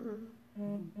tolerance.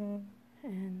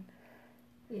 And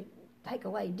You take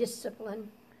away discipline,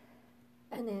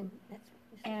 and then that's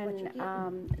what you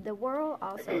And get. the world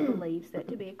also believes that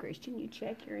to be a Christian, you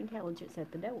check your intelligence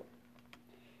at the door.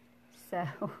 So,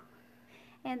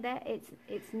 and that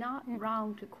it's not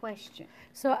wrong to question,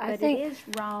 so I but think it is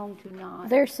wrong to not.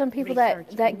 there's some people that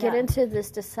research get enough. into this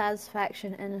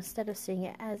dissatisfaction, and instead of seeing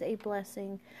it as a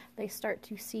blessing, they start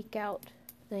to seek out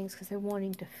things because they're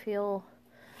wanting to feel,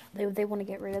 they want to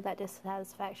get rid of that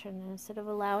dissatisfaction, and instead of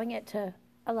allowing it to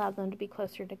allow them to be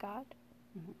closer to God,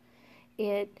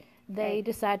 they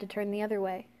decide to turn the other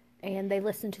way, and they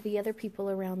listen to the other people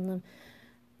around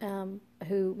them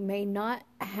who may not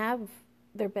have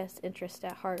their best interest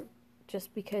at heart,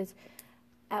 just because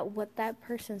at what that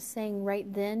person's saying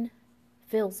right then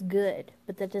feels good,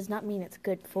 but that does not mean it's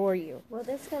good for you. Well,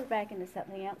 this goes back into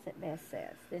something else that Beth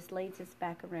says. This leads us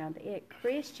back around it.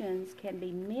 Christians can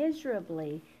be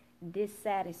miserably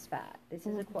dissatisfied. This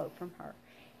is a quote from her.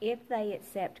 If they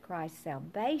accept Christ's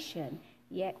salvation,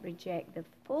 yet reject the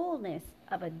fullness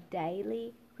of a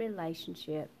daily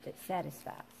relationship that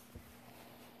satisfies.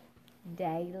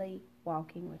 Daily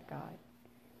walking with God.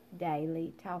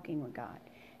 Daily talking with God.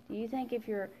 Do you think if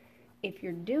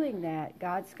you're doing that,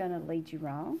 God's going to lead you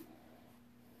wrong?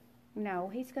 No,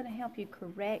 He's going to help you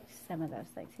correct some of those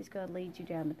things. He's going to lead you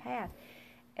down the path.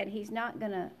 And He's not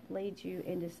going to lead you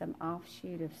into some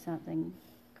offshoot of something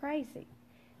crazy.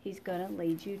 He's going to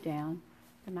lead you down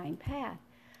the main path.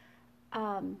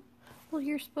 Well,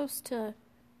 you're supposed to.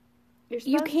 You're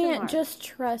You supposed to can't learn. just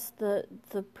trust the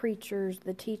preachers,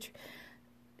 the teacher.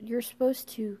 You're supposed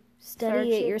to Search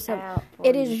study it it yourself. out for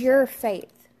It is your yourself.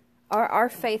 faith. Our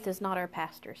faith is not our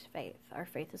pastor's faith. Our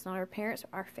faith is not our parents'.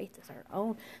 Our faith is our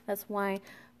own. That's why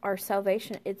our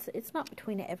salvation, it's not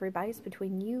between everybody. It's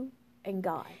between you and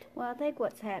God. Well, I think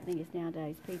what's happening is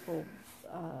nowadays people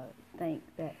think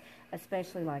that,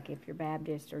 especially like if you're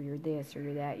Baptist or you're this or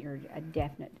you're that, you're a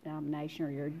definite denomination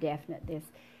or you're a definite this.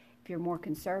 If you're more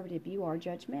conservative, you are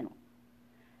judgmental.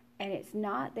 And it's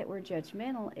not that we're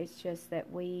judgmental, it's just that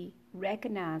we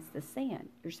recognize the sin.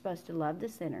 You're supposed to love the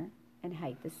sinner and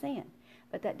hate the sin.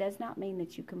 But that does not mean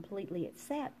that you completely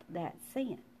accept that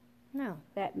sin. No.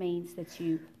 That means that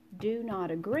you do not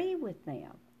agree with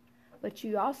them, but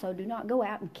you also do not go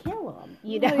out and kill them.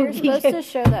 You know, You're supposed to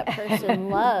show that person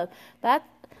love.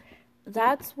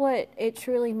 That's what it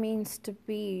truly means to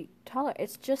be tolerant.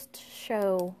 It's just to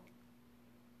show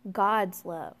God's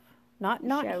love, not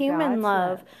Show human God's love,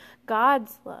 love.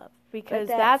 God's love, because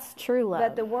But that's true love.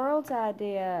 But the world's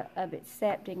idea of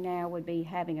accepting now would be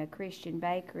having a Christian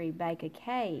bakery bake a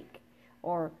cake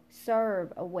or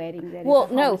serve a wedding that is a no.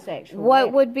 homosexual What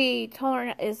wedding. would be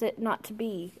tolerant is it not to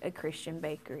be a Christian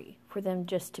bakery, for them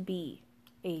just to be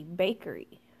a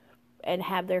bakery and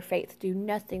have their faith do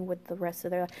nothing with the rest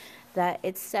of their life. That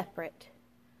it's separate.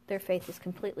 Their faith is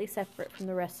completely separate from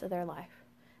the rest of their life,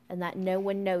 and that no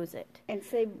one knows it. And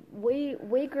see, we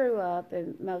grew up,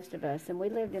 and most of us, and we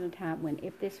lived in a time when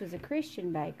if this was a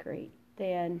Christian bakery,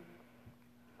 then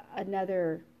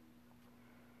another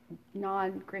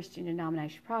non-Christian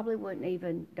denomination probably wouldn't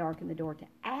even darken the door to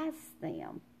ask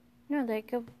them. No, they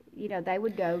go. You know, they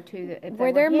would go to the, if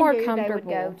Where they were they're more Hindu, they would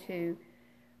go comfortable. to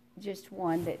just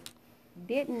one that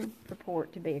didn't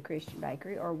purport to be a Christian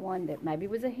bakery, or one that maybe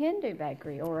was a Hindu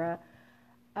bakery, or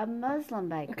a Muslim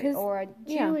bakery, 'Cause- or a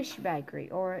yeah. Jewish bakery,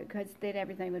 or because then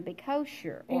everything would be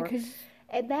kosher. Yeah, Or, 'cause-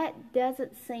 and that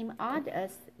doesn't seem odd to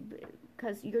us.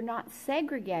 because you're not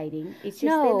segregating. It's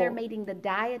just then they're No. meeting the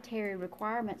dietary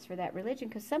requirements for that religion,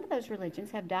 because some of those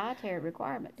religions have dietary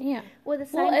requirements. Yeah. Well, the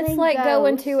same Well, it's thing like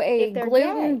going goes to a if they're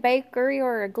gluten gay. bakery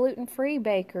or a gluten-free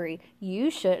bakery.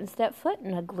 You shouldn't step foot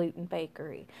in a gluten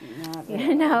bakery. Not You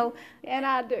really. know, And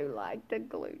I do like the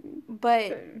gluten.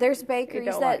 but there's bakeries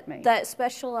don't like me. that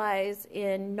specialize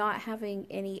in not having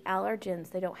any allergens.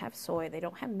 They don't have soy, they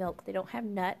don't have milk, they don't have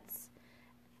nuts.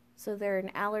 So they're an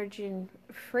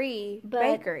allergen-free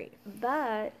bakery.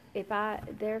 But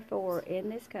therefore, in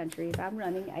this country, if I'm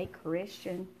running a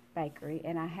Christian bakery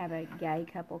and I have a gay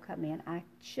couple come in, I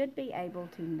should be able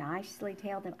to nicely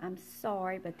tell them, I'm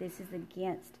sorry, but this is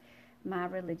against my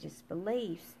religious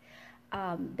beliefs.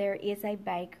 There is a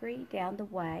bakery down the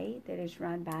way that is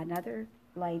run by another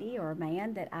lady or a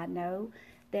man that I know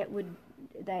that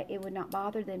it would not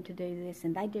bother them to do this,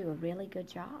 and they do a really good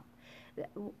job.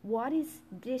 What is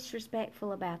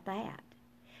disrespectful about that?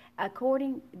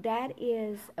 According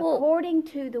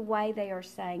to the way they are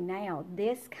saying now,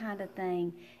 this kind of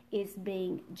thing is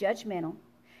being judgmental,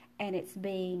 and it's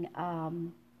being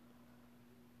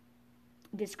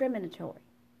discriminatory.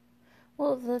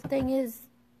 Well, the thing is,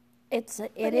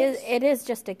 it is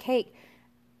just a cake.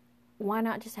 Why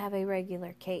not just have a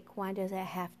regular cake? Why does it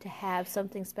have to have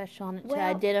something special on it to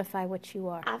Well, identify what you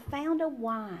are? I found a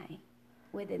why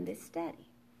within this study,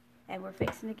 and we're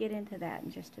fixing to get into that in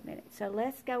just a minute. So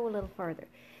let's go a little further.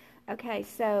 Okay,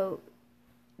 so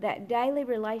that daily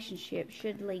relationship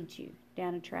should lead you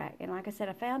down a track. And like I said,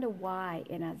 I found a why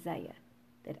in Isaiah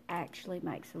that actually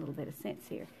makes a little bit of sense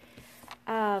here.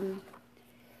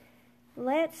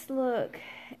 Let's look,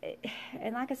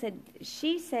 and like I said,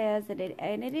 she says that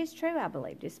and it is true, I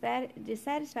believe,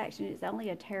 dissatisfaction is only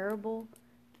a terrible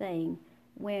thing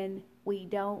when we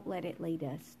don't let it lead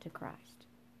us to Christ.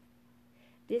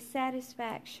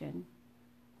 Dissatisfaction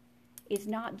is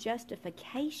not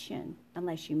justification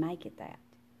unless you make it that.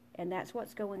 And that's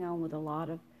what's going on with a lot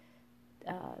of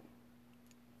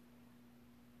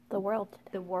The world.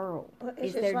 Well, it's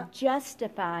is just they're like-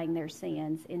 justifying their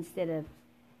sins instead of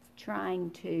trying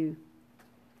to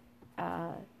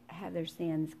have their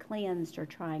sins cleansed or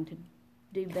trying to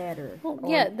do better. Well,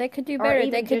 or, yeah, they could do or better.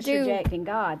 even They could just do. rejecting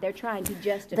God. They're trying to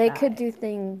justify. They could it. do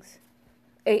things,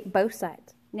 both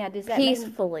sides, Now, does that mean?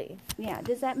 peacefully. Yeah.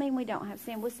 Does that mean we don't have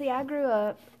sin? Well, see, I grew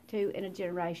up in a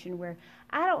generation where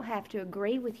I don't have to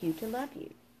agree with you to love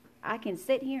you. I can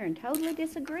sit here and totally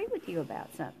disagree with you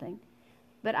about something,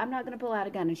 but I'm not going to pull out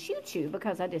a gun and shoot you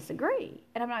because I disagree.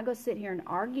 And I'm not going to sit here and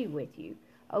argue with you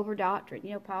over doctrine.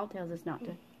 You know, Paul tells us not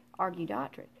to argue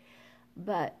doctrine.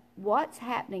 But what's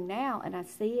happening now, and I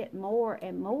see it more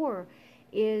and more,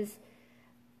 is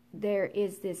there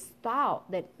is this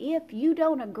thought that if you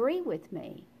don't agree with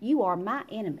me, you are my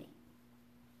enemy.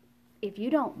 If you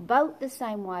don't vote the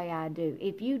same way I do,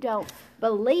 if you don't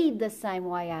believe the same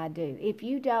way I do, if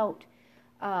you don't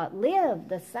live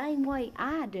the same way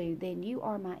I do, then you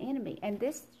are my enemy. And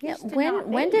this Yeah. used to not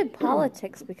When be. did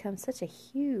politics become such a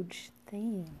huge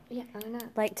thing? Yeah, I know.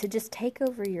 Like to just take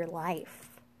over your life.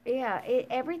 Yeah,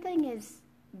 everything is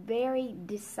very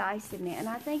decisive now, and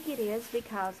I think it is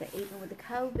because even with the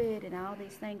COVID and all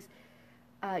these things,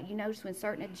 you notice when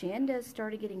certain agendas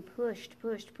started getting pushed,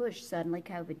 suddenly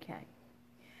COVID came.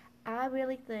 I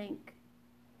really think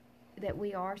that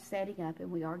we are setting up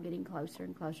and we are getting closer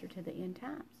and closer to the end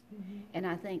times. Mm-hmm. And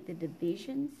I think the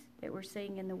divisions that we're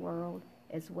seeing in the world,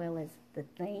 as well as the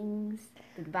things,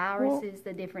 the viruses,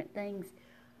 the different things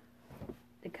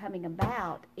that are coming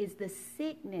about, is the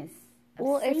sickness of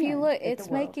Well, if sin you look, that it's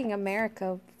the world making has.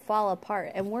 America fall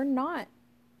apart, and we're not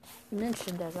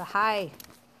mentioned as a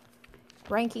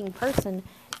high-ranking person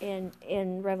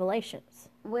in Revelations.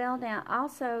 Well, now,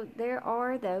 also, there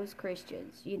are those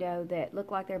Christians, you know, that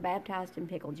look like they're baptized in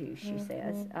pickle juice, she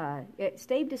says.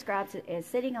 Steve describes it as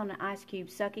sitting on an ice cube,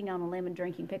 sucking on a lemon,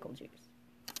 drinking pickle juice.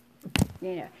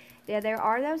 You know, there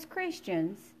are those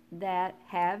Christians that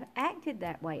have acted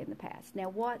that way in the past. Now,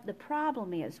 what the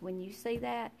problem is when you see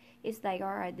that is they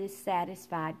are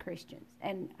dissatisfied Christians.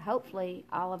 And hopefully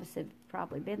all of us have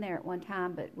probably been there at one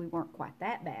time, but we weren't quite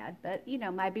that bad. But, you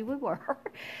know, maybe we were.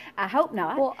 I hope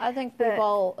not. Well, I think we've But-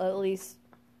 all at least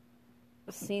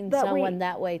seen But someone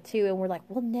that way too, and we're like,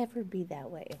 we'll never be that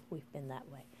way if we've been that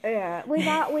way. Yeah,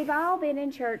 we've all been in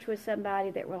church with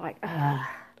somebody that we're like,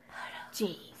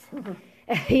 jeez,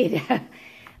 you know,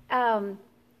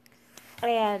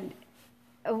 and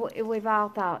we've all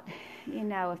thought, you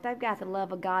know, if they've got the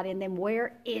love of God in them,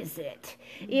 where is it?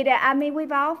 You know, I mean,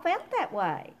 we've all felt that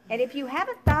way, and if you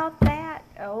haven't thought that,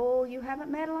 oh, you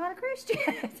haven't met a lot of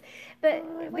Christians, but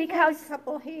We because got a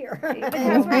couple here.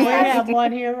 because We have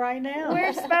one here right now.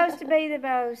 we're supposed to be the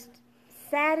most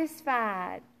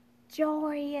satisfied,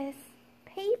 joyous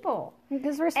people.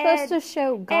 Because we're supposed to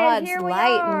show And God's here we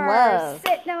light are, and love.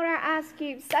 sitting on our ice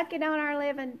cubes, sucking on our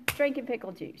living, drinking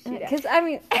pickle juice. You know? Because, I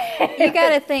mean, you got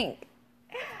to think,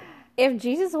 if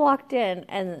Jesus walked in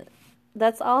and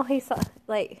that's all he saw,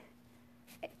 like,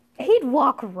 he'd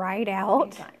walk right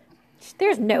out.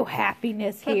 There's no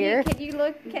happiness here. Can you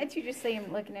look? Can't you just see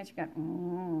him looking at you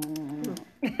going,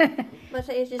 But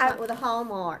see, it's just like with a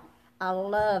Hallmark. I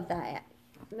love that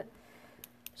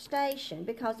station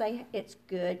because it's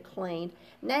good, clean.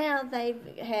 Now they've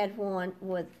had one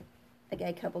with a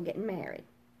gay couple getting married.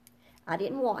 I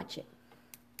didn't watch it,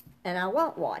 and I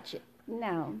won't watch it.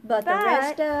 No. But the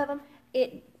rest of them,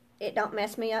 it don't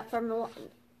mess me up from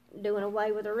doing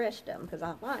away with the rest of them because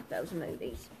I like those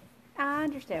movies. I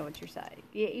understand what you're saying.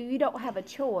 You don't have a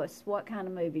choice what kind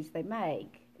of movies they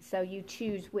make, so you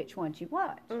choose which ones you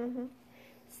watch. Mm-hmm.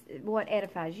 What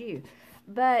edifies you.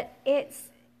 But it's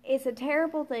a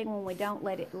terrible thing when we don't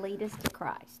let it lead us to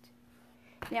Christ.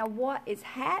 Now, what is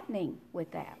happening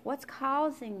with that? What's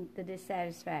causing the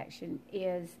dissatisfaction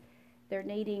is they're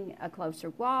needing a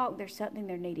closer walk. There's something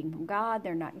they're needing from God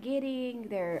they're not getting.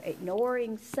 They're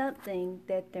ignoring something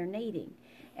that they're needing.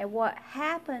 And what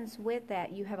happens with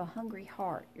that, you have a hungry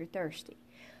heart. You're thirsty.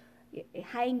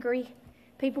 Hangry.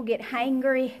 People get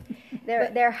hangry.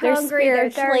 They're hungry. They're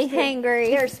They're spiritually thirsty. hangry.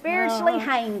 They're spiritually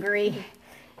hangry.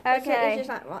 Okay. It's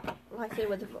just like I said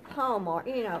with Hallmark,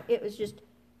 it was just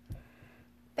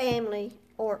family,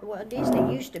 or, well,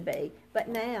 Disney used to be, but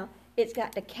now it's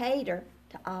got to cater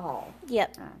to all.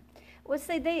 Yep. Well,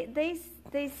 see, these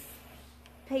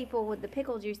people with the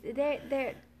pickle juice,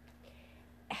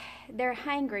 they're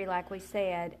hangry, like we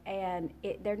said, and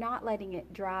they're not letting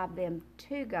it drive them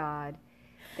to God.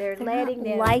 They're letting not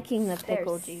them liking the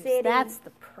pickle juice. That's the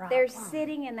problem. They're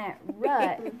sitting in that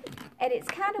rut, and it's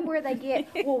kind of where they get.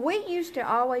 Well, we used to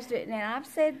always do it. Now I've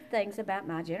said things about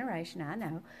my generation, I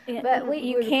know, but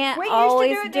you can't we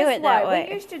always used to do it that way.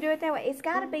 We used to do it that way. It's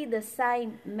got to be the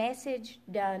same message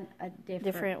done a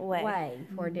different way.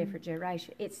 for a different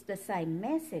generation. It's the same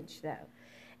message though.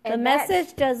 The And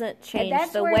message doesn't change.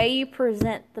 that's The where- way you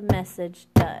present the message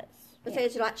does. But see,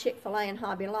 it's like Chick-fil-A and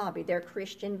Hobby Lobby. They're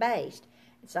Christian-based.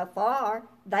 And so far,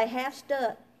 they have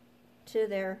stuck to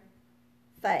their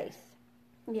faith.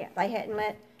 Yeah. They hadn't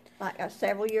let, like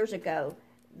several years ago,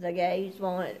 the gays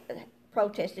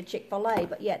protested Chick-fil-A,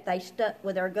 but yet they stuck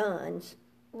with their guns.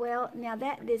 Well, now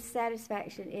that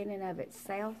dissatisfaction in and of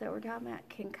itself that we're talking about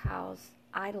can cause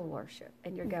idol worship.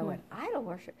 And you're going, idol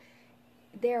worship?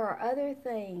 There are other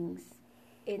things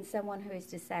in someone who is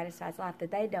dissatisfied's life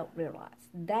that they don't realize.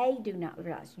 They do not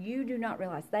realize. You do not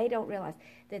realize. They don't realize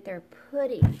that they're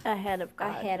putting Ahead of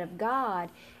God.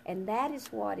 And that is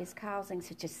what is causing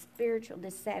such a spiritual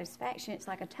dissatisfaction. It's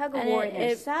like a tug of And war in their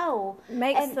it soul.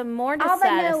 makes And them more all they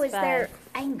know is dissatisfied. they're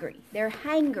angry. They're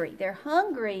hangry. They're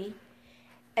hungry,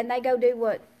 and they go do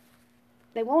what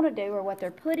they want to do or what they're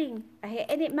putting ahead.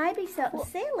 And it may be something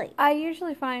silly. I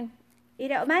usually find It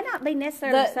may not be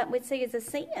necessarily The- something we'd see as a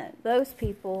sin. those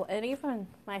people, and even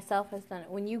myself has done it,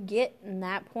 when you get in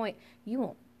that point, you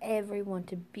want everyone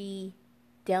to be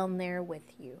down there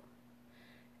with you.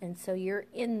 And so you're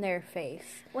in their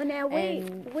face. Well, now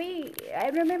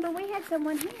I remember we had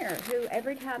someone here who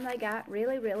every time they got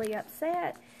really, really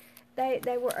upset, they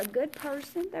were a good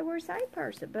person, they were a saved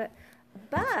person, but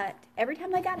every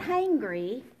time they got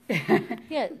hangry,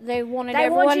 Yeah, they wanted they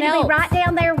everyone want you to else. be right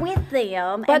down there with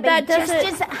them, But and be that just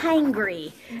doesn't- as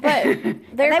hangry. But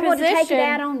their They position, want to take it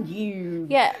out on you.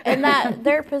 yeah, and that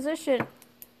their position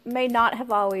may not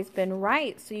have always been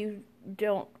right. So you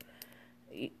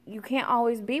can't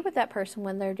always be with that person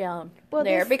when they're down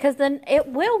there, because then it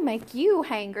will make you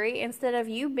hangry instead of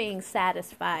you being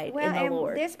satisfied in the and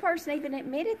Lord. this person even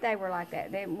admitted they were like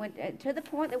that. They went to the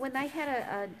point that when they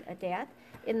had a death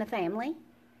in the family,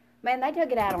 man, they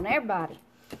took it out on everybody.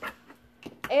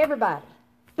 Everybody.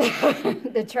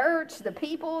 The church, the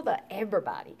people,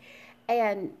 everybody.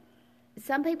 And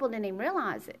some people didn't even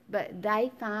realize it, but they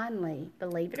finally,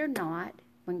 believe it or not,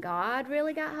 when God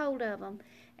really got hold of them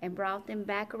and brought them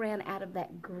back around out of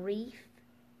that grief,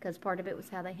 because part of it was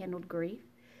how they handled grief,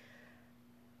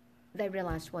 they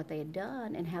realized what they had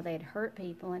done and how they had hurt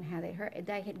people and how they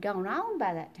had gone on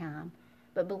by that time.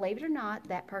 But believe it or not,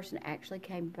 that person actually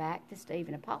came back to Steve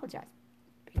and apologized.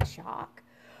 Big shock.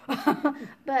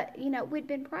 But, we'd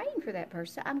been praying for that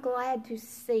person. I'm glad to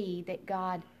see that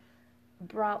God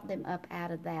brought them up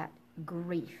out of that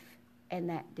grief and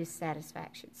that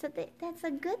dissatisfaction. So that's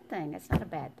a good thing. That's not a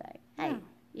bad thing. Hey,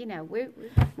 we're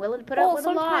willing to put up with a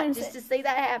lot sometimes just to see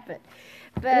that happen.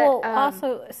 But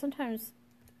also, sometimes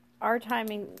our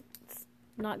timing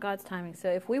not God's timing. So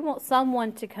if we want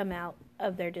someone to come out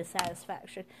of their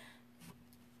dissatisfaction,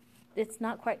 it's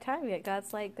not quite time yet.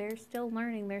 God's like, they're still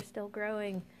learning, they're still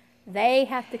growing. They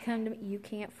have to come to me. You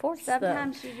can't force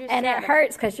Sometimes them. you just and it gotta-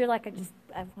 hurts because you're like,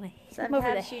 I want to hit them over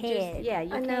the Sometimes you head. just, yeah,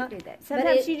 you I know, can't do that. but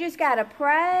Sometimes you just gotta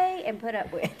pray and put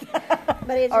up with.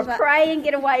 But it's or just like- pray and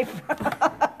get away from.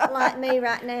 Like me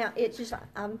right now, it's just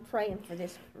I'm praying for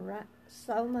this right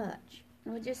so much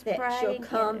Well, just that pray she'll and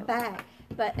come get back.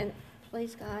 But and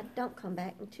please God, don't come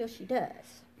back until she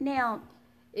does. Now,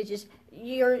 It's just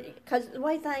because the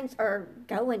way things are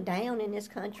going down in this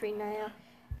country now,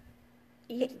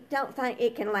 you don't think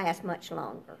it can last much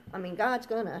longer. I mean, God's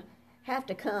gonna have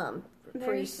to come pretty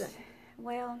there's, soon.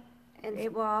 well, And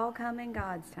it will all come in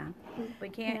God's time. We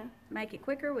can't make it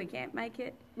quicker. We can't make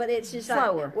it. but it's just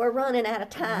slower. like we're running out of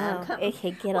time. No, Come- it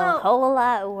could get Well, a whole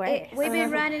lot worse. We've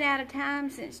been running out of time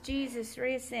since Jesus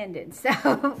reascended. So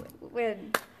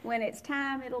when it's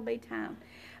time, it'll be time.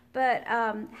 But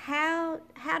how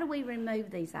do we remove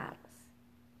these idols?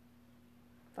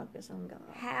 Focus on God.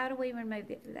 How do we remove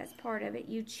it? That's part of it.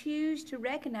 You choose to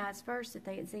recognize first that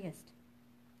they exist.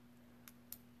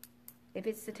 If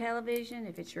it's the television,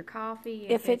 if it's your coffee,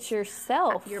 if it's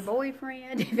yourself. your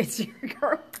boyfriend, if it's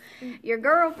your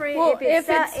girlfriend, Well, if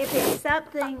it's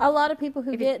something. A lot of people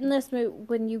who If get it- in this mood,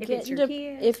 when you if get it's your into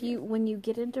kids, when you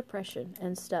get in depression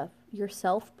and stuff,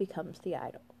 yourself becomes the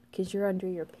idol because you're under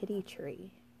your pity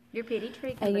tree, Your pity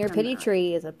tree. Can and your become pity the-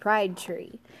 tree is a pride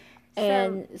tree,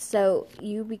 and so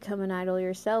you become an idol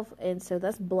yourself, and so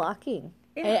that's blocking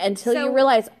until you so-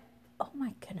 realize, oh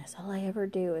my goodness, all I ever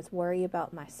do is worry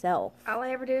about myself. All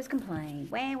I ever do is complain.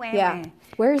 Wah, wah, Yeah, wah.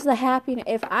 where's the happiness?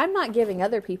 If I'm not giving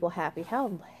other people happy, how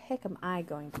the heck am I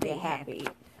going to be Be happy?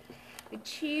 You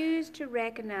choose to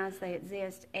recognize they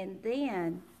exist, and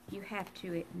then you have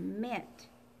to admit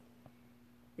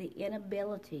the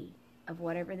inability of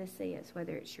whatever this is,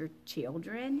 whether it's your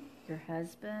children, your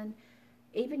husband,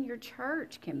 even your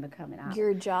church can become an idol.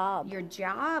 Your job. Your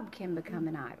job can become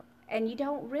an idol. And you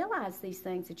don't realize these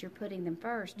things that you're putting them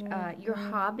first. Your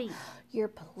hobby, Your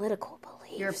political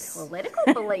beliefs. your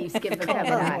political beliefs can become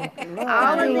an idol.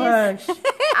 Too much.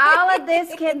 All of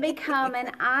this can become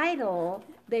an idol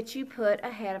that you put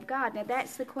ahead of God. Now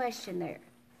that's the question there.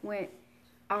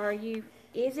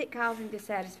 Is it causing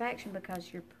dissatisfaction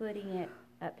because you're putting it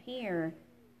up here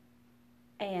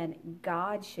and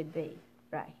God should be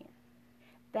right here?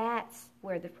 That's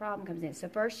where the problem comes in. So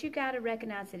first you got to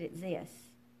recognize it exists.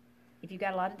 If you've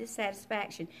got a lot of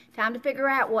dissatisfaction, time to figure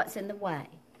out what's in the way.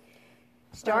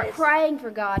 Start praying for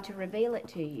God to reveal it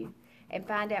to you and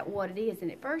find out what it is.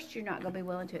 And at first, you're not going to be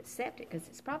willing to accept it because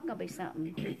it's probably going to be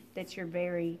something that you're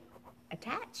very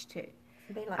attached to.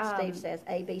 Be like Steve says,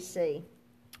 ABC.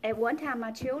 At one time,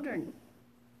 my children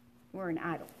were an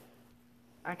idol.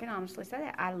 I can honestly say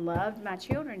that. I loved my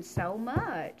children so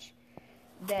much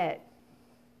that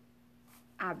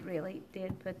I really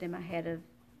did put them ahead of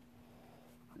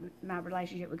my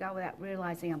relationship with God without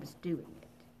realizing I was doing it.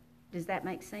 Does that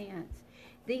make sense?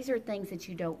 These are things that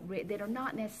you don't that are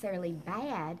not necessarily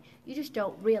bad. You just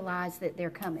don't realize that they're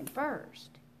coming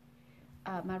first.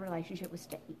 My relationship with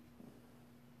Steve,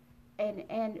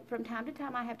 and from time to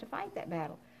time I have to fight that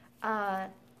battle.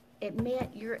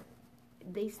 Admit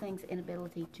these things'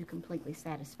 inability to completely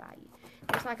satisfy you.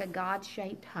 There's like a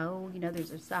God-shaped hole. You know,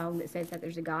 there's a song that says that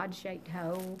there's a God-shaped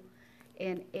hole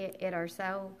in our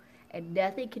soul. And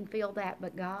nothing can fill that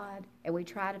but God. And we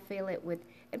try to fill it with,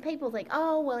 and people think,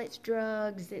 oh, well, it's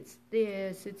drugs, it's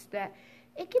this, it's that.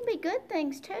 It can be good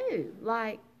things too,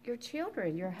 like your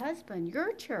children, your husband,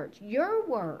 your church, your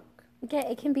work. Yeah,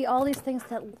 it can be all these things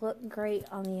that look great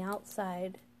on the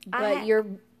outside, I but ha- you're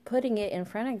putting it in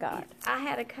front of God. I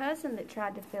had a cousin that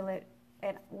tried to fill it,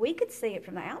 and we could see it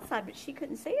from the outside, but she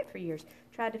couldn't see it for years.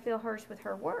 Tried to fill hers with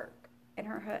her work, and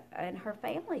her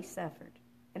family suffered,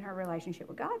 and her relationship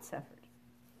with God suffered,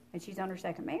 and she's on her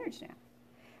second marriage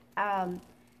now.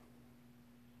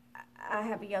 I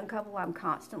have a young couple I'm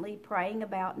constantly praying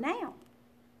about now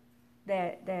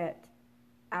that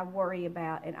I worry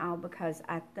about, and all because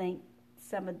I think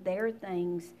some of their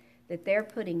things that they're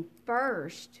putting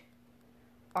first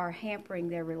are hampering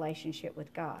their relationship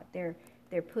with God. They're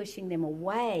pushing them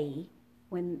away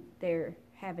when they're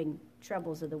having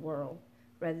troubles of the world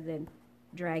rather than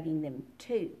dragging them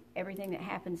to. Everything that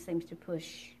happens seems to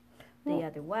push the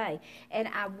other way. And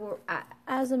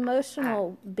As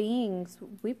emotional beings,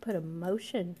 we put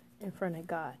emotion in front of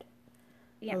God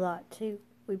Yeah. a lot too.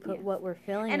 We put Yeah. what we're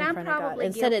feeling And in I'm front of God probably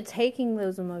instead of taking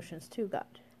those emotions to God.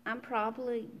 I'm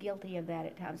probably guilty of that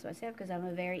at times myself because I'm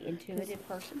a very intuitive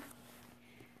person.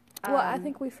 Well, I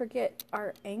think we forget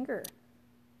our anger.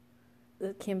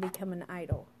 can become an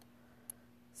idol.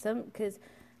 Because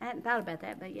I hadn't thought about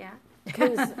that, but yeah.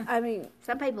 I mean,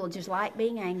 Some people just like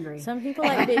being angry. some people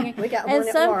like being, We got and one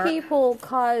at some work. people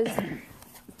cause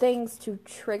things to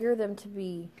trigger them to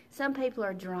be Some people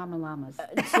are drama llamas.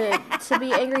 to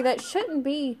be angry that shouldn't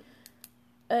be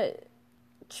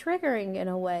triggering in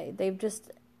a way. They've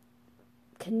just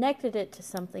connected it to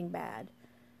something bad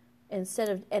instead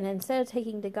of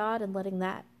taking to God and letting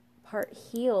that part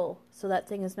heal so that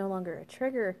thing is no longer a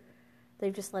trigger.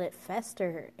 They've just let it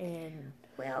fester and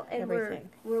Well, and everything.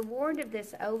 we're warned of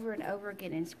this over and over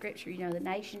again in Scripture. You know, the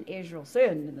nation Israel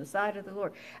sinned in the sight of the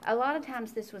Lord. A lot of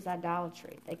times this was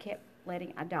idolatry. They kept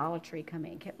letting idolatry come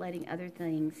in, kept letting other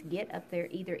things get up there,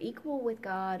 either equal with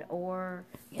God or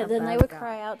and then they above would God.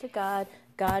 cry out to God.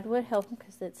 God would help them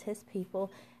because it's His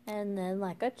people. And then,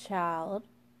 like a child,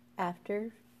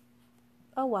 after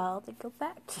a while, they go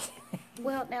back to it.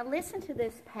 Well, now listen to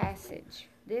this passage.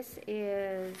 This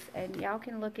is, and y'all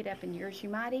can look it up in yours. You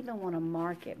might even want to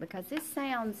mark it because this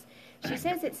sounds, she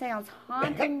says it sounds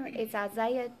haunting. It's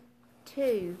Isaiah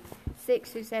 2,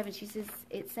 6 through 7. She says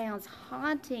it sounds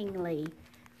hauntingly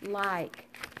like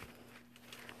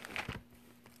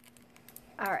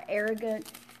our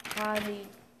arrogant, highly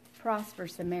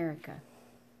prosperous America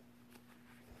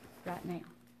right now.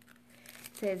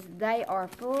 It says, they are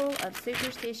full of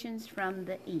superstitions from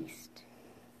the east.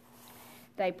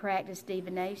 They practice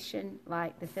divination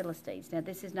like the Philistines. Now,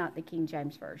 this is not the King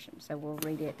James Version, so we'll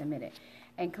read it in a minute.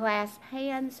 And clasp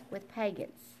hands with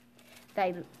pagans.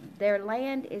 Their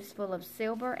land is full of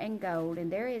silver and gold,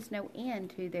 and there is no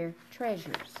end to their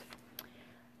treasures.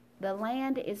 Their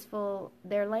land is full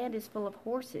of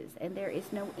horses, and there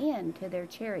is no end to their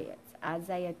chariots.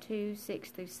 Isaiah 2, 6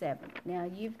 through 7. Now,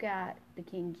 you've got the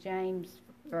King James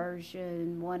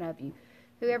Version, one of you.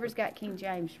 Whoever's got King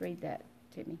James, read that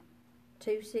to me.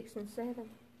 2, 6, and 7.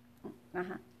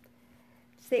 Uh-huh.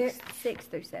 6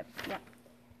 through 7. Yeah.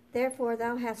 Therefore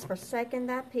thou hast forsaken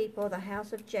thy people, the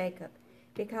house of Jacob,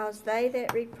 because they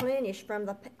that replenish from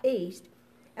the east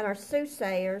and are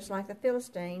soothsayers like the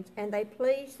Philistines, and they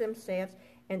please themselves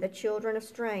and the children of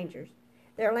strangers.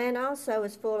 Their land also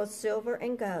is full of silver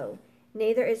and gold,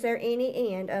 neither is there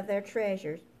any end of their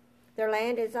treasures. Their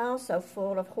land is also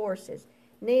full of horses,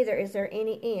 neither is there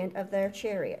any end of their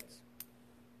chariots.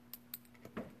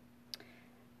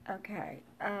 Okay.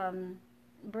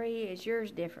 Bree, is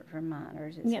yours different from mine, or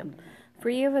is it Yeah. something? For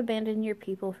you have abandoned your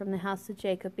people from the house of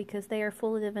Jacob, because they are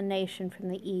full of divination from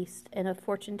the east, and of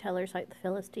fortune tellers like the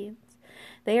Philistines.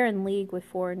 They are in league with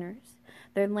foreigners.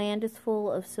 Their land is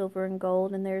full of silver and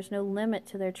gold, and there is no limit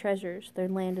to their treasures. Their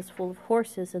land is full of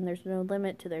horses, and there's no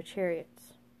limit to their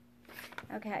chariots.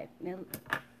 Okay. Now,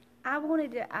 I'm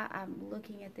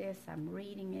looking at this, I'm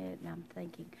reading it, and I'm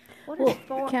thinking, what is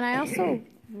Can I also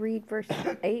read verse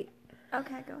 8?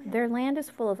 Okay, go ahead. Their land is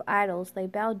full of idols. They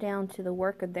bow down to the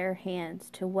work of their hands,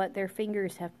 to what their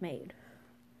fingers have made.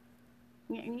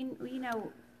 You know,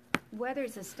 whether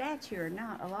it's a statue or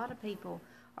not, a lot of people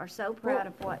are so proud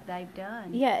of what they've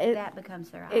done, that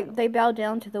becomes their idol. They bow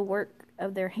down to the work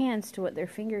of their hands, to what their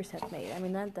fingers have made. I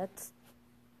mean, that's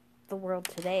the world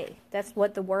today. That's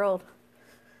what the world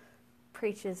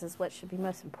preaches is what should be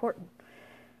most important.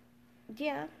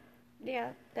 Yeah,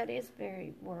 that is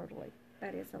very worldly.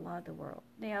 That is a lot of the world.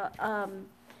 Now,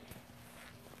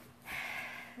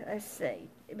 let's see.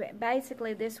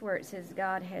 Basically, this where it says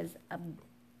God has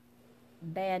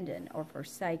abandoned or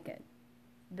forsaken.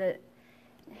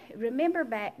 Remember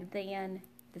back then,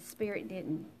 the Spirit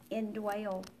didn't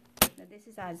indwell. Now, this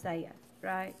is Isaiah,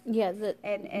 right? Yeah,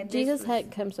 And Jesus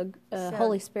hadn't come, so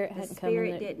Holy Spirit hadn't come. The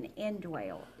Spirit didn't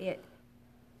indwell. It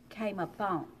came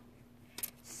upon.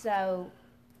 So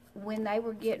when they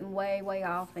were getting way, way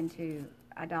off into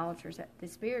idolaters, the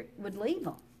Spirit would leave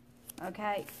them.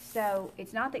 Okay? So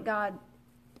it's not that God,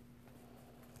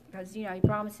 because, you know, He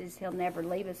promises He'll never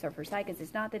leave us or forsake us.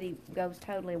 It's not that He goes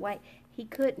totally away. He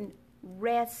couldn't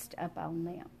rest upon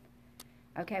them.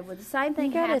 Okay? Well, the same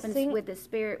thing happens with the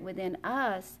Spirit within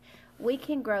us. We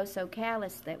can grow so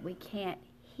callous that we can't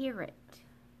hear it.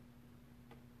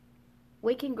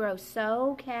 We can grow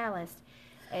so callous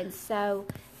and so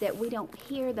that we don't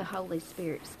hear the Holy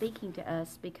Spirit speaking to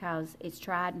us because it's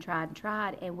tried and tried and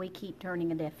tried, and we keep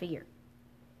turning a deaf ear.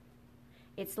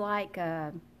 It's like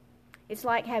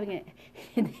having a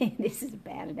this is a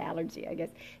bad analogy, I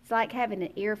guess. It's like having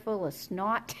an ear full of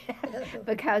snot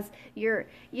because you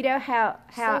know how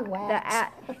So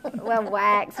wax.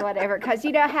 wax, whatever. Because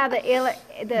you know how the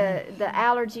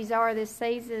allergies are this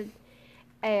season,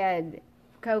 and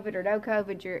COVID or no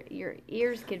COVID, your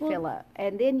ears can fill up,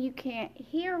 and then you can't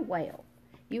hear well.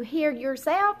 You hear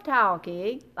yourself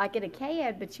talking like in a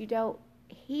can, but you don't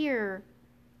hear.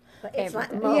 But it's like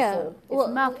Everything. muffled. Well,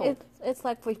 muffled. It's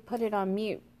like we put it on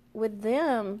mute. With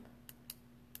them,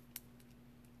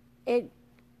 it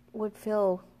would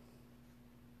feel,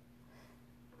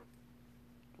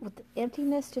 would the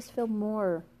emptiness just feel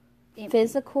more Empty.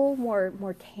 physical,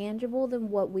 more tangible than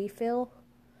what we feel?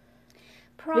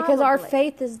 Probably. Because our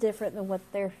faith is different than what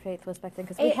their faith was back then.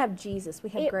 Because we It- have Jesus, we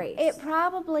have grace. It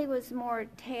probably was more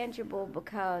tangible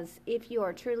because if you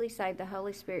are truly saved, the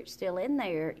Holy Spirit's still in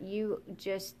there. You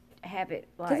just have it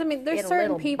like 'Cause, I mean, there's in a certain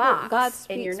little people box, God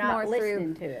and you're speaks not more through-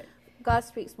 listening to it. God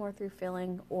speaks more through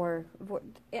feeling,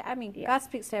 I mean, Yeah. God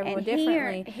speaks to everyone And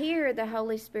differently. here, the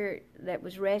Holy Spirit that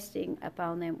was resting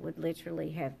upon them would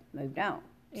literally have moved on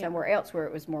Yeah. somewhere else where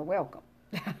it was more welcome.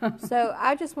 So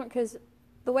I just want, because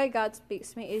the way God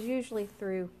speaks to me is usually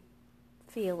through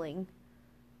feeling.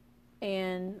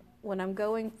 And when I'm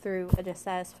going through a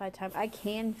dissatisfied time, I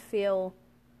can feel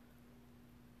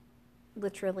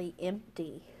literally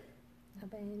empty.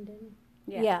 Abandoned.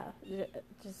 Yeah.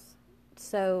 Just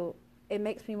so it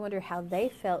makes me wonder how they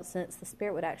felt, since the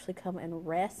Spirit would actually come and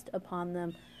rest upon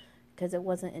them because it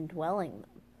wasn't indwelling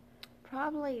them.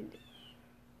 Probably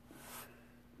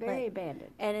very Like-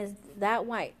 abandoned. And is that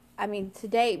why? I mean,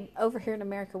 today over here in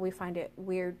America, we find it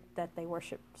weird that they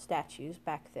worship statues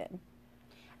back then.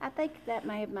 I think that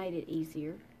may have made it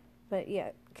easier. But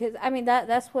yeah, because I mean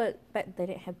that's what. But they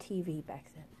didn't have TV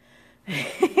back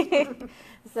then.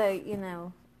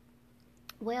 So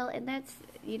Well, and that's,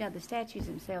 the statues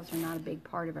themselves are not a big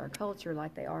part of our culture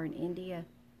like they are in India.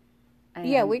 And,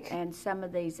 Yeah, and some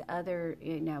of these other,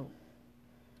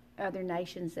 other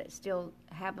nations that still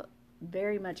have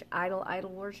very much idol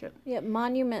worship. yeah,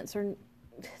 monuments are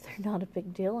they're not a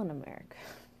big deal in America.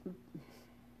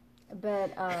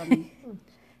 But,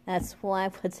 That's why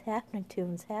what's happening to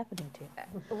them is happening to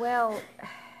them. well,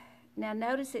 now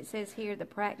notice it says here the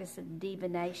practice of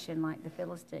divination like the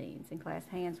Philistines and clasp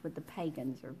hands with the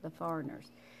pagans or the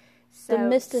foreigners. The So,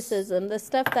 mysticism, the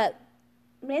stuff that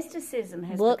mysticism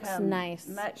has looks become nice.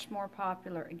 much more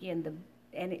popular again.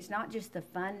 And it's not just the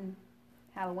fun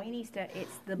Halloweeny stuff;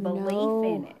 it's the belief No.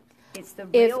 in it. It's the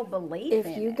real belief if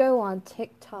in you it. go on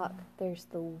TikTok, there's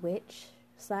the witch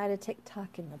side of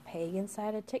TikTok and the pagan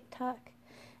side of TikTok,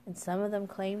 and some of them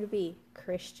claim to be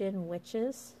Christian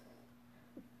witches.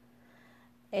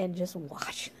 And just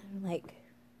watching them, like,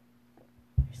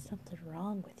 there's something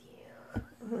wrong with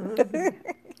you.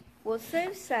 Well,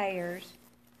 soothsayers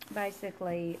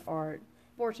basically are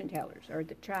fortune tellers, or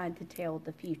trying to tell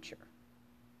the future.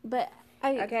 But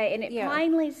Okay, and it yeah.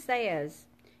 plainly says,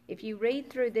 if you read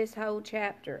through this whole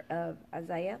chapter of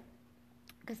Isaiah,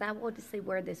 because I wanted to see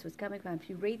where this was coming from. If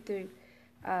you read through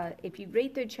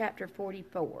chapter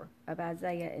 44 of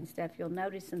Isaiah and stuff, you'll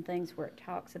notice some things where it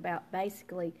talks about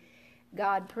basically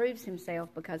God proves himself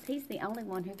because he's the only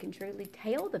one who can truly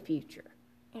tell the future.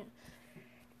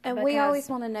 And we because- always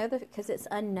want to know that because it's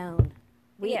unknown.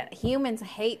 Yeah. Humans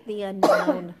hate the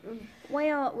unknown.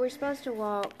 Well, we're supposed to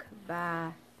walk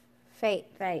by faith,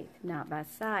 not by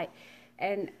sight.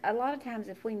 And a lot of times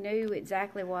if we knew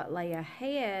exactly what lay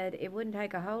ahead, it wouldn't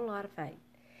take a whole lot of faith.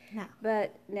 No.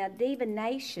 But now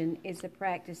divination is the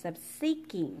practice of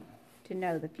seeking to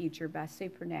know the future by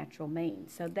supernatural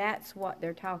means. So that's what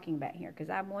they're talking about here,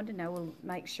 because I wanted to know,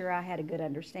 make sure I had a good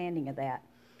understanding of that.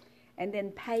 And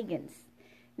then pagans.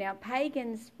 Now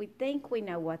pagans, we think we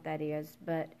know what that is,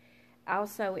 but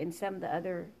also in some of the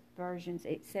other versions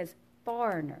it says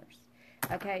foreigners.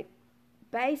 Okay,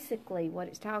 basically what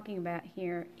it's talking about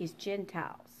here is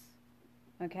Gentiles.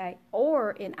 Okay,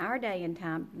 or in our day and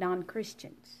time,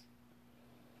 non-Christians.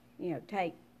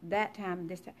 Take that time,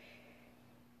 this time.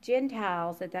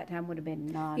 Gentiles at that time would have been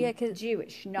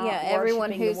non-Jewish, not everyone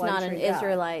worshiping who's the one not an true God.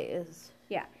 Israelite is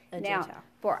Yeah. a Now, Gentile.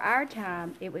 for our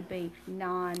time, it would be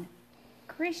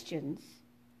non-Christians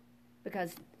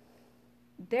because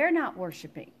they're not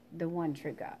worshiping the one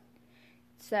true God.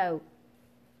 So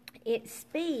it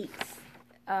speaks,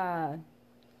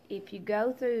 if you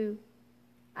go through,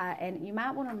 and you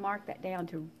might want to mark that down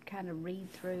to kind of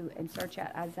read through and search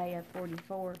out Isaiah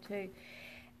 44 too.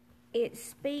 It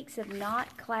speaks of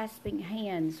not clasping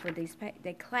hands with these.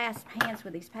 They clasp hands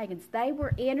with these pagans. They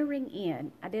were entering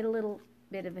in. I did a little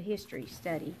bit of a history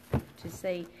study to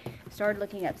see. Started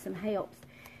looking up some helps,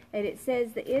 and it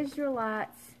says the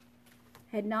Israelites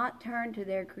had not turned to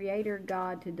their Creator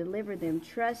God to deliver them,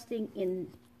 trusting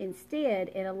instead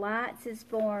in alliances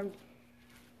formed.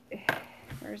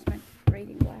 Where's my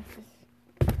reading glasses?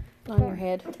 on your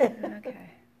head. Okay,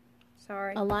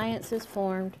 sorry. Alliances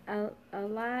formed.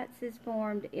 Alliances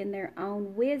formed in their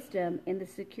own wisdom in the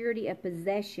security of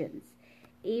possessions,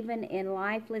 even in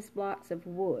lifeless blocks of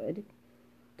wood,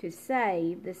 to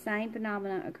save, the same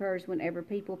phenomenon occurs whenever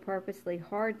people purposely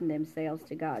harden themselves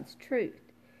to God's truth.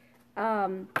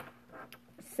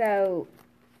 So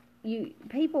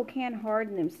people can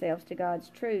harden themselves to God's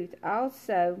truth.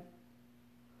 Also,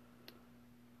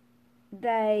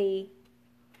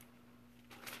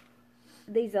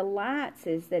 these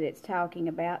alliances that it's talking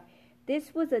about,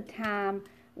 this was a time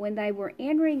when they were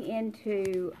entering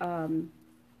into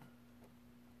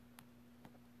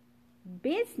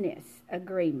business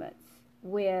agreements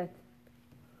with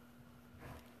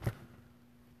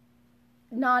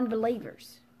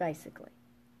non-believers, basically.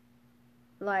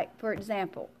 Like, for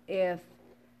example, if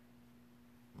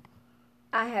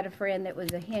I had a friend that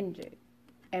was a Hindu,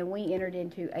 and we entered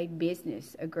into a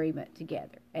business agreement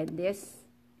together, and this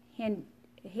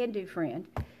Hindu friend,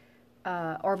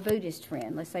 or Buddhist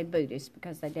friend, let's say Buddhist,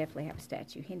 because they definitely have a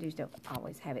statue. Hindus don't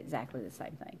always have exactly the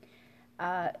same thing.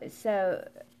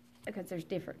 Because there's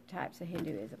different types of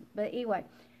Hinduism. But anyway,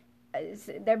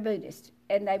 they're Buddhist,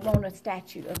 and they want a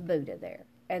statue of Buddha there,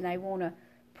 and they want to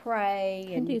pray.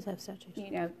 Hindus have statues.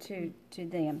 To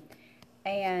them.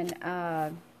 And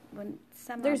when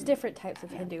there's different types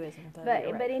of Hinduism.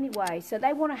 But anyway, so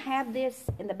they want to have this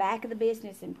in the back of the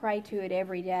business and pray to it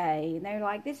every day. And they're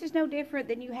like, this is no different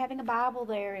than you having a Bible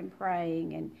there and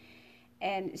praying.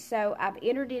 And so I've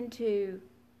entered into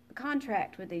a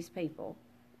contract with these people.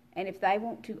 And if they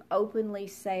want to openly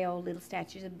sell little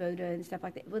statues of Buddha and stuff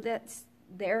like that, well,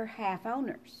 they're half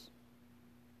owners.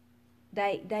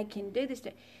 They can do this.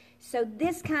 So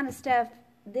this kind of stuff,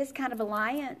 this kind of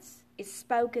alliance is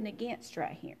spoken against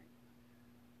right here.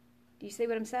 Do you see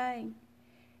what I'm saying?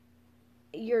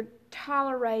 You're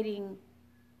tolerating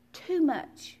too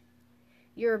much.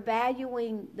 You're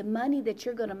valuing the money that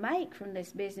you're going to make from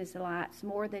this business alliance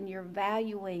more than you're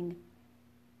valuing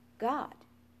God,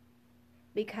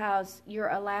 because you're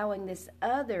allowing this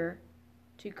other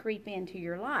to creep into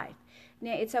your life.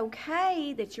 Now, it's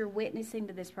okay that you're witnessing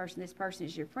to this person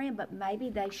is your friend, but maybe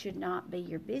they should not be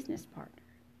your business partner.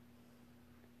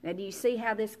 Now, do you see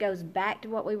how this goes back to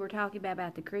what we were talking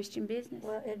about the Christian business?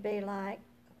 Well, it'd be like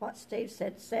what Steve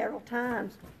said several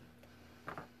times.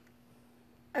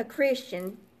 A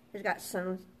Christian has got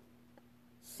some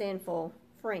sinful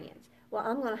friends. Well,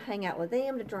 I'm going to hang out with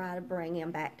them to try to bring him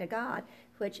back to God,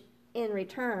 which in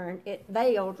return,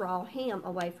 they'll draw him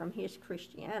away from his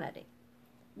Christianity.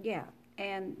 Yeah,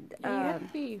 and now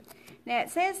it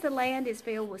says the land is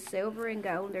filled with silver and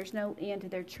gold. There's no end to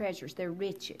their treasures, their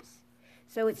riches.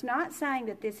 So it's not saying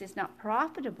that this is not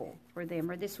profitable for them,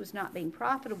 or this was not being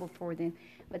profitable for them,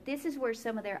 but this is where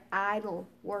some of their idol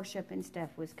worship and stuff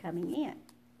was coming in.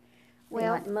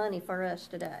 Well, like money for us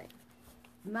today.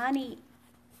 Money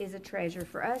is a treasure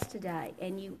for us today,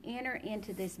 and you enter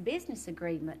into this business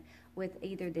agreement with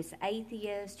either this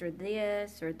atheist or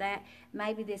this or that.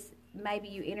 Maybe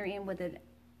you enter in with an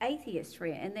atheist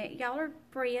friend, and that y'all are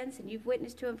friends, and you've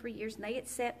witnessed to them for years, and they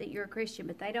accept that you're a Christian,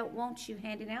 but they don't want you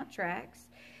handing out tracts.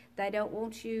 They don't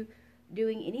want you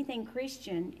doing anything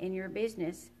Christian in your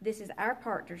business. This is our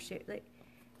partnership.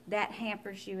 That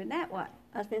hampers you in that way.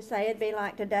 I was going to say, it'd be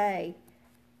like today,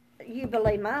 you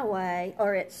believe my way,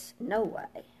 or it's no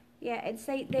way. Yeah, and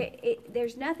see,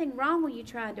 there's nothing wrong with you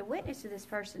trying to witness to this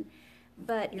person,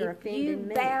 but if you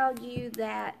value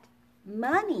that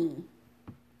money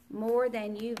more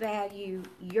than you value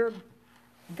your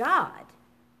God,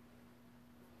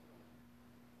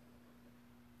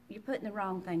 you're putting the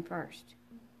wrong thing first.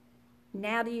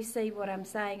 Now do you see what I'm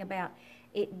saying about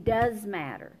it does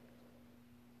matter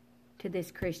to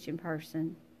this Christian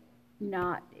person?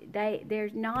 They're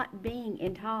not being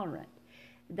intolerant.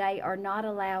 They are not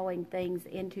allowing things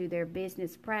into their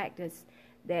business practice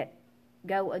that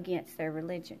go against their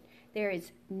religion. There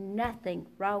is nothing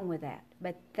wrong with that,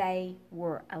 but they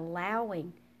were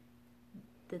allowing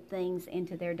the things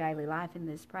into their daily life in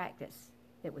this practice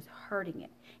that was hurting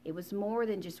it. It was more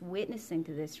than just witnessing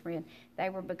to this friend. They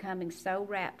were becoming so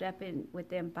wrapped up in with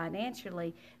them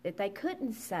financially that they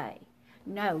couldn't say,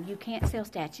 no, you can't sell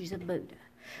statues of Buddha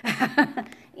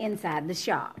inside the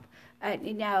shop.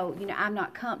 I'm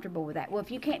not comfortable with that. Well,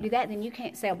 if you can't do that, then you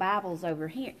can't sell Bibles over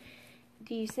here.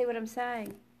 Do you see what I'm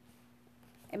saying?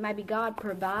 And maybe God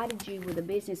provided you with a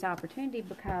business opportunity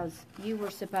because you were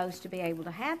supposed to be able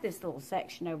to have this little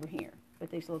section over here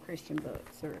with these little Christian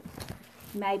books. Or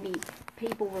maybe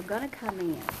people were going to come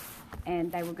in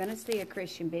and they were going to see a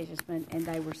Christian businessman, and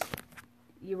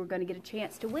you were going to get a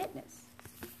chance to witness.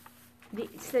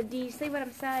 So do you see what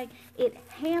I'm saying? It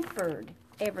hampered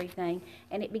everything,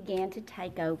 and it began to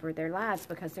take over their lives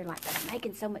because they're like, but I'm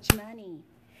making so much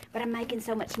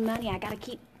money. I got to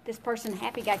keep this person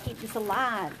happy. Got to keep this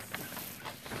alive.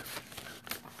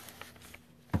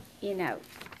 you know,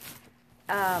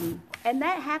 and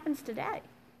that happens today.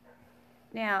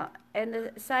 Now, and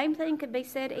the same thing could be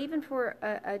said even for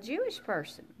a Jewish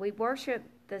person. We worship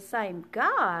the same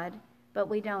God, but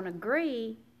we don't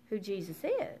agree who Jesus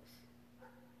is.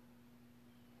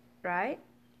 Right?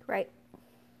 Right.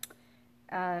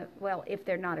 Well, if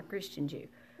they're not a Christian Jew.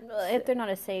 Well, if they're not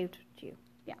a saved Jew.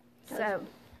 Yeah. So,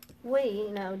 We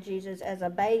know Jesus as a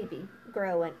baby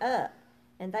growing up,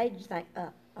 and they just think, oh,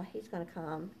 he's going to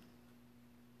come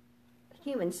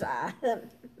human size,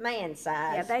 man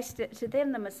size. yeah, to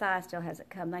them the Messiah still hasn't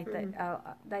come.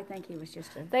 They think he was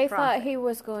just a They prophet. thought he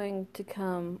was going to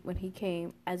come when he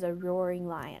came as a roaring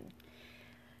lion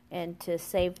and to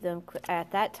save them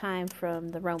at that time from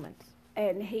the Romans.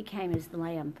 And he came as the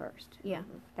lamb first. Yeah.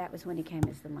 That was when he came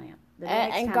as the lamb. The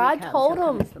And next time God he comes, told he'll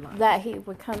come him as the lion. that he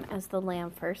would come as the lamb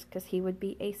first because he would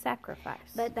be a sacrifice.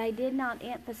 But they did not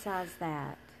emphasize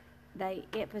that. They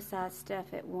emphasized stuff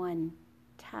at one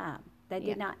time. They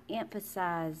did not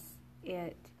emphasize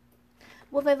it.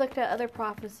 Well, they looked at other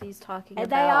prophecies talking And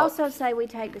about... they also say we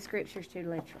take the scriptures too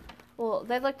literal. Well,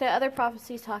 they looked at other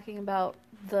prophecies talking about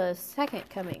the second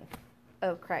coming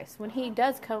of Christ, when he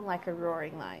does come like a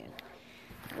roaring lion.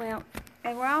 Well,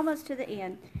 and we're almost to the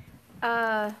end.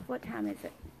 What time is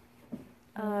it?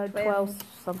 12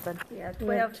 something. Yeah,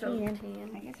 12 to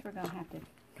 10. I guess we're going to have to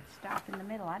stop in the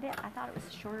middle. I thought it was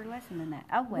a shorter lesson than that.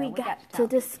 Oh, well, we we got to to talk.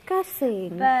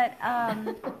 discussing. But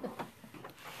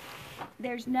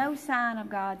there's no sign of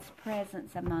God's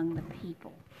presence among the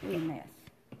people in this.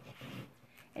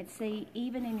 And see,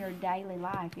 even in your daily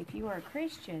life, if you are a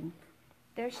Christian,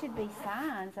 there should be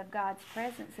signs of God's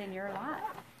presence in your life.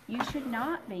 You should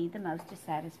not be the most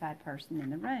dissatisfied person in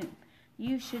the room.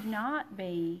 You should not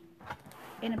be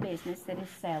in a business that is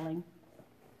selling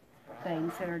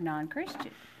things that are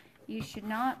non-Christian. You should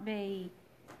not be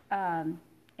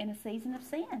in a season of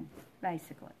sin,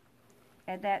 basically.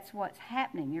 And that's what's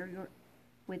happening. You're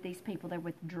with these people. They're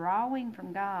withdrawing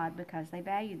from God because they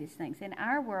value these things. In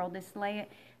our world, this land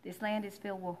is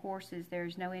filled with horses.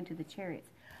 There's no end to the chariots.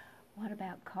 What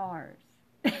about cars?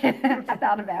 I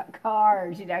thought about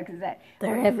cars, because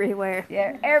They're everywhere.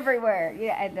 they're everywhere.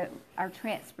 Yeah, and our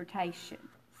transportation.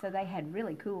 So they had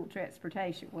really cool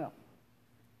transportation. Well,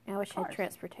 I wish I had Cars.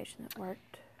 transportation that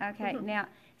worked. okay. Now,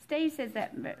 Steve says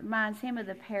that reminds him of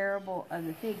the parable of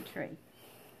the fig tree.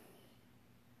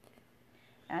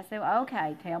 I said, well,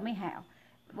 okay, tell me how.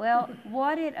 Well,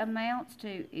 what it amounts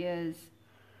to is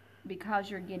because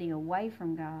you're getting away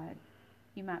from God,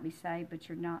 you might be saved, but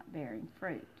you're not bearing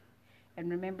fruit. And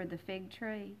remember, the fig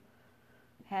tree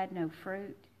had no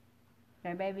fruit.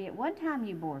 Now, maybe at one time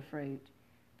you bore fruit,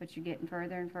 but you're getting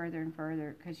further and further and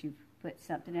further because you've put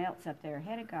something else up there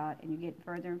ahead of God, and you're getting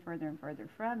further and further and further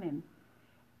from Him.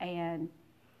 And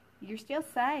you're still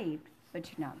saved, but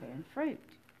you're not bearing fruit.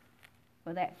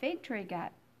 Well, that fig tree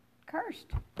got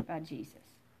cursed by Jesus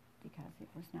because it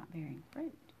was not bearing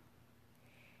fruit.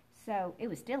 So it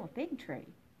was still a fig tree.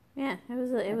 Yeah, it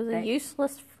was a They-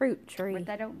 useless fruit tree. But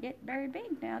they don't get very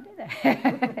big now, do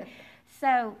they?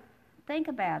 So think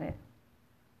about it.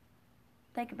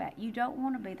 Think about it. You don't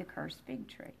want to be the cursed fig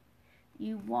tree.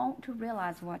 You want to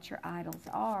realize what your idols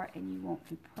are, and you want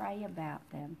to pray about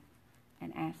them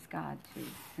and ask God to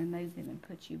remove them and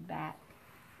put you back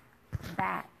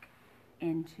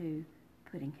into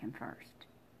putting Him first.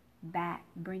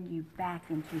 Bring you back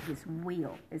into His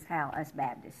will, is how us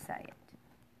Baptists say it.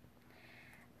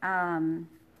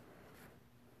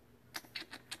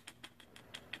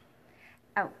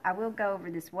 I will go over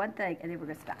this one thing, and then we're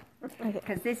going to stop,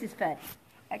 because this is funny.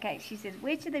 Okay, she says,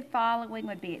 which of the following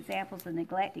would be examples of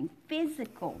neglecting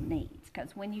physical needs?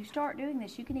 Because when you start doing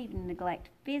this, you can even neglect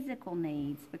physical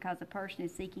needs because a person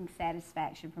is seeking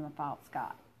satisfaction from a false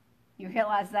god. You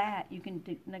realize that? You can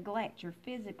neglect your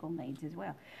physical needs as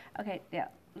well. Okay, now,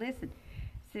 listen.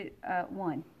 So,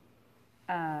 one,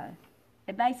 and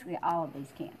basically all of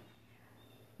these can.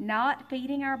 Not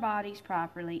feeding our bodies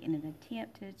properly in an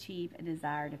attempt to achieve a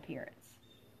desired appearance.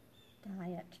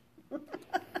 Diet.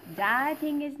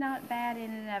 Dieting is not bad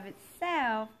in and of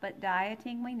itself, but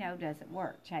dieting we know doesn't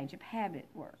work. Change of habit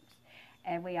works.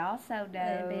 And we also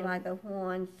know... It'd be like the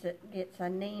ones that gets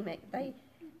anemic. They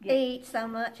eat so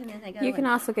much and then they go... You can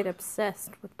and- also get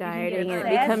obsessed with can get dieting, and it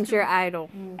obsessed. becomes your idol.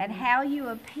 And how you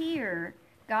appear,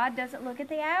 God doesn't look at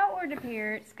the outward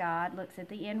appearance, God looks at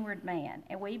the inward man.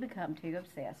 And we become too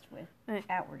obsessed with Right.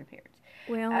 outward appearance.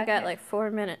 We only got Okay. like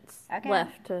 4 minutes Okay.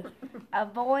 left to...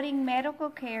 Avoiding medical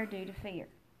care due to fear.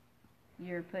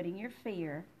 You're putting your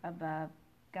fear above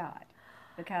God.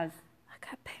 Because I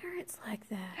got parents like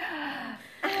that.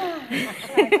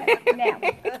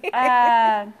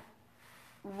 now,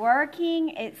 working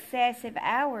excessive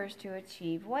hours to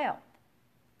achieve wealth.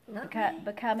 Not me.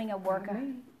 Becoming a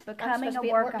I'm becoming supposed a to be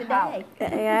at work workaholic.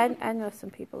 today. Yeah, I know some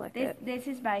people like that. This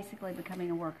is basically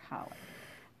becoming a workaholic.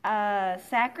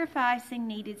 Sacrificing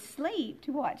needed sleep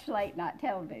to watch late night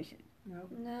television.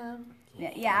 No.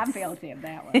 Yeah, I'm guilty of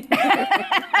that one.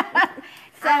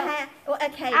 So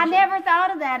occasionally. I never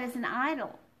thought of that as an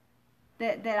idol.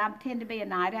 That I tend to be a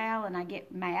night owl and I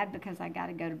get mad because I got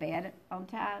to go to bed on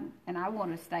time and I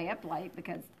want to stay up late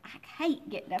because I hate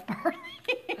getting up early.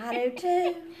 I do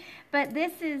too. But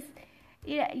this is,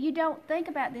 you don't think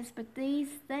about this, but these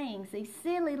things, these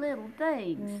silly little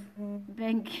things,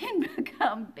 can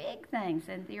become big things,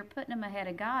 and you're putting them ahead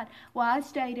of God. Well, I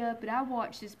stayed up and I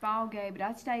watched this ball game, but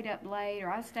I stayed up late,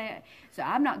 or so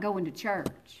I'm not going to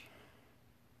church.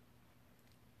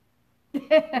 No,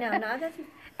 that's.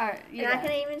 And I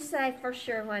can even say for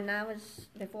sure when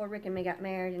before Rick and me got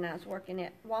married and I was working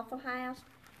at Waffle House,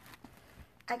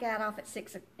 I got off at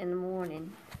 6 in the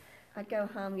morning. I'd go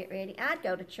home, get ready. I'd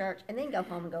go to church and then go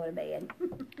home and go to bed.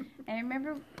 And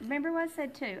remember what I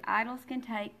said too, idols can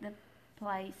take the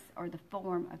place or the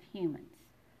form of humans,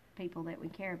 people that we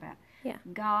care about. Yeah.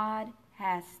 God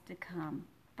has to come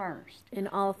first. In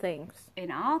all things.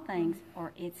 In all things,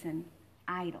 or it's an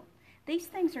idol. These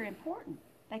things are important.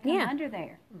 They come under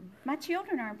there. My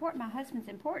children are important. My husband's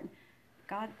important.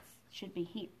 God should be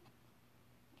here.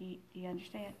 Do you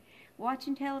understand?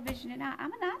 Watching television at night.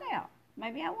 I'm a night owl.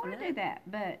 Maybe I want to do that,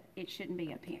 but it shouldn't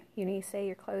be up here. You need to say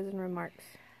your closing remarks.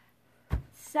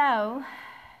 So,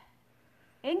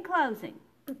 in closing,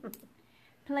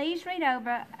 please read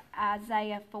over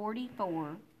Isaiah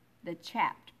 44, the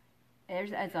chapter.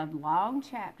 It's a long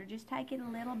chapter. Just take it a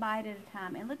little bite at a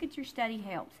time, and look at your study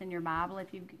helps in your Bible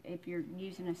if you're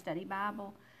using a study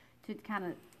Bible to kind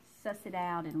of suss it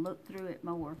out and look through it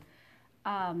more.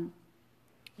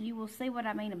 You will see what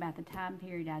I mean about the time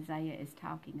period Isaiah is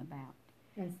talking about.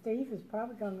 And Steve is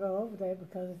probably going to go over there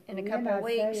because In a couple of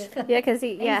weeks. Yeah, because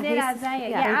He's in Isaiah.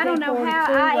 yeah. I don't know how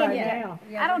I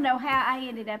I don't know how I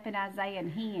ended up in Isaiah and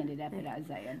he ended up in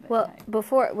Isaiah. But Well,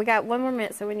 before we got one more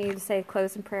minute, so we need to say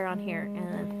closing prayer on here.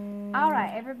 And all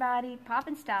right, everybody, pop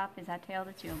and stop as I tell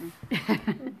the children.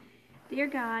 Dear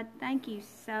God, thank you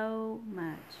so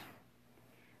much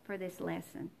for this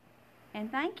lesson.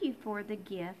 And thank you for the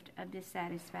gift of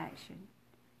dissatisfaction.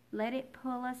 Let it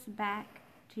pull us back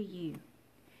to you.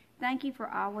 Thank you for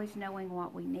always knowing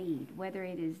what we need, whether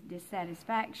it is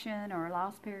dissatisfaction or a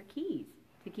lost pair of keys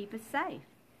to keep us safe.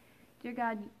 Dear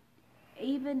God,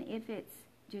 even if it's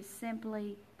just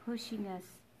simply pushing us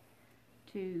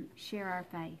to share our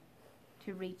faith,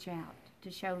 to reach out,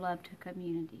 to show love to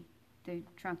community through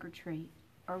Trunk or Treat,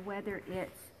 or whether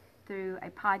it's through a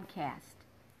podcast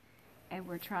and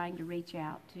we're trying to reach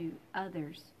out to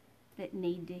others that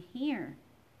need to hear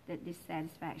that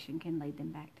dissatisfaction can lead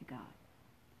them back to God.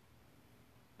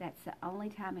 That's the only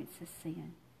time it's a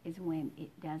sin, is when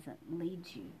it doesn't lead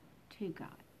you to God.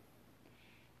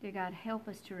 Dear God, help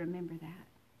us to remember that.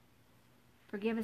 Forgive us